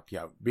laptop,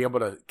 be able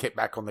to kick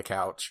back on the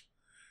couch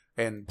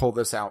and pull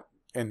this out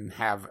and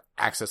have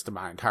access to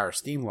my entire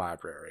Steam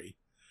library.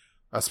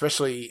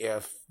 Especially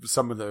if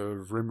some of the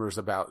rumors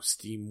about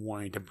Steam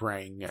wanting to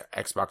bring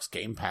Xbox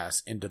Game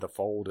Pass into the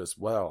fold as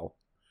well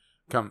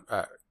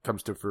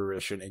comes to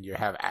fruition, and you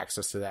have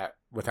access to that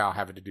without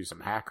having to do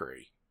some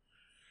hackery.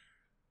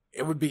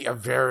 It would be a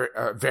very,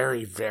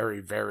 very,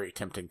 very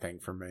tempting thing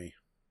for me.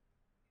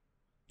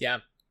 Yeah.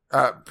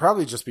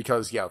 Probably just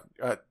because,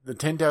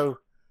 Nintendo,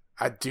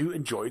 I do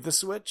enjoy the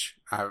Switch.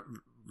 I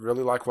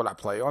really like what I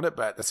play on it,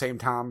 but at the same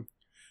time,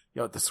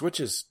 the Switch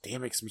is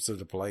damn expensive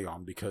to play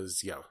on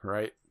because,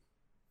 right?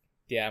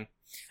 Yeah.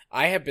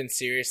 I have been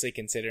seriously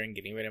considering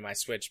getting rid of my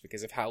Switch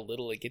because of how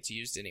little it gets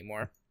used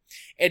anymore.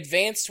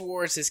 Advanced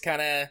Wars has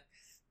kind of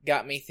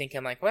got me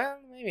thinking well,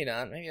 maybe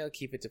not. Maybe I'll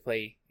keep it to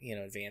play,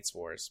 Advanced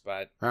Wars,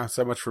 but...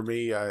 so much for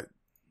me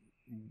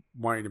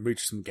wanting to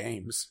mooch some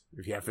games,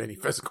 if you have any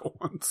physical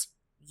ones.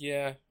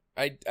 Yeah,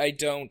 I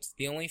don't.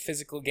 The only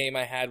physical game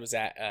I had was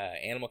at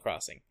Animal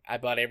Crossing. I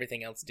bought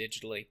everything else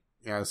digitally.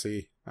 Yeah,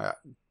 see, I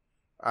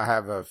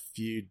have a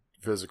few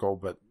physical,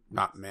 but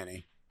not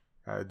many.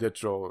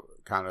 Digital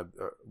kind of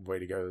way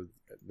to go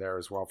there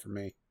as well for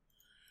me.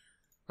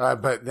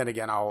 But then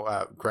again,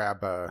 I'll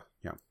grab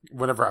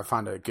whenever I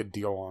find a good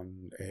deal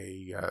on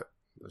a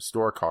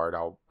store card,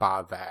 I'll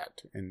buy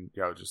that and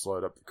just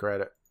load up the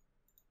credit.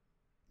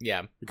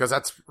 Yeah, because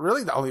that's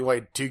really the only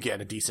way to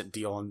get a decent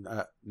deal on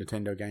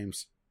Nintendo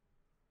games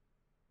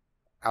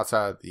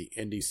outside of the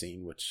indie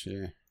scene, which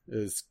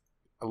is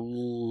a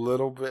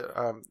little bit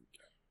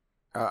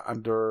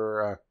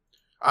undergrown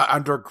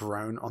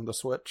on the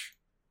Switch.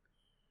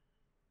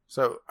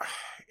 So,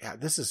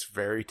 this is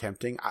very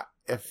tempting.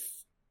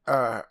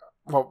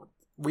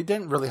 We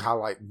didn't really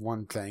highlight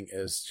one thing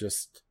is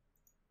just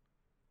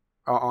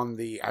on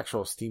the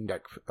actual Steam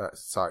Deck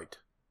site.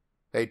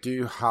 They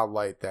do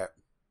highlight that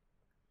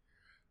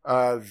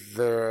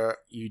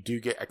you do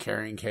get a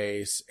carrying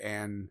case,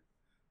 and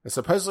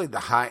supposedly the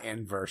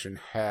high-end version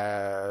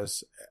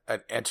has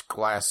an edge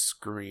glass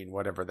screen,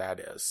 whatever that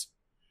is.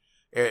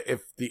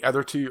 If the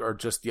other two are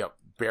just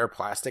bare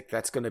plastic,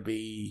 that's going to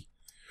be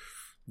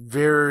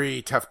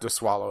very tough to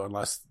swallow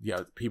unless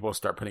people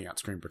start putting out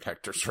screen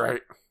protectors,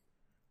 right?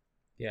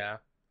 Yeah.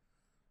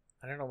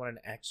 I don't know what an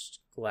etched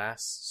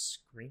glass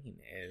screen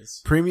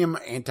is. Premium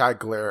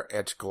anti-glare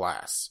etched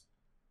glass,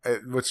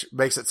 which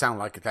makes it sound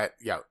like that,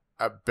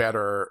 a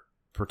better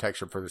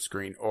protection for the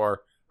screen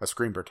or a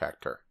screen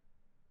protector,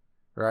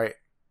 right?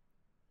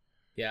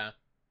 Yeah.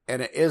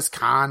 And it is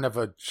kind of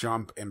a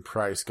jump in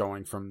price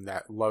going from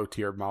that low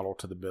tier model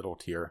to the middle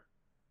tier.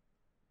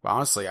 But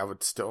honestly, I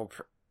would still,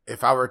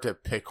 if I were to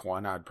pick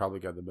one, I'd probably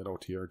go the middle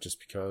tier just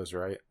because,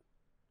 right?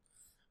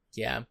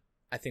 Yeah.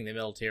 I think the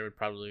middle tier would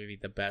probably be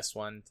the best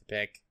one to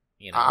pick.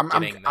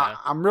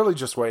 I'm really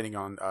just waiting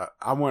on.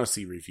 I want to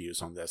see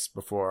reviews on this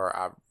before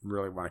I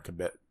really want to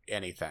commit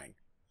anything.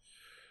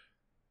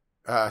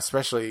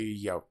 Especially,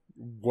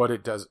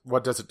 what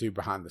does it do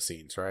behind the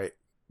scenes, right?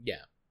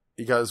 Yeah.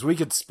 Because we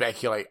could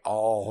speculate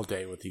all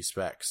day with these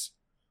specs,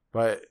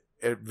 but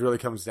it really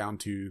comes down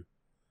to: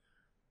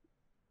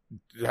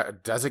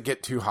 does it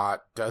get too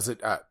hot? Does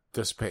it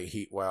dissipate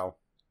heat well?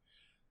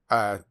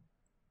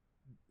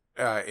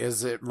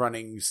 Is it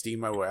running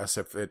SteamOS?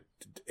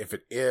 If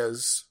it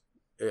is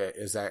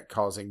that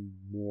causing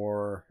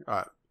more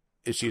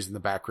issues in the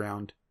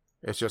background?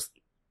 It's just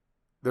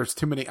there's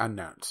too many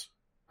unknowns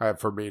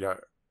for me to,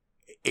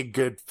 in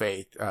good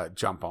faith,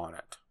 jump on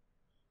it.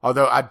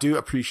 Although I do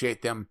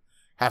appreciate them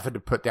having to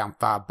put down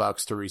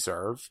 $5 to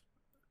reserve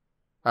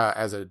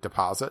as a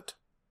deposit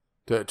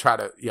to try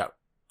to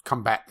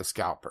combat the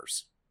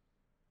scalpers.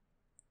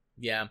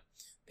 Yeah,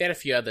 they had a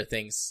few other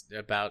things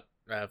about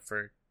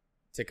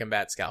to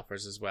combat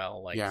scalpers as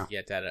well. Like you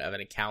had to have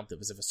an account that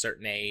was of a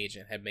certain age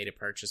and had made a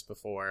purchase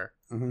before.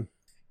 Mm-hmm.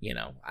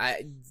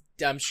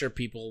 I'm sure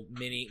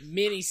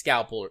many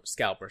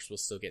scalpers will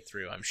still get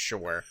through. I'm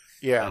sure.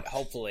 Yeah. But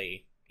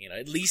hopefully,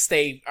 at least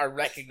they are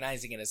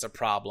recognizing it as a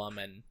problem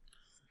and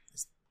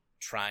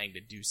trying to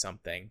do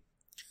something.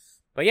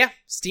 But yeah,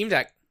 Steam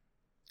Deck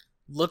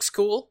looks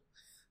cool.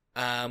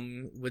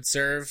 Would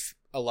serve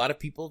a lot of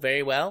people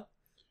very well.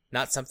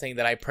 Not something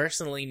that I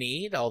personally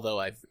need, although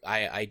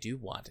I do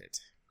want it.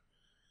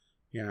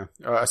 Yeah,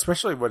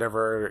 especially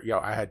whenever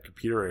I had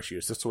computer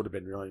issues. This would have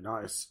been really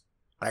nice.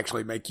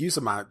 Actually, make use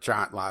of my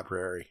giant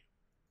library.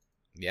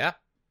 Yeah.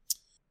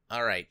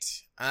 All right.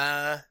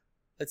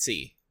 Let's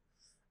see.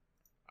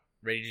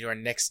 Ready to do our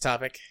next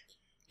topic?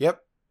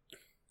 Yep.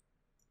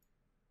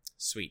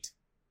 Sweet.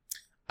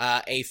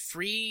 A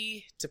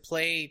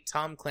free-to-play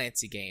Tom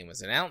Clancy game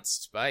was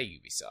announced by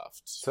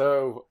Ubisoft.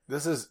 So,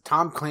 this is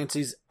Tom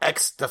Clancy's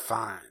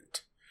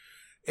X-Defined.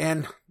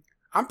 And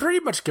I'm pretty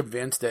much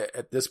convinced that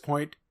at this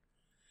point,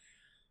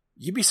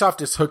 Ubisoft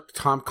has hooked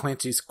Tom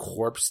Clancy's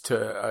corpse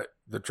to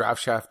the drive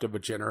shaft of a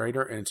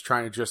generator, and it's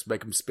trying to just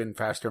make them spin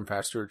faster and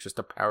faster just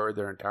to power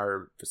their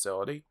entire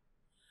facility.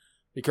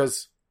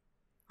 Because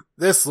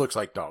this looks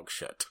like dog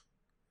shit.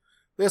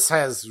 This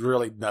has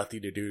really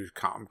nothing to do with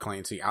Tom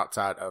Clancy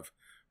outside of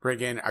bring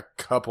in a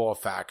couple of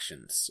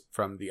factions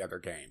from the other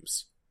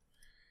games.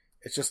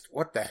 It's just,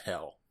 what the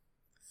hell?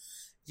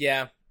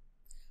 Yeah.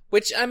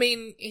 Which, I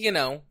mean,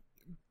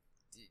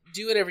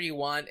 do whatever you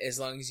want as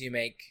long as you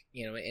make,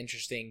 an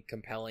interesting,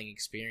 compelling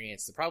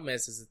experience. The problem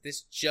is that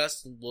this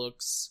just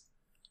looks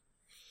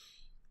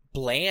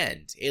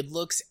bland. It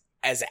looks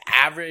as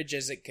average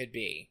as it could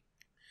be.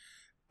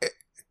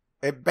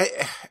 It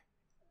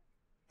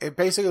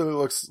basically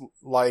looks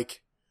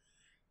like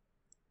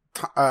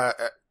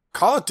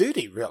Call of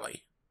Duty,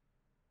 really.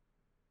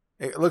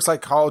 It looks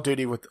like Call of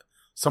Duty with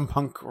some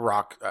punk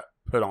rock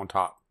put on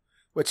top.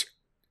 Which,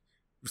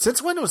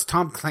 since when was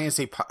Tom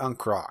Clancy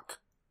punk rock?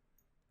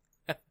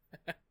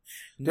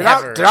 Did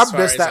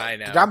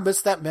I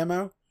miss that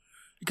memo?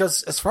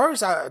 Because as far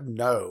as I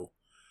know,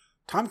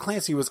 Tom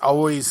Clancy was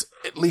always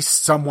at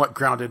least somewhat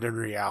grounded in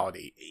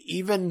reality.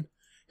 Even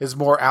his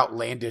more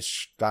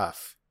outlandish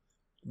stuff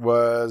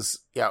was,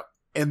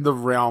 in the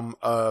realm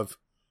of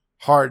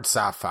hard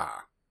sci-fi.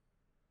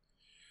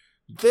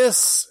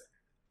 This,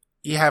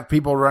 you have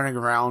people running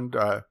around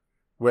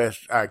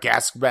with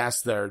gas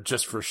masks that are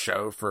just for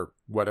show for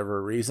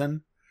whatever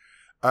reason.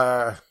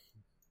 The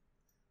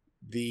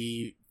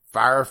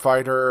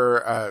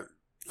firefighter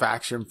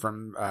faction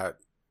from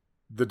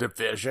The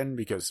Division,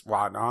 because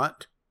why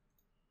not?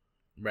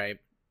 Right.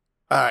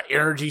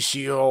 Energy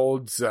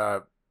shields,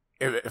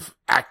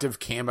 active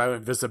camo,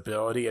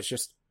 invisibility. It's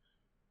just...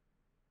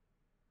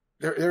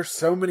 There's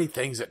so many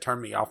things that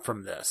turn me off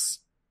from this.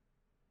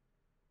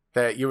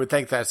 That you would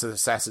think that's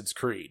Assassin's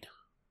Creed.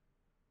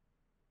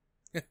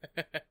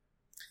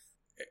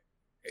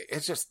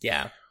 It's just...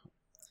 Yeah.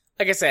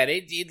 Like I said,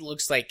 it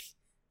looks like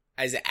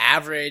as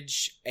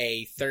average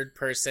a third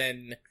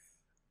person...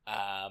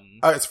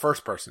 it's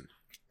first person.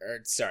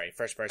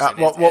 First person.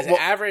 As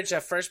average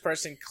a first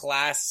person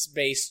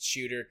class-based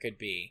shooter could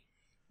be.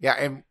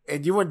 Yeah,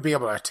 and you wouldn't be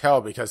able to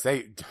tell because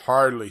they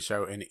hardly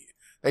show any...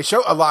 They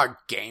show a lot of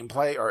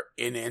gameplay or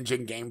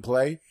in-engine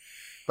gameplay,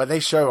 but they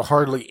show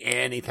hardly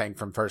anything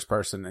from first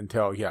person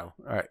until,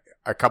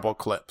 a couple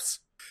clips.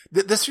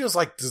 This feels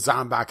like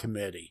designed by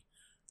committee,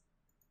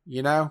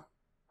 you know,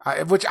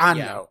 which I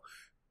know.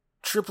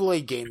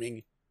 AAA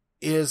gaming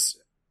is,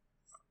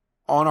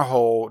 on a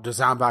whole,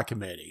 designed by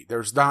committee.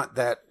 There's not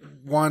that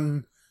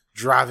one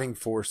driving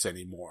force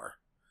anymore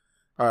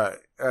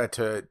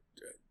to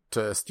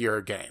steer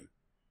a game.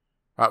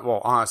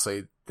 Well,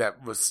 honestly,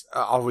 that was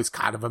always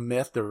kind of a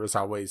myth. There was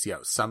always,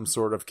 some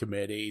sort of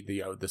committee,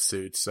 the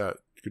suits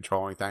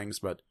controlling things,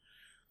 but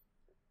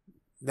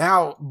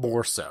now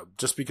more so,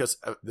 just because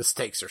the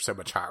stakes are so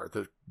much higher,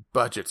 the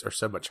budgets are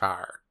so much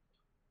higher.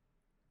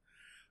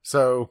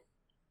 So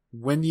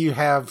when you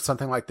have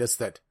something like this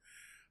that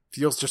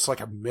feels just like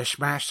a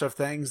mishmash of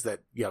things that,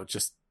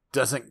 just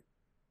doesn't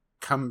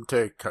come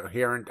to a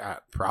coherent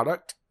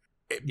product,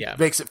 it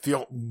makes it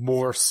feel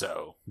more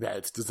so that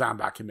it's designed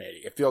by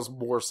committee. It feels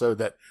more so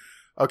that,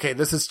 okay,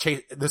 this is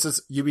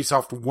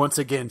Ubisoft once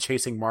again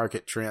chasing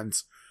market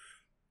trends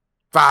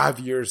 5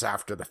 years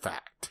after the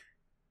fact.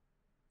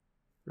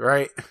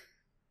 Right?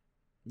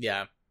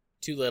 Yeah.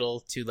 Too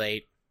little, too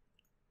late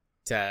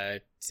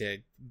to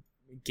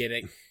get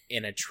it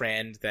in a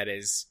trend that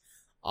is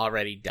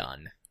already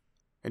done.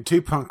 And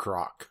too punk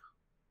rock.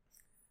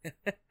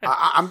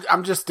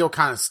 I'm just still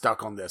kind of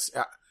stuck on this.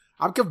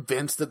 I'm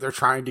convinced that they're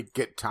trying to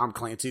get Tom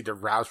Clancy to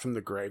rouse from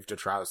the grave to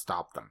try to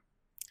stop them.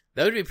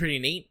 That would be pretty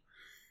neat.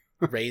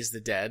 Raise the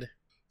dead.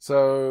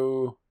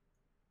 So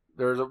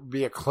there'll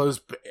be a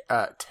closed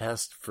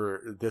test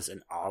for this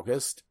in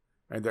August,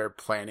 and they're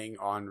planning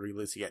on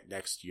releasing it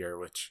next year.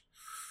 Which,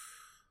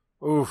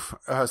 oof.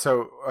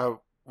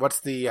 So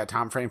what's the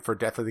time frame for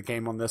death of the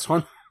game on this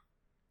one?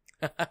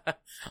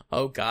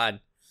 Oh God,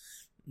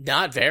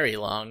 not very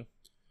long.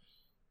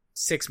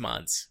 6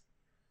 months.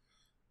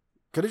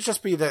 Could it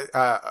just be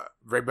that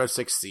Rainbow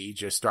Six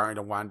Siege is starting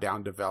to wind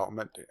down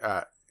development,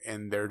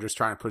 and they're just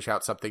trying to push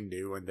out something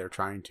new, and they're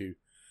trying to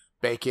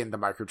bake in the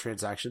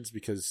microtransactions?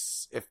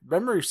 Because if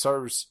memory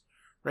serves,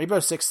 Rainbow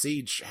Six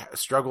Siege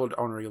struggled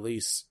on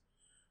release,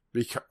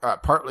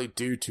 partly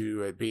due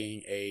to it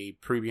being a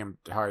premium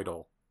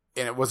title,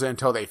 and it wasn't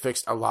until they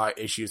fixed a lot of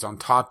issues on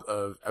top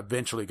of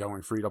eventually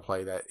going free to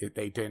play that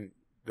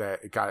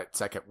it got its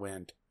second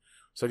wind.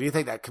 So do you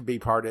think that could be a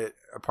part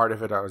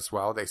of it as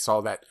well? They saw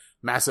that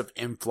massive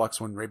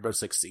influx when Rainbow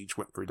Six Siege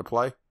went free to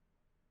play,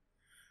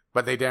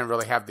 but they didn't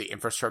really have the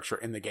infrastructure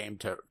in the game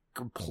to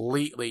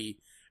completely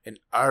and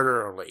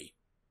utterly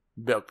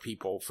milk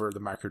people for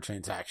the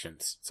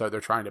microtransactions. So they're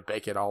trying to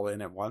bake it all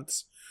in at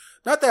once.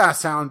 Not that I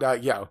sound,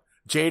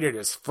 jaded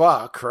as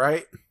fuck,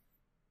 right?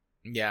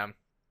 Yeah,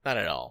 not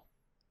at all.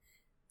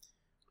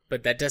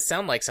 But that does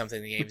sound like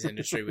something the games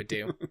industry would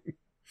do.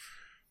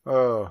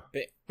 Oh,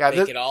 Bake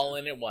it all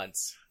in at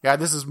once. Yeah,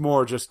 this is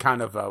more just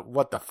kind of a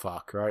what the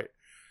fuck, right?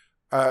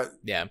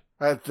 Yeah.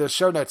 The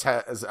show notes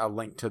has a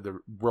link to the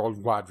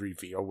worldwide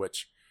reveal,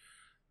 which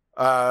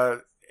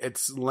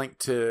it's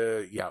linked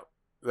to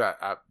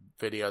that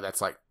video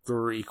that's like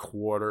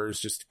 3/4,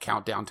 just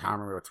countdown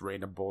timer with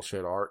random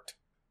bullshit art.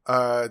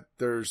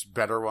 There's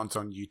better ones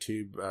on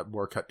YouTube,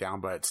 more cut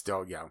down, but it's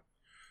still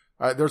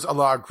there's a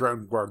lot of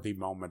grown-worthy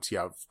moments.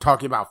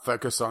 Talking about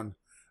focus on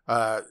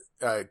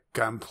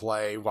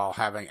gunplay while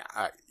having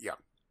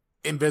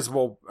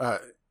invisible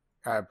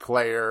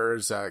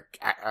players,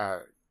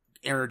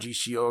 energy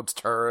shields,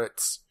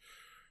 turrets.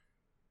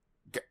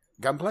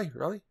 Gunplay,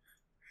 really?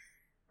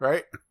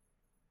 Right?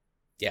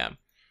 Yeah. I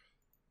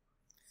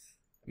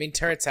mean,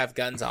 turrets have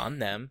guns on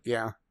them.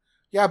 Yeah,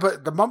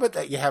 but the moment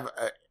that you have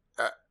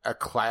a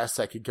class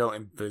that could go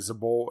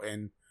invisible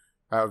and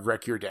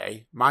wreck your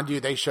day, mind you,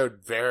 they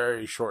showed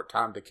very short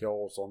time to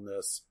kills on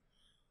this.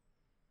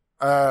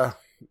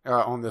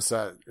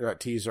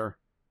 Teaser,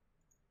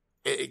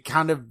 it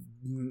kind of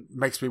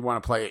makes me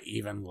want to play it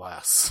even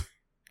less.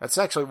 That's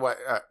actually what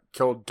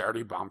killed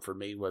Dirty Bomb for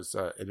me, was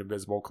an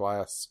invisible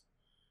class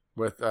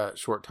with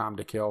short time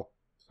to kill.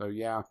 So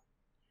yeah.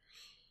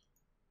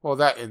 Well,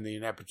 that and the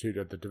ineptitude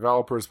of the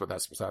developers, but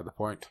that's beside the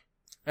point.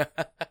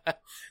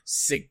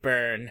 Sick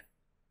burn.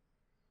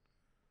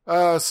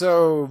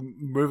 So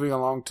moving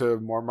along to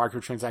more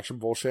microtransaction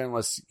bullshit,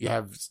 unless you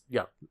have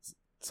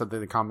something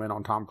to comment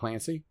on Tom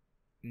Clancy.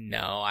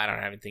 No, I don't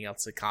have anything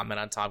else to comment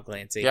on Tom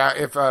Clancy. Yeah,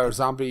 if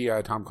zombie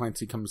Tom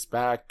Clancy comes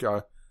back,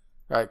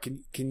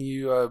 can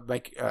you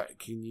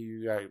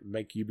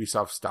make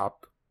Ubisoft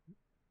stop?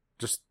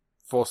 Just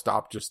full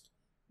stop. Just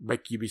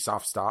make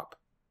Ubisoft stop.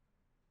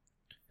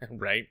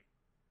 Right.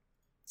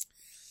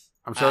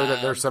 I'm sure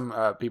that there's some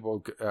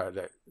people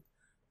that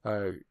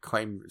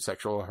claim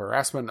sexual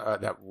harassment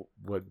that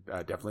would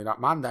definitely not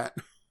mind that.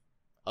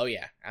 Oh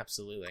yeah,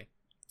 absolutely.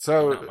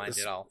 So, not mind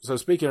at all. So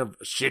speaking of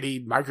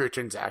shitty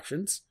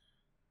microtransactions.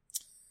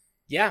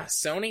 Yeah,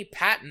 Sony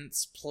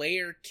patents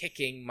player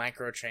kicking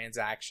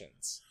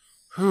microtransactions.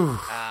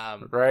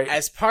 Right.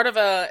 As part of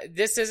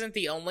this isn't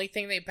the only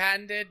thing they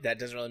patented. That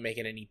doesn't really make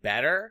it any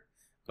better.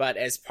 But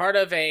as part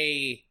of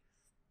a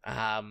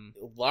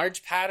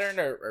large pattern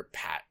or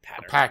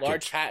pattern, package.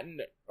 Large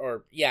patent,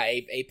 or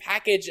a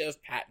package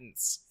of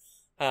patents,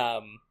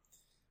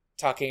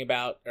 talking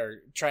about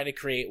or trying to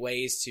create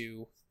ways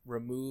to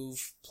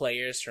remove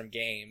players from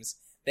games,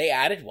 they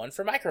added one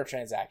for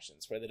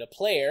microtransactions, where the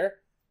player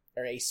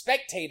or a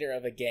spectator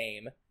of a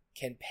game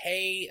can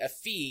pay a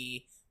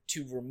fee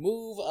to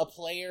remove a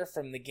player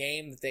from the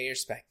game that they are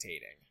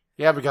spectating.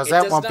 Yeah, because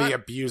that won't be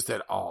abused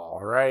at all,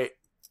 right?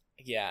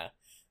 Yeah.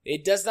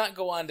 It does not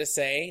go on to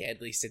say,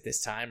 at least at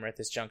this time or at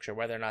this juncture,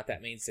 whether or not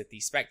that means that the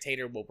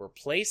spectator will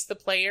replace the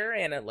player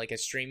in a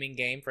streaming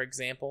game, for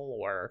example,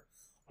 or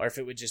if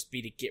it would just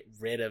be to get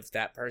rid of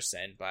that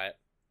person. But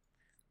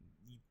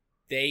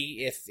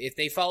if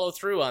they follow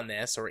through on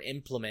this or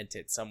implement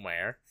it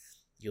somewhere,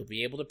 you'll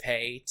be able to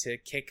pay to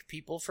kick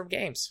people from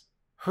games.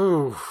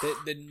 Whew.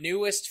 The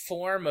newest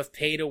form of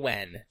pay to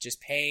win. Just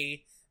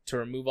pay to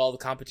remove all the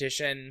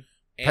competition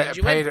and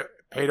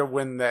pay to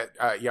win that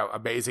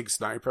amazing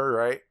sniper,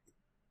 right?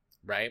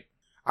 Right.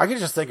 I can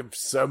just think of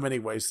so many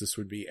ways this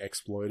would be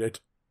exploited.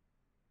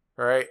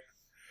 Right?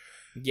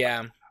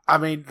 Yeah. I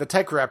mean, the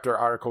Tech Raptor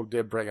article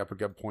did bring up a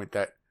good point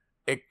that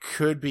it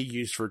could be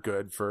used for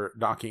good for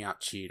knocking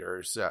out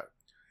cheaters.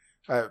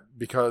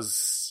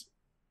 Because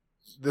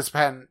this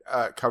patent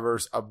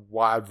covers a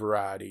wide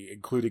variety,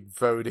 including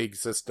voting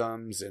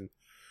systems and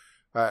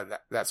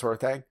that sort of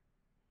thing.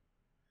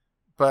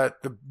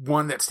 But the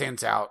one that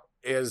stands out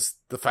is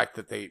the fact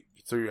that they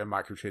threw in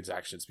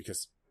microtransactions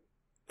because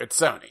it's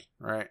Sony,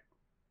 right?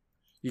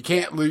 You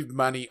can't leave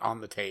money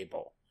on the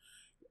table.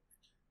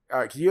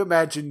 Can you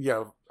imagine,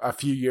 a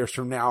few years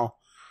from now,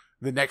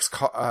 the next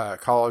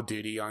Call of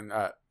Duty on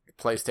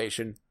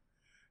PlayStation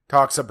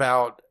talks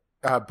about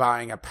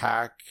buying a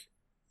pack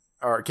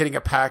or getting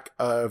a pack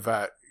of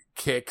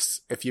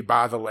kicks if you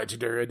buy the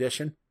Legendary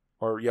Edition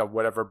or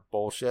whatever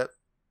bullshit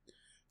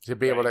to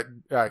be able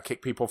to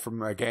kick people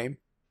from a game?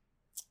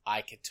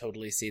 I could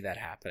totally see that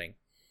happening.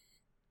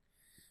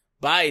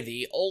 Buy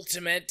the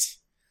Ultimate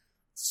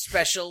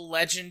Special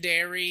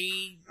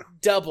Legendary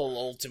Double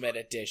Ultimate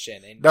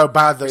Edition. And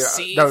buy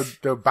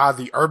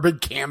the Urban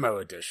Camo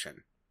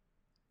Edition.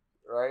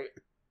 Right?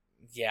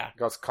 Yeah.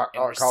 Because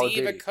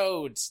receive a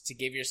code to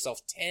give yourself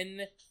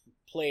 10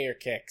 player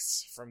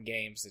kicks from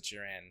games that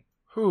you're in.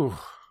 Whew.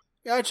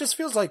 Yeah, it just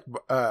feels like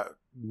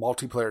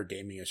multiplayer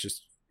gaming is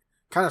just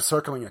kind of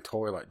circling a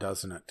toilet,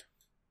 doesn't it?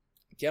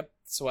 Yep.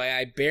 That's why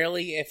I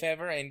barely, if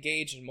ever,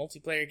 engage in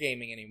multiplayer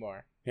gaming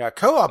anymore. Yeah,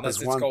 co-op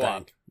is one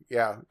thing.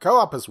 Yeah,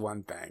 co-op is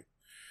one thing.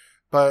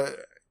 But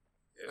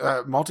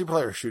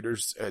multiplayer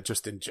shooters,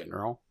 just in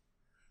general,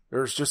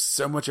 there's just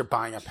so much of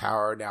buying a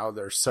power now.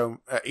 There's so,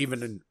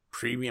 even in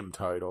premium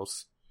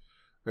titles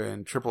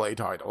and AAA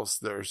titles,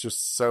 there's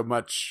just so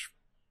much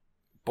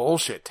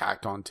bullshit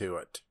tacked onto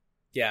it.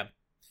 Yeah.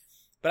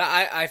 But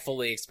I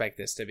fully expect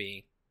this to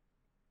be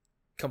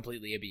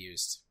completely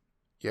abused.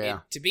 Yeah.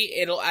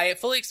 I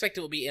fully expect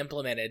it will be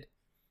implemented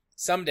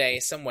someday,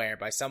 somewhere,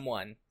 by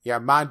someone. Yeah,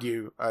 mind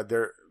you,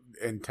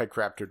 and Tech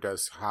Raptor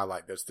does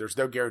highlight this. There's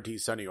no guarantee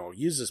Sony will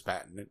use this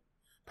patent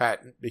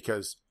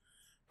because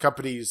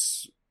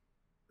companies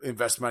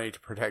invest money to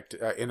protect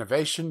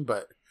innovation,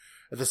 but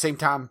at the same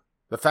time,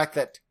 the fact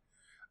that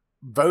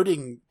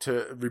voting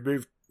to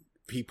remove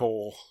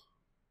people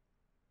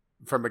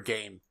from a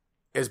game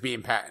is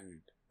being patented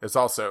is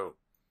also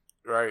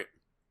right.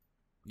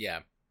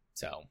 Yeah.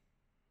 So.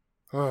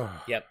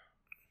 Yep.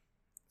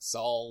 It's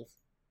all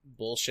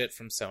bullshit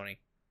from Sony.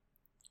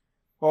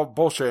 Well,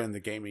 bullshit in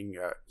the gaming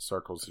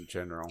circles in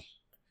general.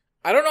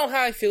 I don't know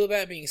how I feel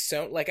about being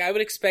Sony. Like, I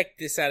would expect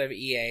this out of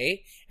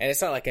EA, and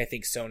it's not like I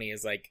think Sony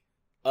is, like,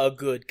 a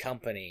good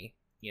company,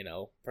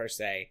 per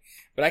se.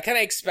 But I kind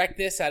of expect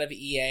this out of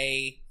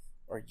EA,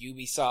 or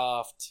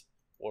Ubisoft,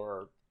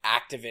 or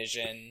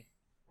Activision,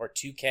 or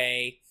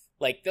 2K.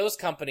 Like, those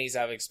companies,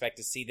 I would expect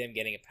to see them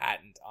getting a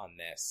patent on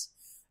this.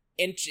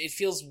 And it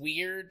feels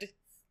weird.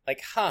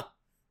 Like,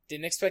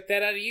 didn't expect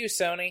that out of you,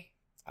 Sony.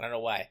 I don't know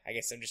why. I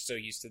guess I'm just so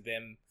used to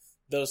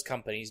those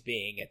companies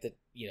being at the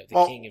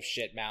king of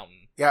shit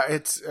mountain. Yeah,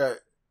 it's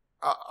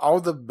all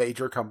the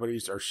major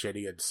companies are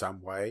shitty in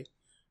some way.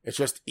 It's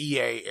just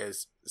EA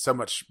is so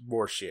much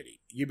more shitty.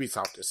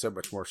 Ubisoft is so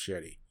much more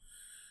shitty.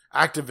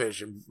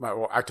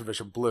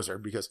 Activision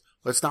Blizzard, because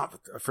let's not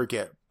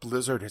forget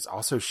Blizzard is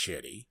also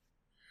shitty.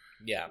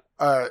 Yeah.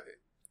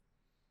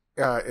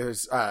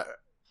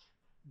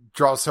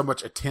 Draws so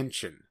much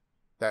attention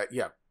that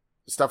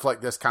stuff like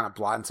this kind of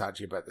blindsides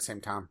you, but at the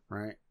same time,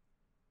 right?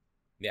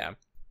 Yeah.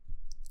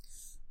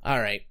 All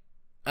right.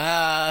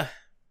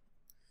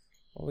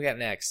 What we got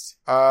next?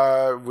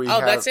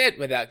 That's it.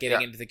 Without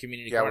getting into the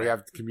community corner. Yeah, we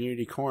have the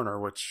community corner,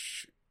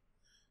 which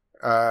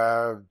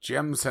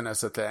Jim sent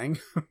us a thing.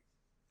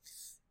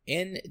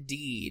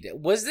 Indeed.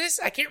 Was this?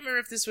 I can't remember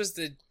if this was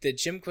the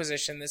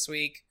Jimquisition this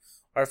week,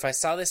 or if I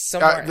saw this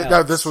somewhere else.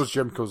 No, this was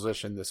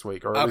Jimquisition this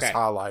week, or at least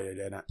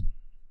highlighted in it.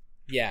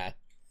 Yeah.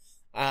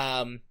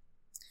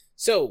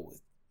 So,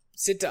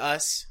 sent to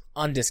us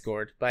on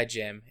Discord by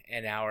Jim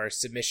and our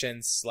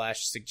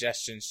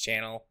submissions/suggestions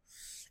channel.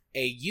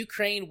 A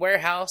Ukraine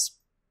warehouse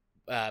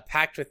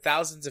packed with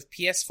thousands of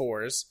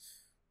PS4s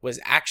was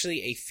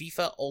actually a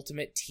FIFA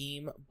Ultimate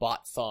Team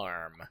bot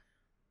farm.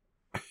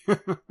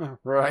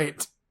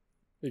 Right.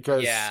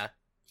 Because... Yeah.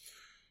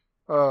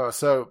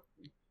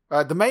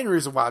 The main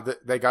reason why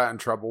they got in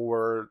trouble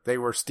were they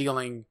were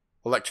stealing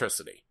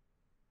electricity.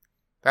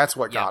 That's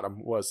what got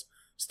them, was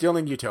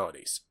stealing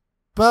utilities.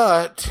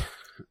 But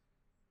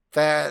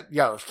that,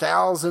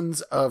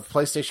 thousands of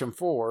PlayStation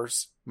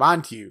 4s,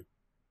 mind you,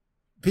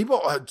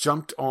 people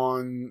jumped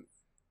on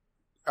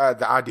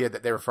the idea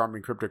that they were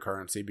farming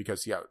cryptocurrency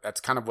because,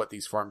 that's kind of what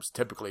these farms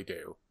typically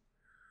do.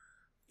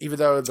 Even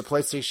though the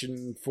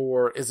PlayStation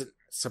 4 isn't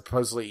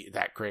supposedly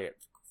that great at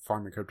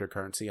farming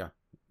cryptocurrency,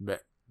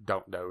 but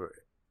don't know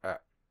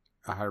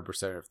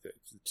 100% if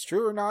it's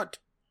true or not.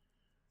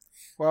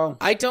 Well,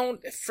 I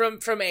don't,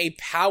 from a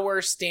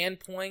power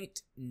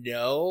standpoint,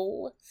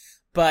 no,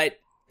 but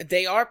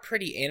they are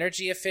pretty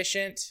energy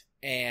efficient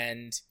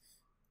and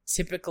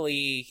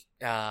typically,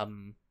 are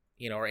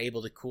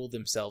able to cool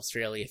themselves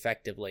fairly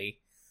effectively.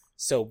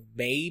 So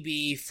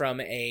maybe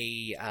from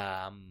a,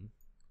 an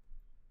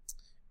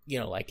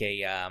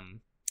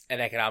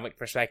economic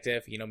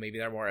perspective, maybe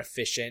they're more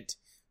efficient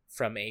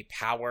from a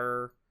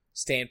power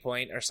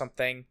standpoint or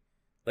something.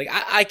 Like,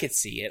 I could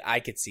see it. I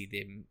could see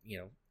them,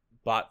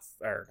 but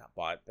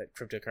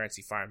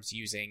cryptocurrency farms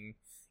using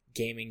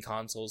gaming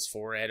consoles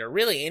for it, or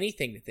really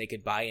anything that they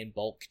could buy in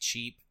bulk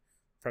cheap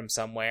from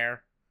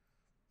somewhere,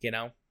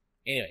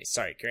 Anyway,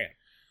 sorry, carry on.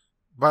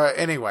 But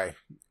anyway,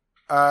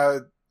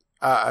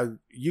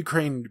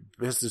 Ukraine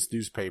business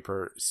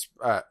newspaper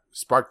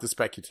sparked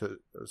the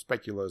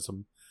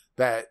speculation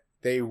that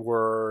they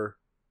were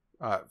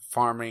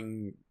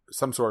farming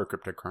some sort of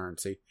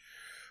cryptocurrency.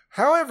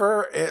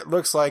 However, it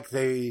looks like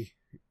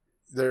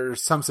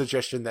there's some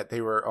suggestion that they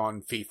were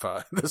on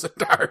FIFA this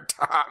entire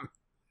time.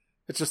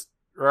 It's just,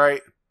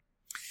 right?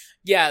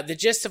 Yeah, the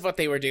gist of what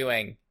they were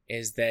doing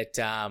is that,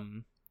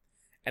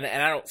 and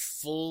I don't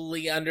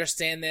fully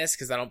understand this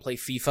because I don't play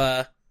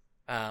FIFA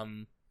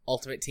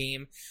Ultimate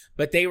Team,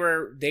 but they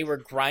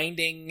were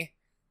grinding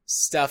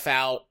stuff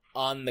out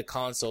on the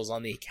consoles,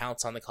 on the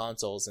accounts on the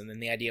consoles, and then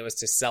the idea was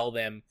to sell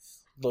them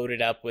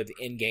loaded up with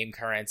in-game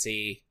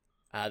currency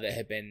that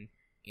had been,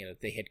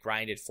 they had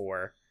grinded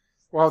for.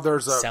 Well,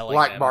 there's a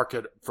black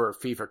market for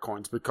FIFA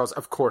coins because,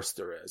 of course,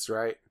 there is,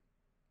 right?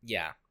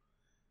 Yeah.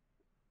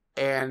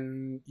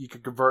 And you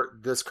can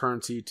convert this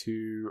currency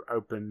to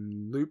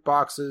open loot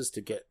boxes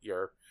to get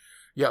your,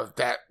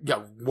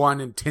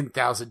 1 in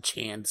 10,000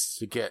 chance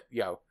to get,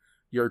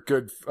 your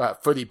good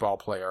footy ball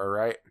player,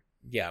 right?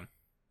 Yeah.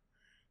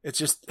 It's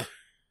just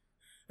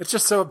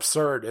so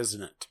absurd,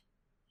 isn't it?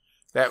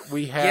 That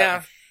we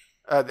have,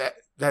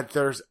 that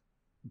there's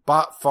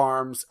bot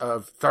farms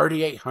of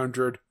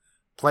 3,800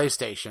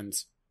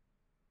 PlayStations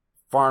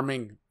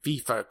farming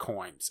FIFA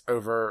coins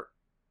over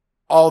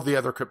all the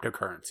other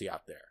cryptocurrency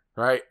out there,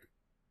 right?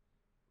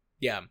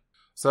 Yeah.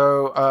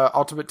 So,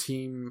 Ultimate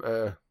Team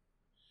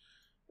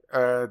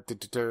played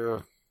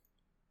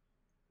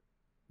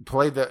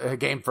the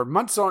game for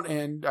months on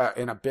end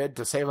in a bid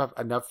to save up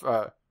enough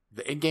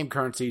the in-game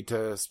currency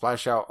to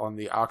splash out on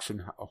the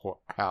auction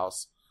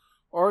house,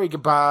 or you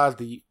could buy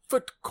the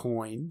foot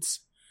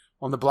coins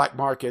on the black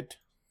market,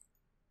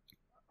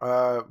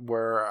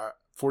 where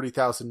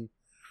 40,000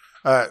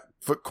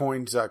 foot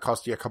coins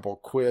cost you a couple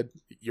of quid,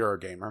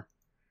 Eurogamer.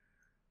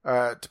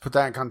 To put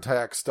that in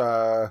context,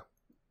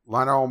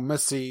 Lionel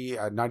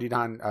Messi, a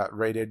 99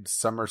 rated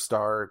Summer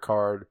Star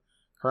card,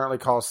 currently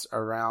costs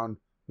around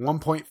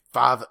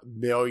 1.5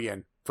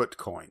 million foot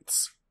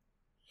coins.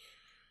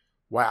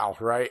 Wow,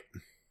 right?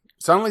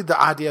 Suddenly the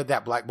idea of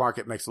that black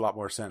market makes a lot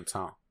more sense,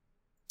 huh?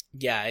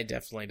 Yeah, it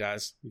definitely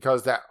does.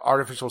 Because that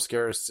artificial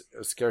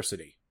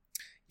scarcity.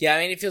 Yeah,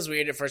 I mean, it feels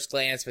weird at first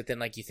glance, but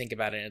then, you think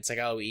about it, and it's like,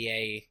 oh,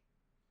 EA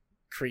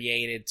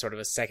created sort of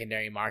a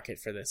secondary market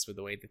for this with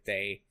the way that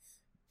they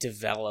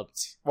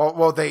developed.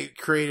 Well, they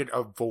created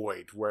a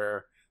void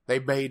where they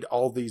made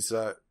all these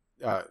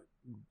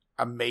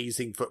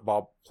amazing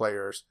football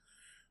players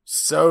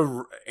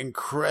so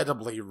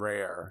incredibly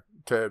rare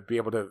to be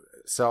able to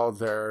sell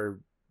their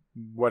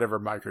whatever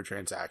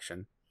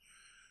microtransaction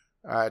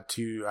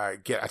to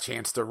get a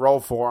chance to roll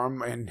for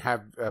them and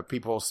have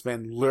people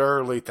spend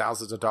literally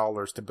thousands of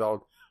dollars to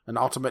build an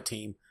Ultimate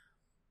Team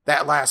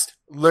that lasts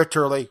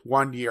literally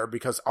 1 year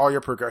because all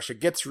your progression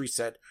gets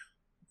reset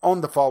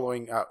on the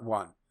following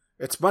one.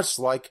 It's much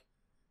like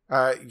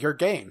your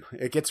game.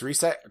 It gets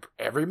reset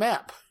every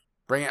map.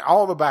 Bring it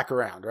all the back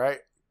around, right?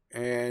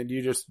 And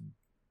you just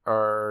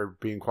are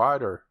being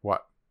quiet or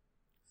what?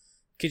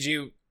 Could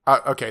you...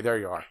 okay, there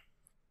you are.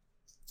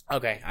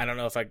 Okay, I don't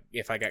know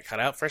if I got cut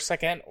out for a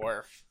second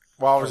or...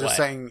 Well, I was just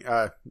saying,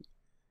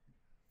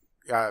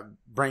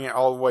 bring it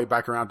all the way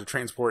back around to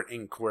Transport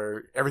Inc.,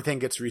 where everything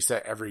gets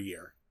reset every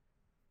year.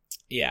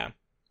 Yeah.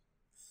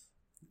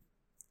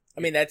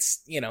 I mean,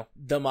 that's,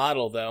 the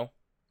model, though.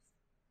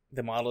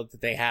 The model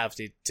that they have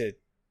to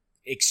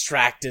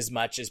extract as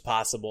much as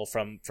possible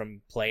from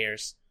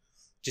players.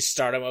 Just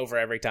start them over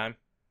every time.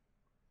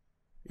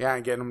 Yeah,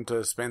 and get them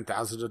to spend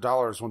thousands of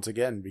dollars once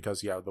again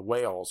because, the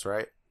whales,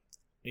 right?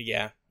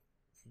 Yeah.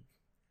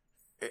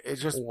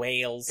 It's just...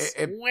 Whales.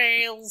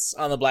 Whales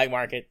on the black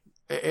market.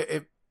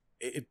 It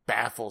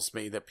baffles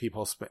me that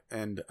people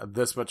spend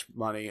this much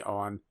money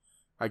on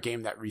a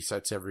game that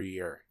resets every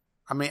year.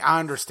 I mean, I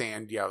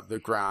understand, the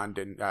grind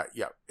and,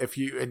 if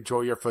you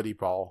enjoy your footy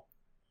ball,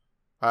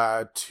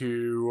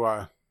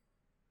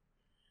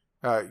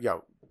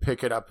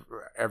 pick it up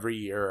every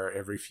year or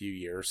every few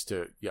years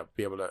to,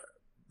 be able to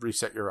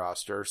reset your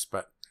rosters.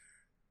 But,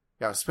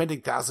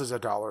 spending thousands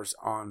of dollars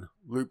on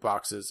loot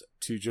boxes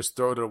to just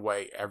throw it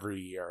away every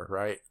year,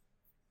 right?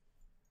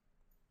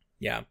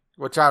 Yeah.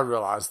 Which I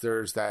realize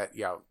there's that,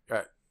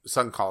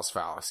 sunk cost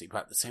fallacy,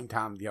 but at the same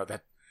time,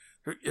 that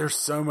there's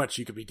so much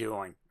you could be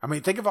doing. I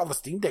mean, think of all the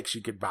Steam Decks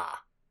you could buy.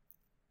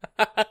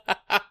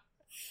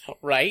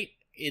 Right?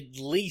 At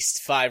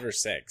least 5 or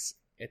 6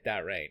 at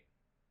that rate.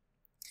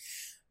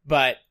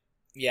 But,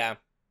 yeah.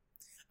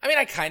 I mean,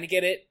 I kind of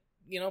get it.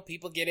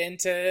 People get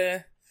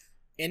into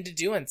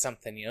doing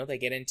something, they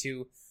get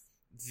into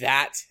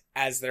that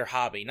as their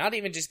hobby. Not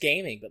even just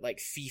gaming, but like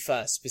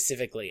FIFA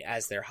specifically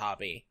as their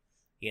hobby,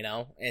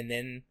 and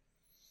then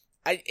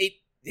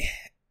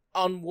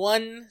on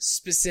one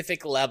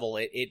specific level,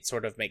 it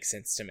sort of makes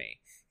sense to me.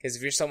 Because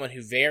if you're someone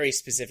who very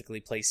specifically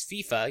plays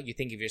FIFA, you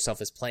think of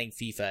yourself as playing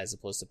FIFA as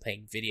opposed to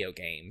playing video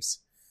games,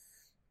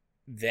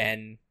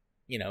 then,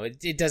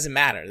 it doesn't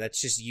matter.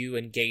 That's just you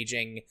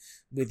engaging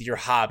with your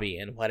hobby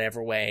in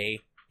whatever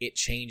way it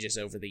changes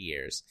over the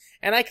years.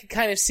 And I can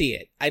kind of see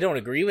it. I don't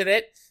agree with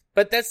it,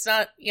 but that's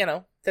not,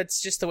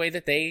 that's just the way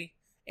that they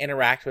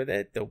interact with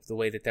it, the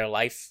way that their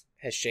life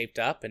has shaped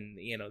up and,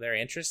 their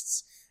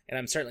interests. And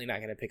I'm certainly not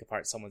going to pick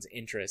apart someone's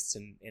interests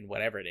in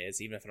whatever it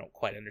is, even if I don't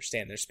quite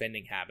understand their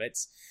spending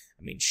habits.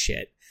 I mean,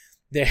 shit.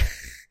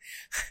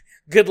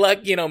 Good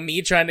luck,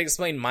 me trying to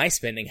explain my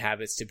spending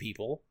habits to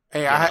people.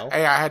 Hey,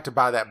 I had to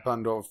buy that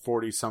bundle of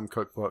 40-some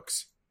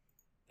cookbooks.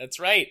 That's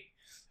right.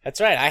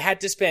 I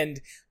had to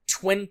spend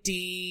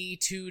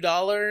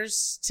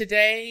 $22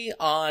 today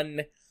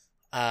on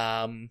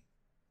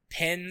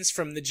pens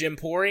from the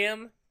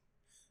Gymporium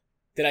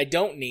that I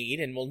don't need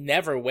and will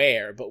never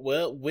wear, but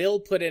will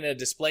put in a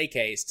display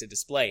case to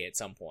display at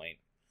some point.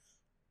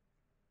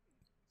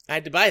 I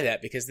had to buy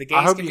that because the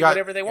games can do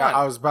whatever they want.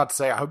 I was about to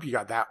say, I hope you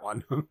got that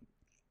one.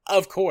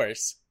 Of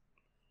course.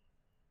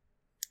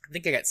 I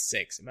think I got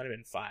 6. It might have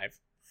been 5.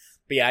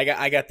 But yeah,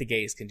 I got the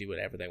gays can do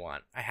whatever they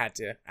want. I had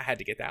to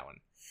get that one.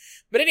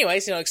 But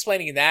anyways,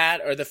 explaining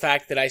that, or the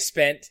fact that I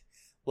spent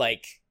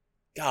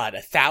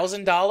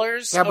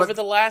 $1,000 over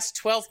the last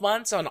 12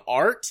 months on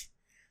art.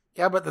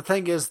 Yeah, but the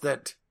thing is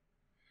that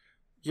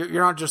you're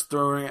not just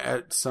throwing it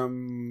at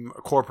some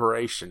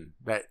corporation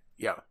that,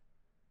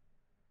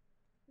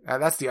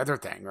 that's the other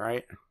thing,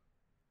 right?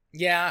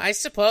 Yeah, I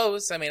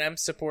suppose. I mean, I'm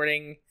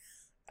supporting,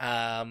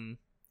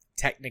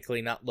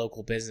 technically not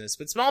local business,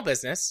 but small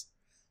business.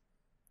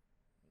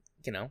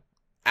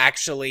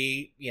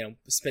 Actually,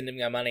 spending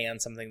my money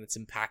on something that's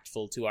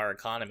impactful to our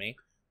economy.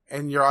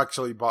 And you're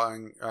actually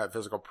buying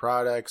physical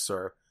products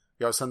or,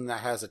 something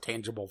that has a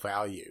tangible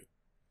value.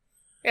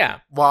 Yeah.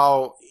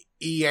 While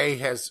EA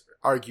has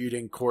argued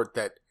in court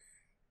that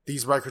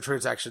these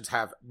microtransactions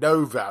have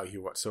no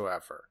value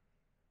whatsoever.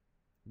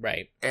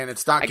 Right. And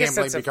it's not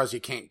gambling because you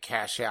can't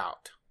cash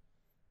out.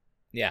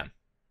 Yeah.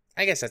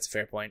 I guess that's a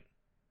fair point.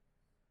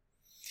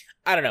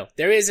 I don't know.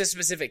 There is a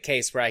specific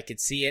case where I could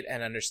see it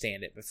and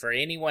understand it, but for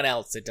anyone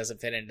else that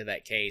doesn't fit into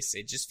that case,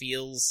 it just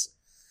feels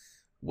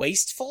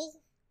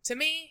wasteful to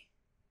me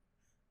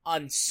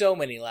on so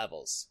many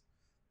levels.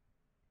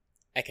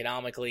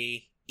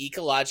 Economically,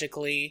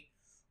 ecologically,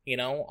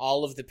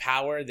 all of the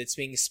power that's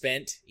being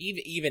spent,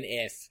 even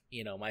if,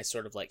 my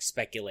sort of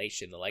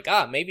speculation,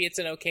 maybe it's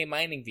an okay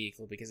mining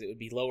vehicle because it would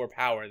be lower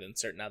power than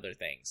certain other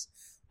things.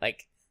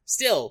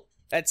 Still,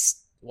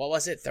 that's, what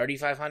was it,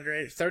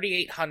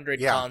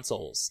 3,800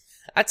 consoles.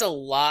 That's a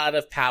lot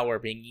of power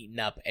being eaten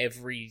up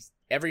every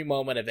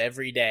moment of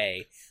every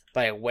day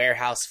by a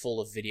warehouse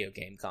full of video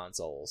game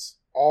consoles.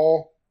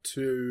 All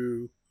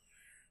to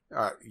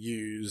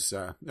use,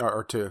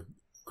 or to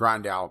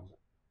grind out,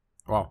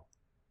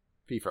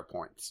 FIFA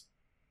points.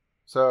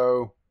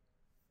 So,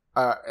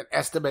 an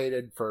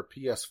estimated for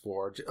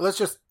PS4, let's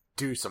just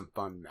do some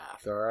fun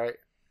math, alright?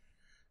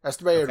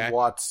 Estimated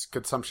watts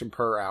consumption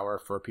per hour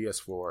for a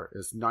PS4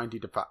 is 90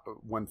 to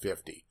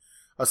 150.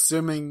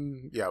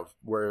 Assuming,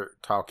 we're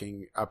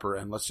talking upper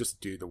end, let's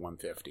just do the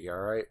 150,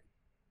 alright?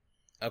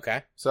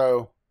 Okay.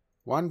 So,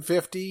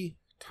 150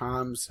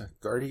 times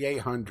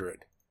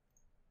 3,800.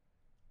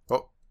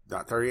 Oh,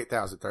 not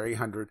 38,000,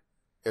 3,800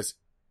 is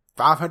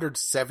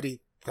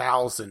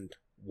 570,000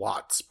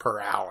 watts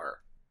per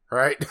hour,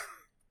 right?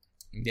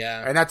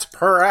 Yeah. And that's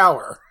per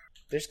hour.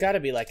 There's got to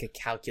be a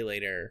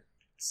calculator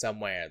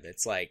somewhere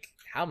that's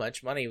how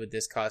much money would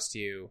this cost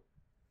you?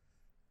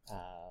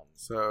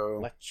 So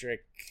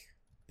electric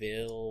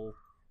bill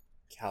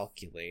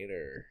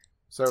calculator.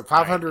 So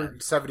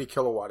 570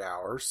 kilowatt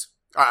hours.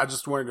 I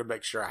just wanted to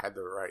make sure I had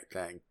the right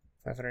thing.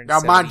 Now,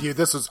 mind you,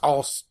 this was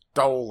all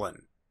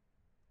stolen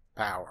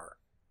power.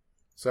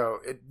 So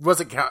it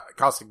wasn't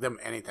costing them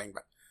anything,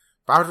 but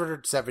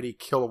 570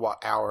 kilowatt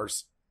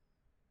hours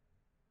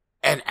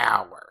an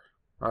hour.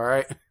 All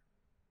right?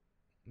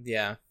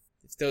 Yeah.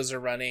 If those are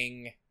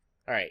running...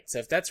 Alright, so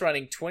if that's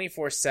running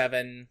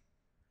 24/7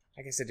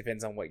 I guess it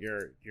depends on what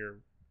your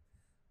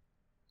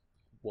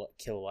what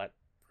kilowatt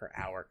per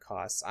hour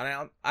costs.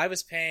 I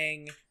was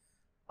paying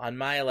on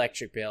my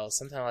electric bill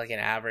something like an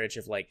average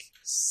of like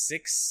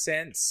 6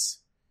 cents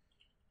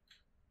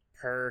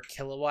per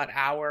kilowatt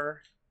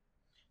hour.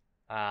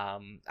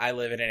 I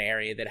live in an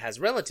area that has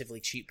relatively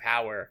cheap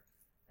power.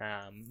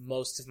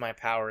 Most of my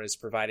power is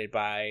provided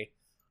by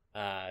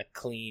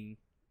clean,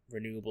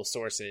 renewable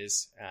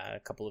sources,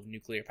 a couple of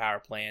nuclear power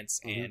plants,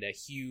 and a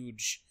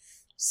huge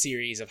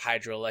series of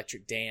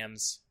hydroelectric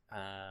dams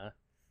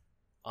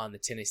on the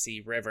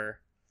Tennessee River.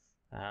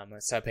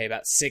 So I pay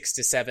about 6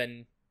 to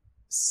 7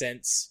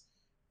 cents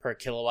per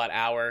kilowatt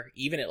hour,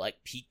 even at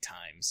like peak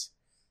times.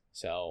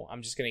 So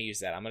I'm just going to use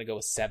that. I'm going to go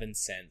with 7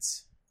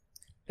 cents.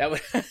 That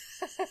would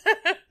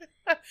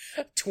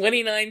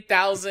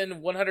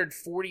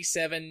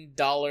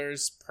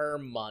 $29,147 per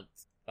month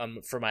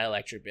for my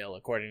electric bill,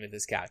 according to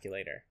this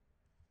calculator.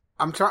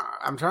 I'm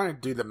trying to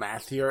do the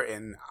math here,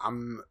 and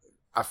I'm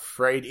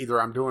afraid either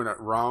I'm doing it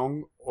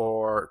wrong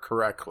or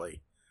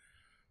correctly.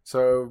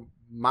 So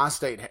my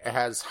state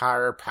has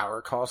higher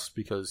power costs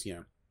because,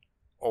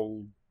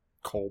 old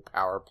coal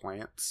power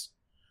plants.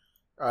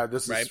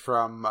 This is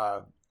from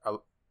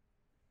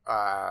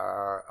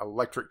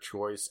Electric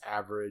Choice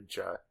average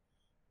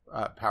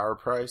power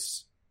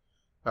price.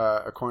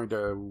 According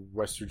to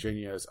West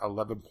Virginia, is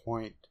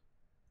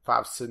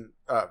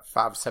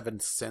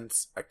 11.57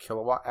 cents a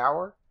kilowatt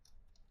hour.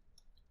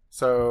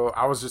 So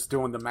I was just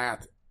doing the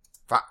math.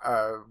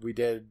 We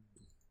did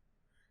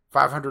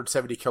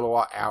 570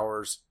 kilowatt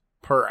hours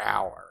per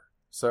hour.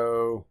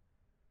 So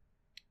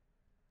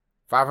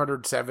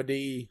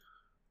 570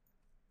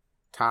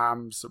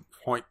 times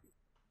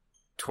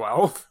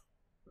 0.12,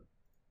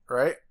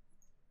 right?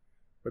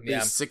 Would be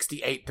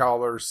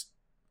 $68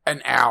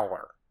 an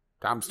hour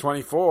times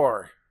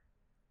 24.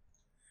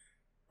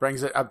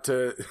 Brings it up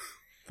to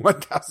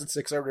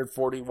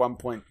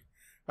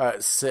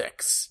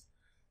 1,641.6.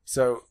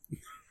 So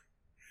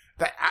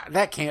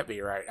that can't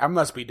be right. I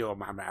must be doing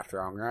my math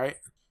wrong, right?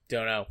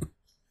 Don't know.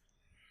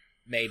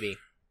 Maybe.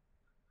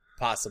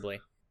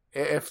 Possibly.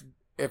 If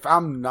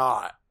I'm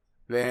not,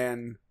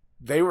 then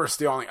they were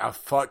stealing a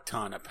fuck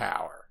ton of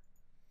power.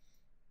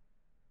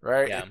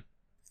 Right? Yeah.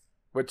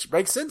 Which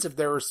makes sense if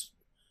they were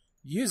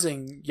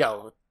using,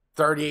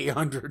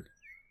 3,800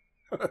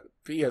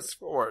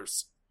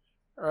 PS4s.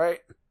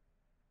 Right?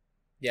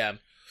 Yeah.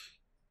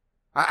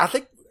 I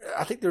think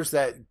there's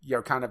that,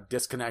 kind of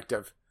disconnect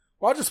of,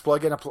 well, I'll just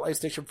plug in a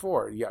PlayStation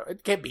 4.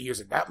 It can't be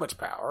using that much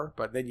power,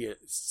 but then you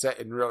sit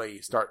and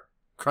really start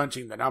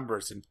crunching the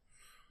numbers and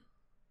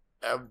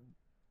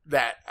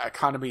that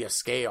economy of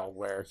scale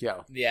where,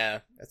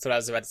 Yeah, that's what I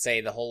was about to say,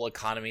 the whole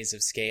economies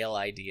of scale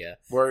idea.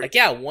 Where,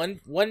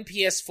 one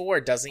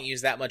PS4 doesn't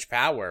use that much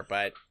power,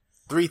 but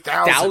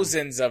 3,000.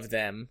 Thousands of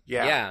them.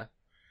 Yeah.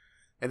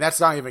 And that's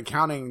not even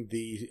counting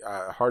the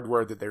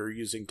hardware that they were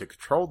using to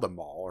control them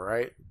all,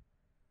 right?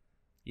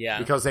 Yeah.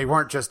 Because they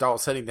weren't just all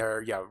sitting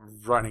there,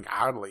 running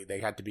idly. They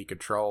had to be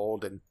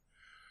controlled. And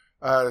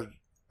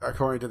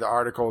according to the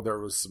article, there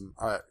was some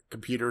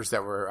computers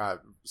that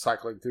were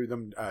cycling through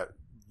them,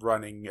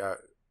 running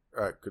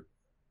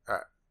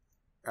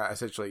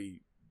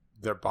essentially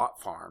their bot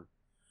farm.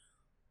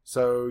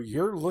 So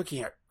you're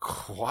looking at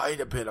quite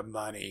a bit of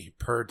money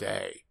per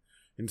day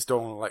in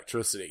stolen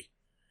electricity.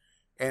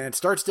 And it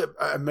starts to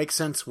make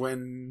sense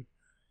when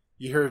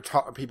you hear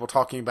people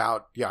talking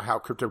about how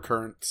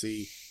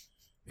cryptocurrency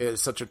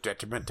is such a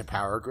detriment to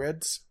power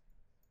grids.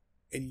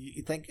 And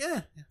you think,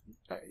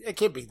 it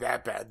can't be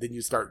that bad. Then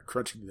you start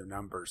crunching the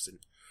numbers, and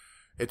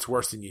it's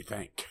worse than you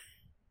think.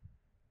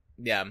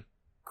 Yeah.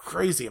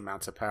 Crazy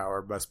amounts of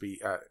power must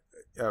be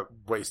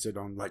wasted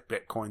on like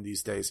Bitcoin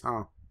these days,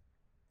 huh?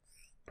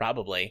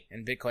 Probably.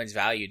 And Bitcoin's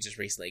value just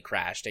recently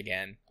crashed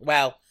again.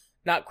 Well,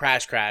 not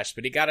crashed,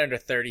 but it got under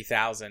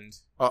 30,000.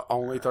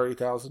 Only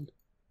 30,000?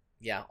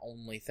 Yeah,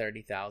 only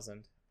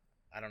 30,000.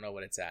 I don't know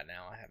what it's at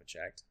now. I haven't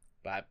checked.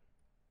 But,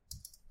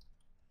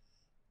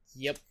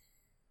 yep.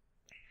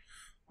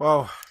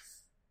 Well,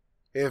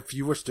 if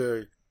you wish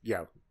to,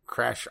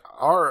 crash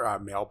our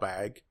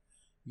mailbag,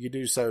 you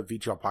can do so at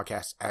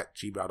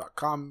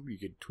vglpodcast@gmail.com. You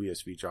can tweet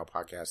us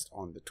vglpodcast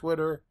on the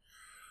Twitter.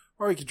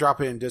 Or you can drop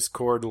it in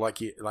Discord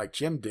like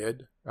Jim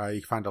did.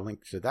 You can find a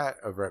link to that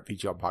over at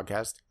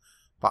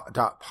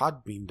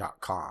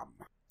vglpodcast.podbean.com.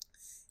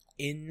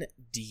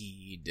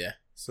 Indeed.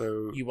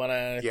 So you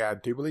wanna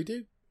doobly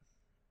do?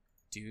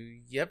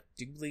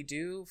 Doobly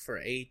do for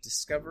a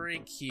discovery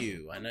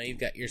queue. I know you've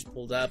got yours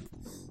pulled up,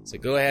 so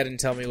go ahead and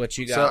tell me what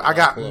you got. So I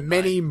got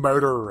Mini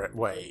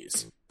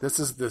Motorways. This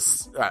is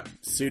this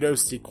pseudo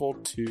sequel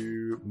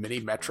to Mini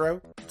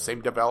Metro,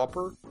 same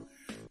developer,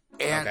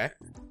 and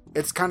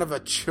it's kind of a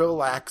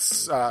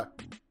chillax,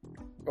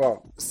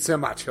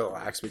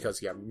 semi-chillax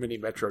because Mini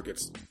Metro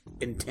gets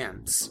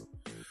intense.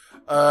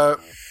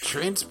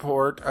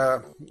 Transport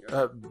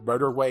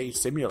motorway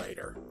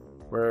simulator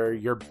where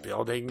you're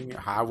building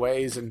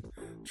highways and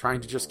trying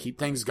to just keep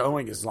things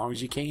going as long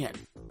as you can.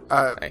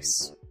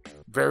 Nice.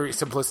 very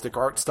simplistic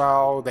art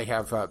style. They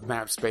have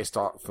maps based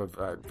off of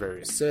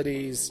various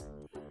cities,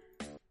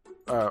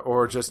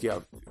 or just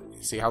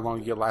see how long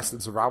you can last in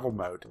survival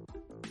mode.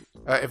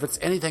 If it's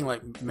anything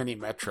like Mini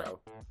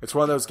Metro, it's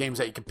one of those games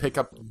that you can pick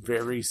up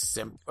very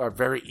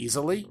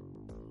easily.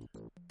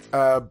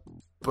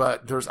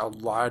 But there's a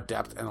lot of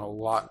depth and a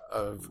lot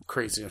of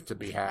craziness to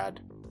be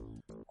had.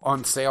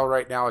 On sale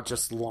right now, it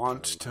just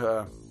launched,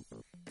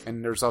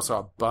 and there's also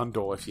a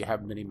bundle if you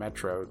have Mini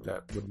Metro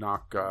that would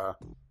knock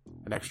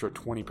an extra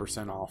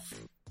 20% off.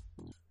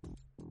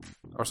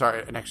 Or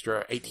sorry, an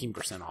extra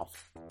 18%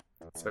 off.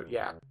 So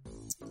yeah.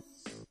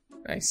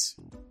 Nice.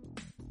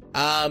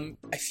 I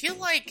feel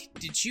like,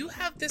 did you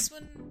have this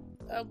one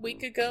a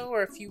week ago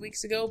or a few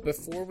weeks ago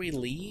before we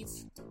leave?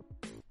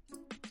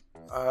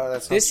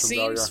 This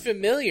seems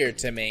familiar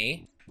to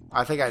me.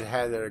 I think I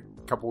had it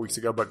a couple weeks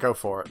ago, but go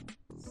for it.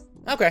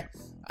 Okay.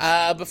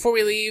 Before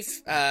we leave,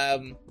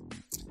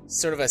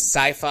 sort of a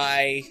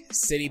sci-fi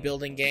city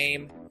building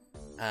game.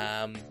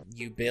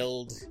 You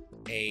build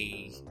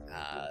a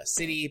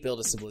city, build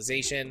a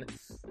civilization.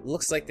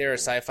 Looks like there are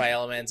sci-fi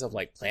elements of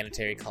like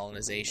planetary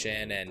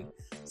colonization and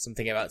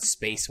something about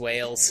space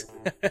whales.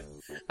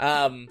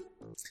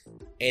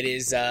 It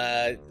is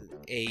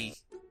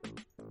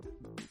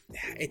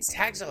it's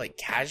tagged as like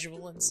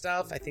casual and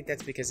stuff. I think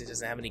that's because it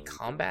doesn't have any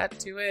combat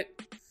to it.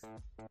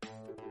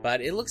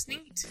 But it looks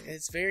neat.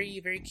 It's very,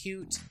 very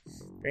cute.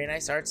 Very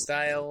nice art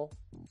style.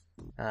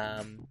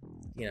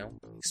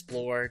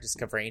 Explore,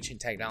 discover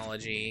ancient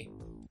technology.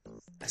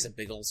 That's a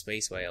big old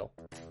space whale.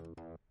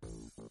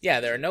 Yeah,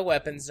 there are no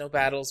weapons, no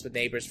battles with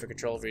neighbors for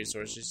control of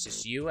resources,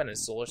 just you and a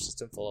solar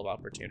system full of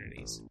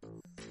opportunities.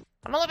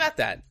 I'm all about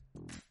that.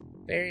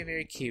 Very,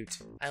 very cute.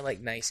 I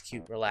like nice,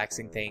 cute,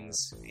 relaxing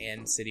things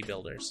and city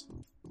builders.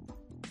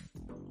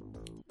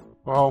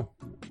 Well,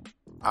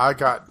 I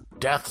got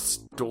Death's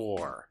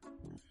Door,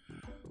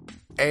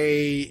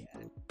 a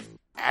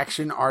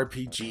action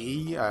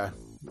RPG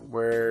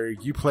where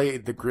you play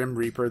the Grim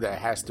Reaper that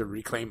has to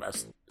reclaim a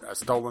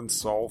stolen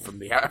soul from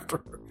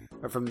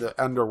the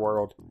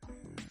underworld.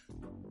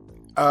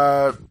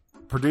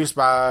 Produced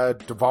by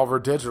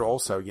Devolver Digital,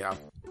 so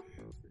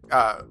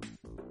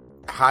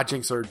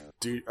hijinks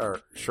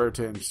are sure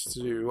to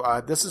ensue.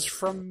 This is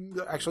from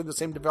actually the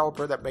same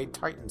developer that made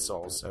Titan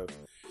Souls. So,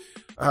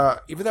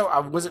 even though I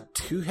wasn't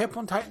too hip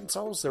on Titan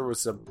Souls, there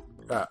was some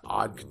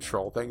odd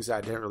control things that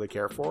I didn't really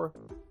care for.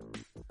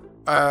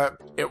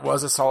 It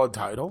was a solid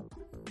title,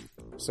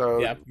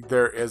 so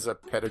there is a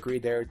pedigree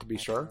there to be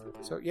sure.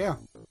 So yeah,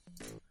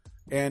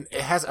 and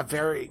it has a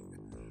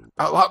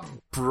lot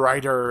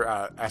brighter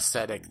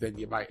aesthetic than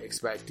you might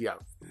expect.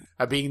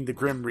 Being the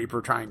Grim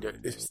Reaper trying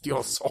to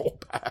steal soul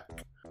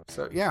back.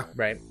 So yeah,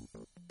 right.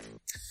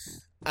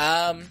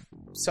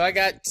 So I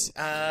got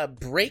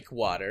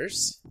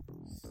Breakwaters.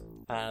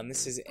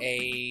 This is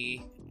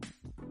a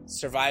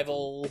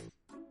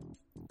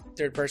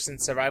third-person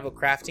survival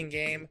crafting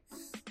game.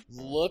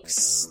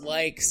 Looks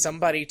like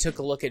somebody took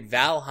a look at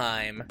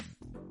Valheim,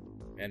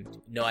 and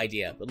no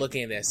idea, but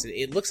looking at this,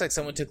 it looks like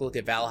someone took a look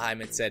at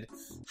Valheim and said,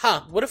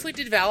 what if we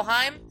did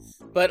Valheim,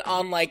 but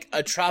on like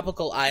a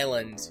tropical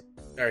island,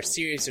 or a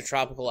series of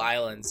tropical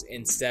islands,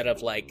 instead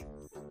of like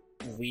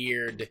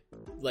weird,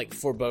 like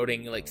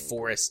foreboding, like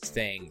forest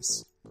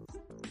things.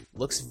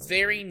 Looks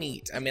very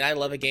neat. I mean, I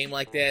love a game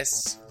like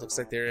this. Looks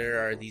like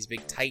there are these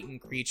big Titan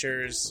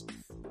creatures.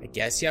 I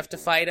guess you have to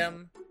fight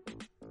them.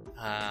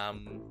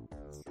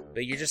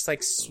 But you're just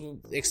like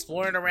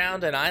exploring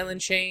around an island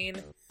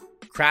chain,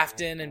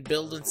 crafting and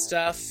building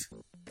stuff,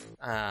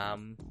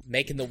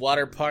 making the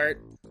water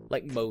part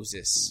like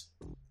Moses.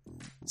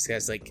 This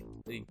guy's like,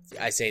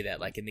 I say that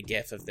like in the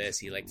gif of this,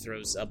 he like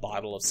throws a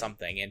bottle of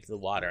something into the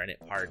water and it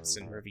parts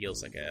and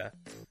reveals like a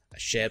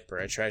ship or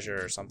a treasure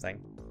or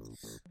something.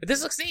 But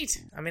this looks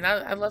neat. I mean,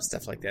 I love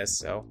stuff like this.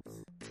 So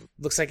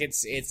looks like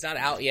it's not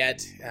out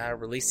yet.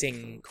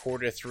 Releasing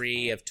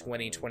Q3 of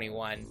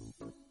 2021.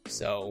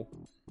 So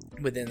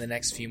within the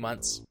next few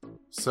months.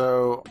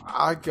 So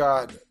I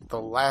got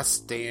the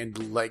Last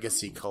Stand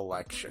Legacy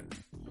Collection.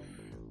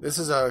 This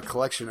is a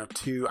collection of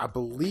two, I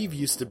believe,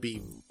 used to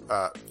be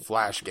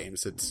Flash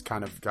games. It's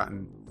kind of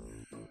gotten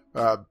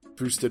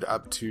boosted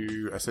up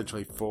to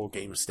essentially full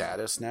game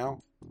status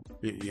now.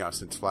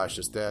 Since Flash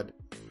is dead.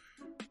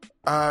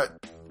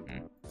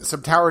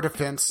 Some tower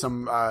defense,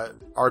 some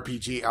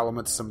RPG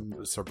elements,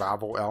 some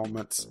survival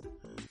elements.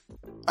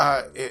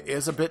 It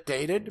is a bit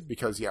dated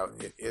because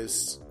it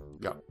is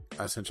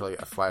essentially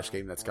a Flash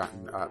game that's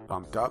gotten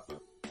bumped up.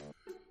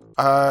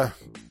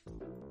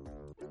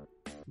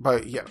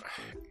 But yeah,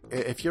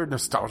 if you're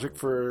nostalgic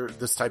for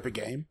this type of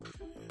game,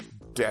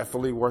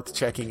 definitely worth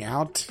checking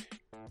out.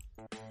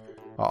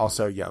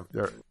 Also,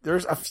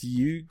 there's a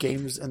few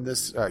games in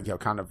this,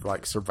 kind of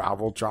like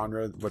survival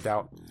genre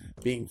without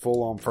being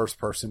full on first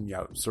person,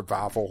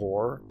 survival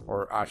horror,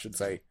 or I should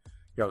say,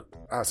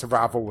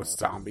 survival with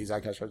zombies.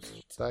 I guess I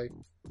should say,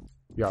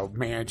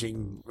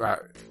 managing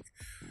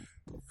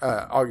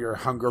all your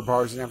hunger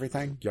bars and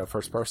everything,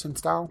 first person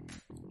style.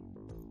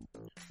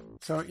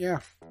 So yeah,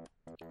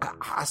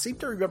 I seem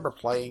to remember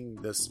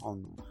playing this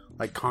on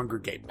like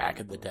Congregate back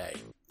in the day.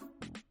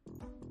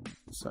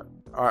 So,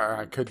 or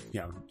I could,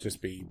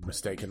 just be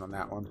mistaken on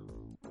that one,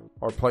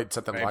 or played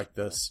something like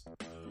this.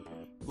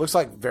 Looks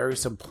like very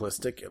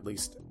simplistic, at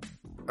least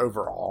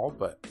overall,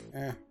 but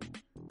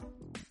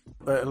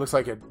But it looks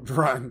like it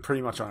run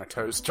pretty much on a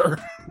toaster,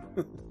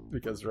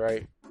 because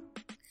right.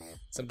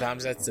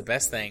 Sometimes that's the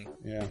best thing.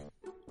 Yeah.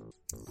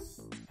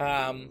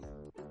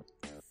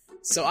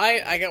 So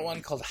I got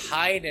one called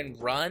Hide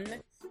and Run,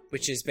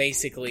 which is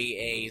basically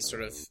a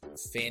sort of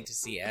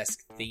fantasy-esque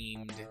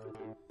themed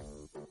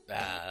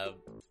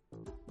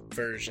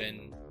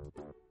version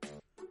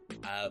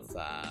of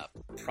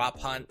Prop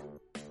Hunt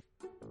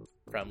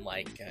from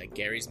like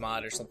Gary's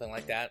Mod or something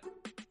like that.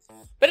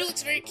 But it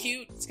looks very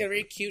cute. It's got a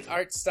very cute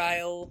art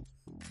style.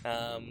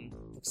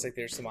 Looks like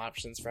there's some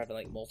options for having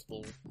like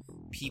multiple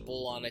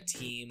people on a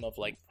team of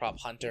like prop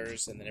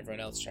hunters, and then everyone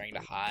else trying to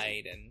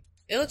hide. And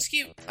it looks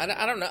cute. I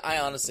don't know. I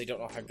honestly don't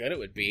know how good it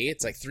would be.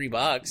 It's like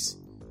 $3,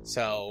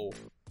 so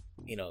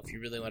if you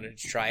really wanted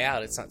to try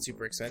out, it's not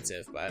super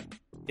expensive. But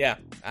yeah,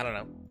 I don't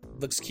know.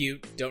 Looks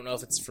cute. Don't know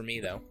if it's for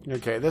me though.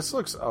 Okay, this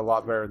looks a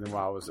lot better than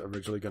what I was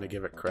originally going to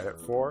give it credit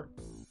for.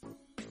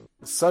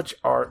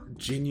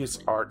 Genius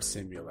Art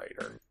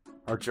Simulator.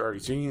 Or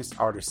Genius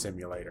Artist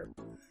Simulator.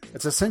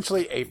 It's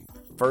essentially a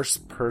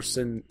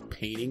first-person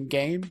painting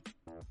game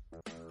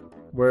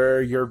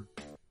where you're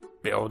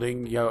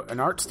building, an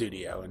art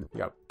studio and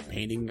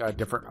painting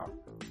different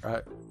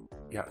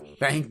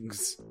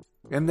things.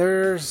 And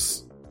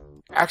there's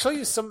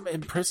actually some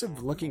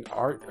impressive-looking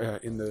art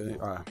in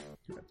the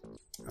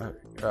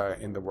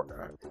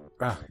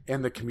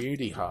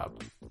community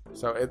hub.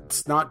 So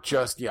it's not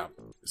just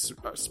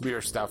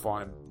smear stuff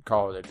on and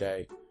call it a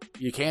day.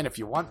 You can if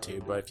you want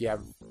to, but if you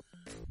have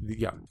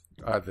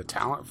the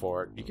talent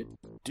for it, you can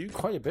do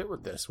quite a bit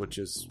with this, which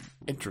is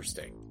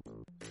interesting.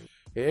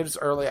 It is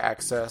early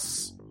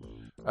access,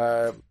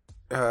 under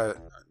the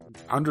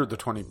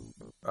 $20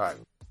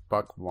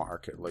 buck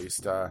mark at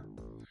least.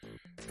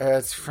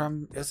 Is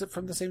it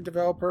from the same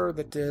developer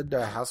that did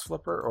House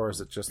Flipper, or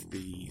is it just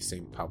the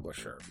same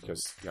publisher?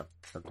 Because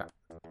sometimes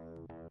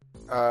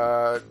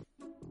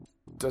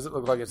does it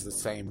look like it's the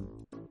same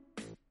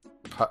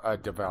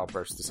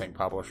developers, the same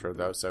publisher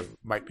though? So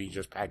might be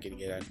just packaging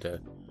it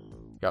into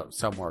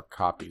some more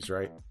copies,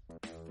 right?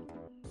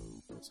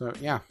 So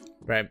yeah,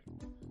 right.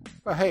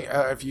 But hey,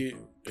 if you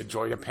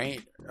enjoy to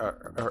paint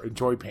or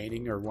enjoy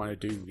painting or want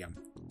to do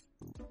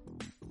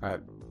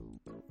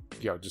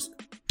just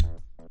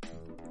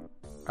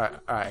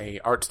a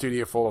art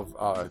studio full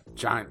of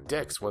giant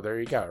dicks, well, there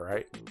you go,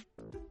 right?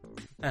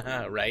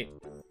 Right.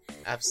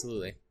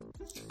 Absolutely.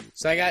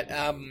 So I got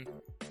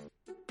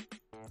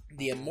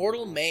The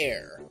Immortal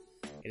Mayor.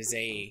 It is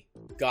a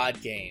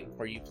god game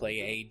where you play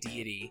a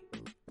deity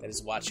that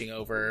is watching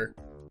over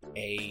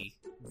a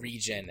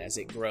region as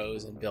it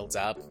grows and builds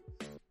up.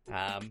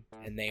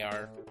 And they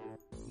are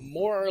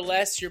more or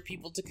less your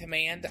people to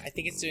command. I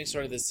think it's doing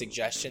sort of the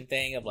suggestion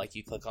thing of like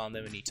you click on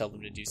them and you tell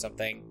them to do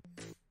something.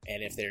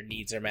 And if their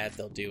needs are met,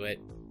 they'll do it.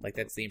 Like,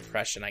 that's the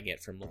impression I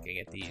get from looking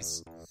at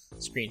these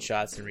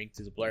screenshots and reading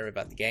through the blurb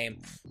about the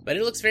game. But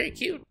it looks very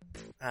cute.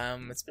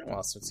 It's been a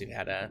while since we've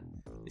had at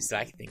least that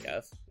I can think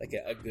of, like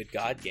a good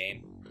god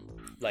game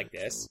like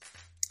this.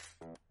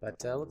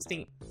 But looks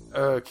neat.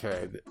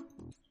 Okay.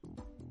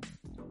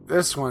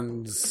 This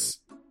one's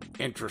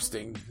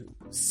interesting.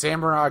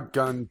 Samurai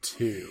Gun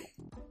 2.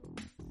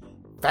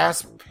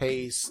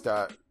 Fast-paced,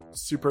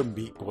 Super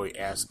Meat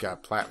Boy-esque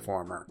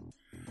platformer.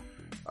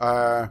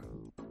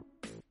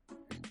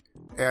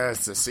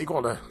 It's a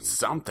sequel to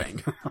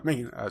something. I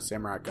mean,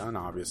 Samurai Gun,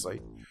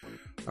 obviously.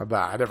 But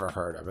I never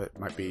heard of it.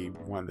 Might be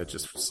one that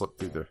just slipped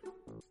through the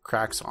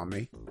cracks on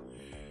me.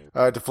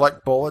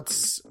 Deflect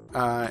bullets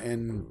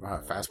in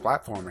fast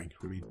platforming.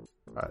 I mean,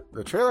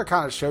 the trailer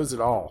kind of shows it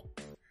all.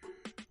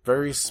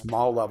 Very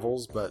small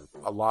levels, but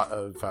a lot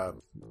of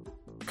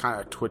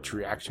kind of Twitch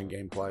reaction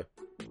gameplay.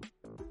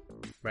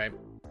 Right.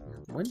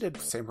 When did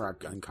Samurai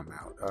Gun come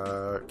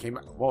out? Came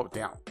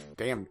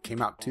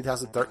out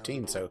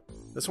 2013. So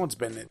this one's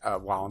been a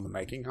while in the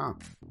making, huh?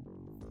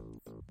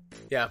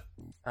 Yeah.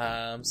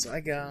 So I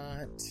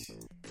got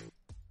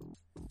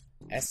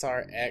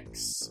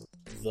SRX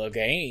The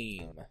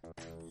Game,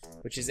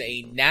 which is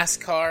a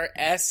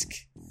NASCAR-esque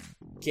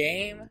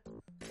game.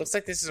 Looks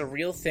like this is a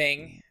real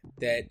thing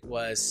that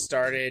was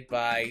started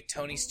by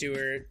Tony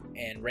Stewart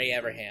and Ray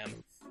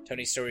Everham.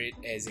 Tony Stewart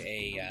is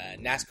a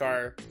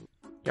NASCAR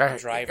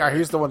driver.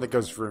 He's the one that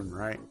goes vroom,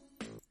 right?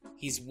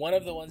 He's one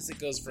of the ones that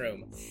goes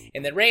vroom.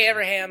 And then Ray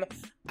Everham,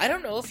 I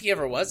don't know if he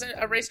ever was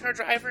a race car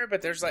driver,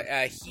 but there's like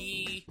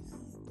he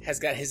has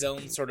got his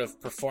own sort of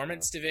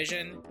performance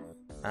division.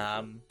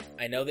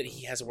 I know that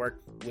he has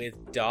worked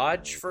with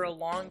Dodge for a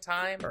long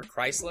time, or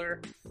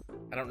Chrysler.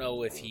 I don't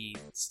know if he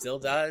still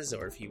does,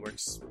 or if he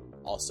works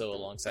also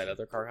alongside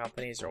other car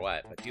companies or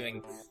what, but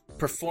doing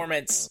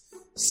performance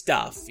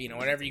stuff.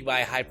 Whenever you buy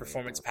a high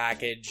performance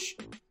package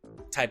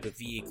type of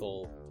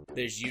vehicle,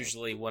 there's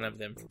usually one of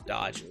them from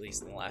Dodge, at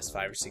least in the last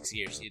 5 or 6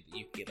 years.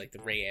 You get like the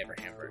Ray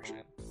Abraham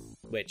version.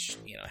 which,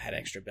 you know, had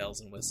extra bells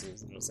and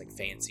whistles and was like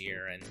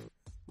fancier and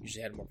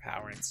usually had more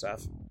power and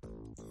stuff.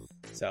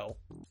 So,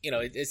 you know,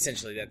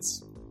 essentially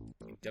that's,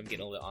 I'm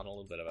getting on a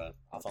little bit of a,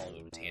 off on a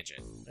little bit of a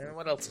tangent. And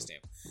what else is new?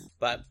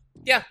 But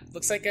yeah,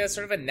 looks like a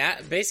sort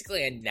of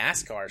basically a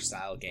NASCAR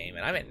style game,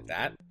 and I'm into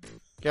that.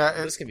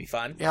 Yeah, this can be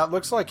fun. Yeah, it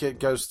looks like it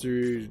goes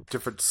through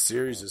different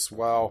series as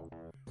well,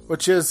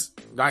 which is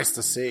nice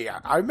to see.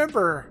 I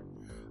remember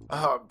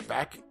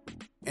back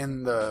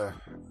in the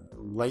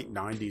late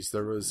 90s,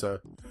 there was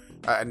a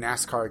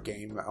NASCAR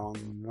game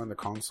on one of the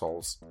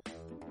consoles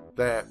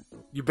that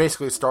you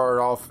basically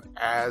started off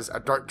as a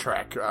dirt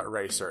track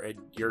racer, and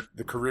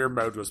the career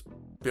mode was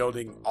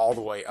building all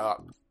the way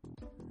up.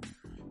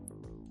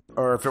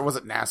 Or if it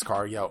wasn't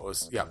NASCAR, it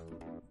was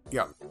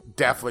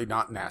definitely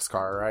not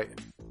NASCAR, right?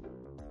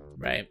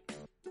 Right.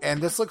 And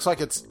this looks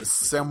like it's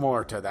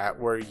similar to that,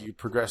 where you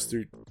progress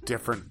through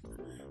different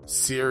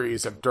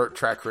series of dirt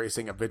track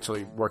racing,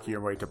 eventually working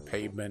your way to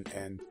pavement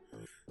and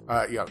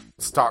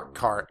stock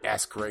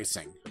car-esque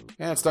racing.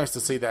 And it's nice to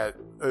see that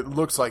it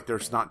looks like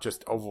there's not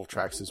just oval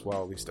tracks as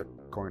well, at least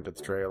according to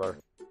the trailer.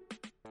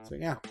 So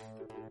yeah,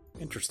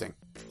 interesting.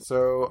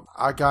 So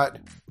I got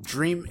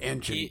Dream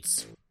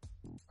Engines.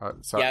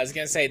 Yeah, I was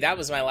gonna say that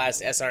was my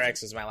last.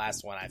 SRX was my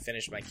last one. I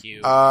finished my queue.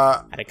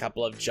 Had a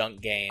couple of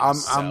junk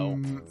games.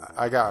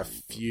 I got a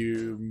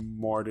few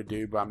more to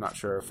do, but I'm not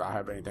sure if I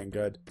have anything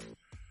good.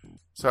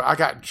 So I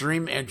got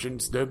Dream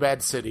Engines, No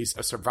Bad Cities,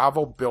 a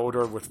survival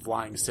builder with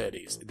flying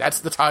cities. That's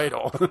the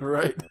title,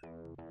 right?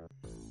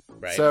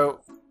 Right. So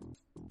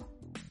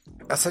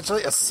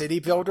essentially a city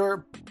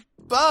builder,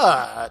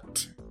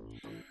 but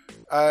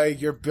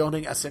you're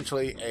building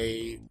essentially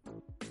a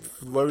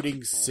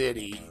floating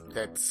city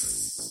that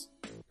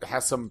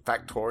has some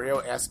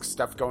Factorio-esque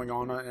stuff going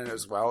on in it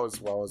as well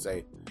as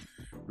a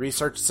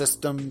research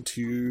system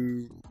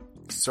to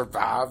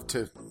survive,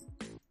 to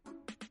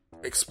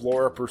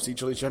explore a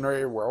procedurally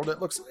generated world, it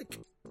looks like.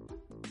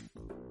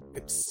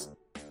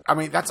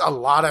 That's a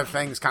lot of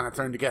things kind of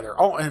thrown together.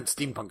 Oh, and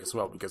steampunk as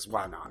well, because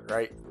why not,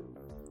 right?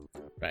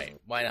 Right,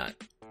 why not?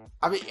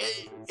 I mean,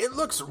 it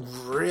looks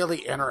really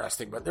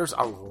interesting, but there's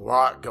a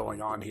lot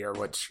going on here,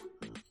 which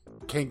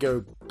can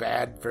go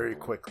bad very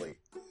quickly.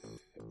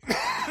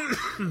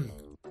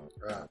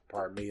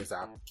 Pardon me as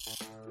I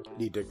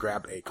need to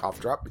grab a cough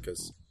drop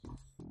because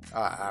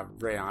I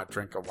ran out of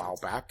drink a while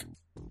back.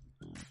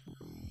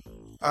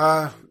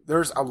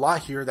 There's a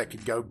lot here that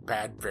could go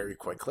bad very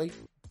quickly,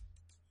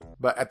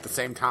 but at the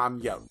same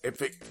time,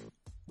 if it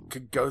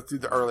could go through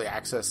the early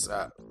access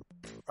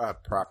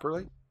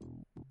properly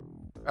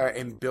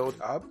and build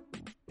up,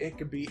 it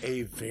could be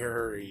a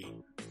very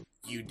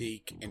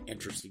unique and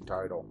interesting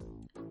title.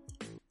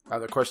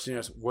 The question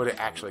is, would it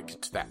actually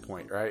get to that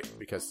point, right?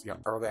 Because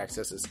early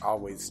access is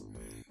always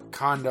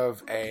kind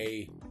of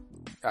a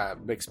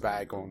mixed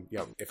bag on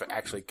if it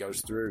actually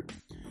goes through.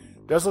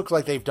 It does look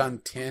like they've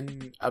done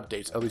 10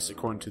 updates, at least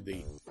according to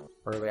the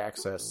early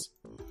access,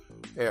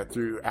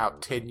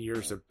 throughout 10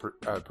 years of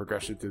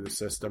progression through the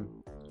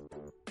system,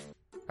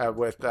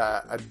 with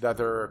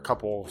another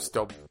couple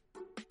still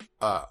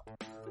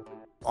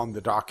on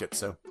the docket.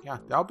 So yeah,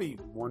 that'll be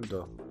one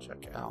to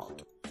check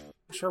out.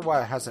 Not sure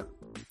why it hasn't,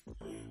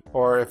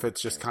 or if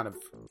it's just kind of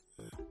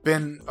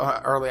been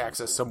early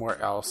access somewhere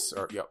else,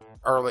 or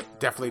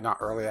definitely not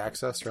early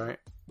access, right?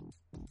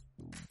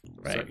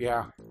 Right. So,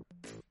 yeah.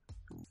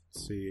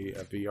 Let's see,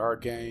 a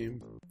VR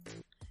game,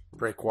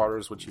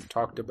 Breakwaters, which you've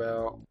talked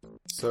about.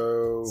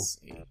 So,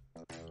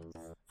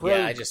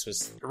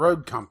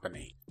 Road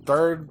Company,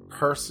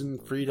 third-person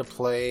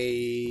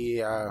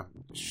free-to-play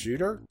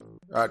shooter,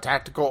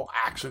 tactical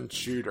action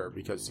shooter,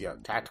 because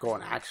tactical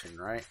and action,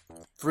 right?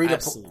 Free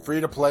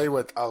to play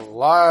with a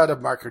lot of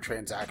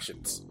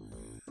microtransactions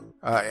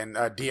and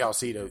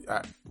DLC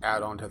to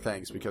add on to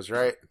things, because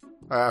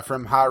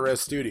from High Res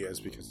Studios,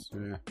 because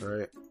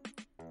right.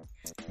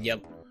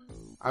 Yep.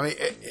 I mean,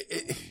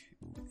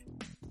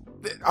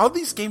 all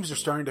these games are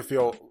starting to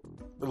feel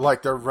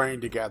like they're running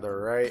together,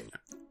 right?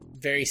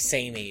 Very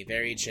samey,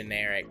 very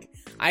generic.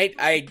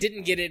 I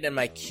didn't get it in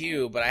my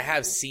queue, but I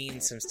have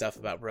seen some stuff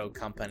about Rogue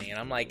Company, and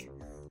I'm like,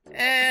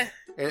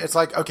 It's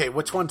like, okay,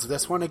 which one's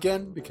this one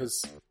again?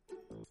 Because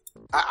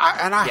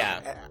and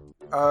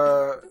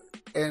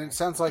it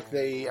sounds like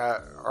they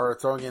are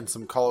throwing in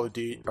some Call of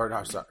Duty, or no,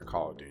 it's not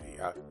Call of Duty.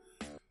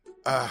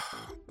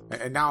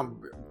 And now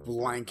I'm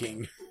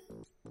blanking.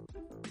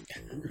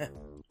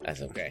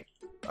 That's okay.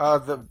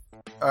 The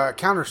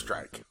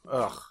Counter-Strike.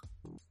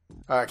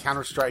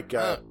 Counter-Strike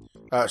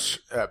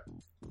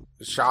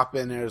shop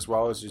in it, as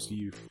well as just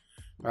you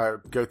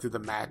go through the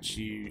match,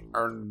 you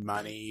earn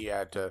money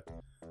to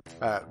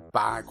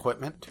buy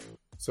equipment.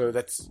 So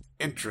that's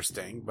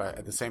interesting, but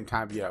at the same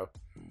time,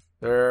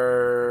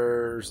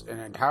 there's an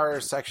entire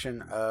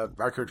section of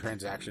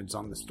microtransactions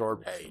on the store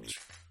page,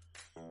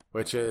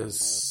 which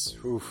is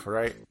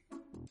right?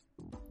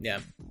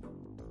 Yeah.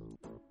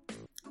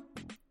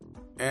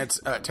 And it's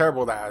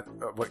terrible that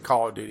with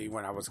Call of Duty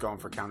when I was going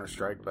for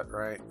Counter-Strike, but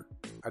I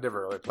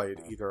never really played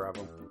either of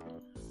them.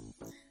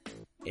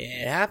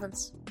 It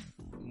happens.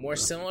 More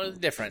similar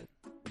than different.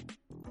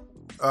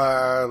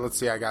 let's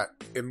see, I got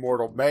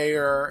Immortal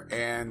Mayor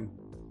and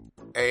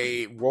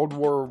a World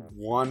War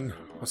One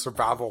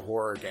survival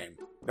horror game.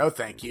 No,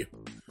 thank you.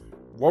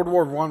 World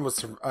War One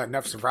was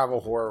enough survival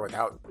horror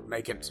without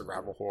making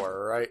survival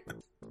horror, right?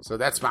 So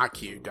that's my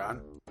queue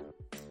done.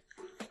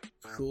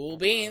 Cool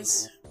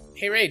beans.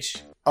 Hey,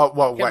 Rage. Oh,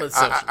 well, wait.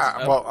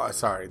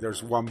 Sorry.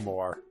 There's one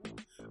more.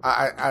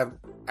 I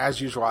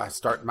as usual, I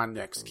start my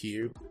next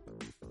queue,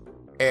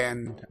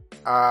 and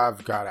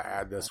I've got to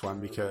add this one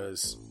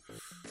because,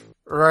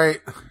 right,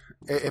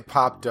 it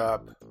popped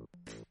up.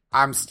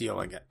 I'm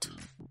stealing it.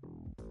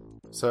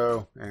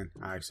 So, and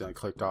I accidentally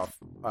clicked off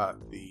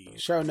the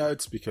show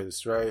notes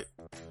because, right,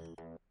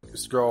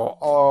 scroll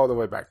all the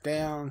way back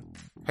down.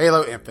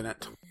 Halo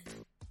Infinite.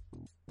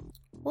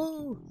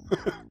 Woo!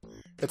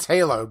 It's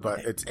Halo,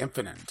 but it's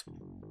Infinite.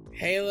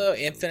 Halo,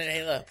 Infinite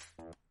Halo.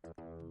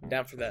 I'm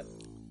down for that.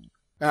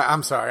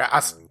 I'm sorry.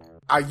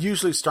 I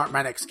usually start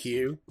my next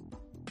queue,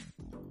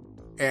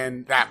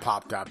 and that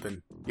popped up,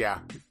 and yeah,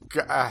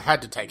 I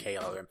had to take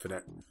Halo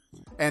Infinite.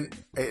 And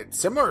it's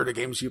similar to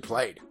games you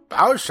played.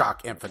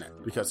 BioShock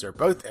Infinite, because they're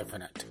both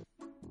infinite.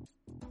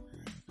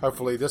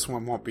 Hopefully this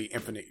one won't be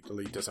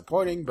infinitely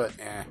disappointing, but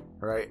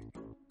right?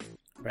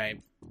 Right.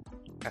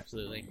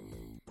 Absolutely.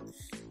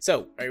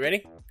 So, are you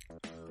ready?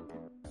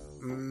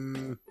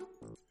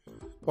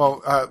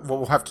 Well,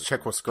 we'll have to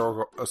check with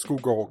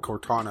Schoolgirl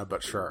Cortana,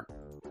 but sure.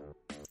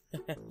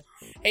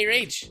 Hey,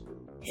 Rage.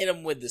 Hit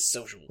him with the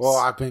socials. Well,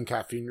 I've been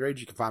Caffeine Rage.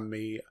 You can find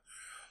me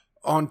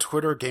on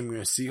Twitter, Gaming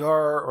with CR,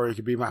 or you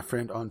can be my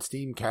friend on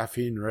Steam,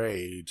 Caffeine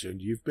Rage.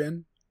 And you've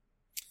been?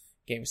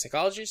 Gaming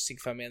Psychologist. You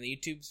can find me on the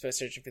YouTube by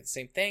searching for the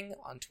same thing.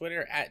 On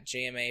Twitter, at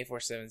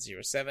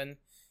JMA4707.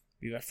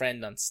 Be my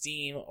friend on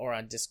Steam or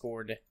on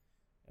Discord.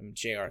 I'm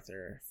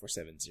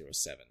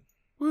JArthur4707.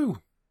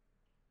 Woo!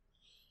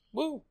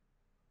 Woo!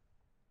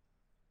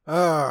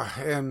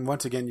 And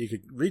once again, you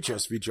could reach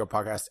us,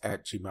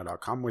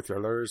 VGOpodcast@gmail.com, with your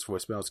alerts,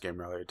 voicemails,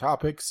 game-related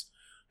topics.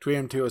 Tweet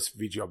them to us,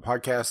 VGO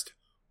Podcast,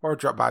 or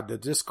drop by the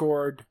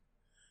Discord,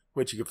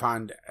 which you can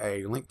find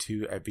a link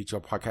to at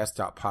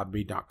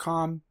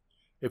VGOpodcast.podbean.com.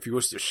 If you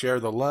wish to share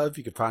the love,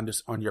 you can find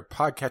us on your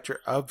podcatcher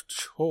of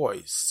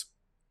choice.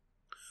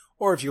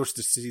 Or if you wish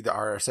to see the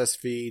RSS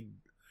feed,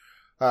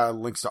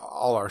 links to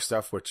all our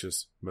stuff, which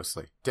is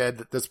mostly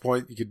dead at this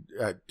point, you could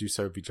do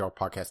so at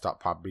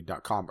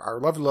VGOpodcast.podbean.com.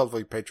 Our lovely,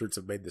 lovely patrons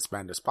have made this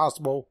madness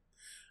possible.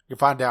 You can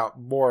find out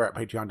more at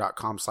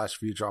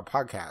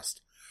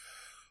patreon.com/VGOpodcast.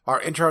 Our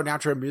intro and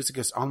outro music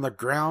is On the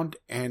Ground,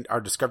 and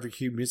our Discovery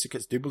Cube music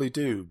is Doobly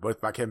Doo, both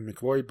by Kevin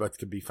McLaury. Both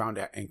can be found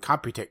at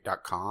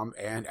Incompetech.com.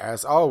 And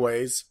as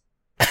always,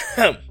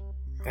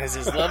 as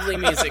his lovely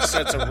music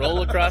starts to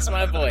roll across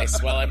my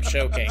voice while I'm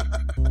choking.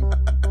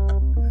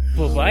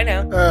 Well, bye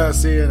now.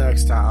 See you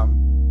next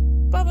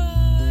time.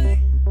 Bye-bye.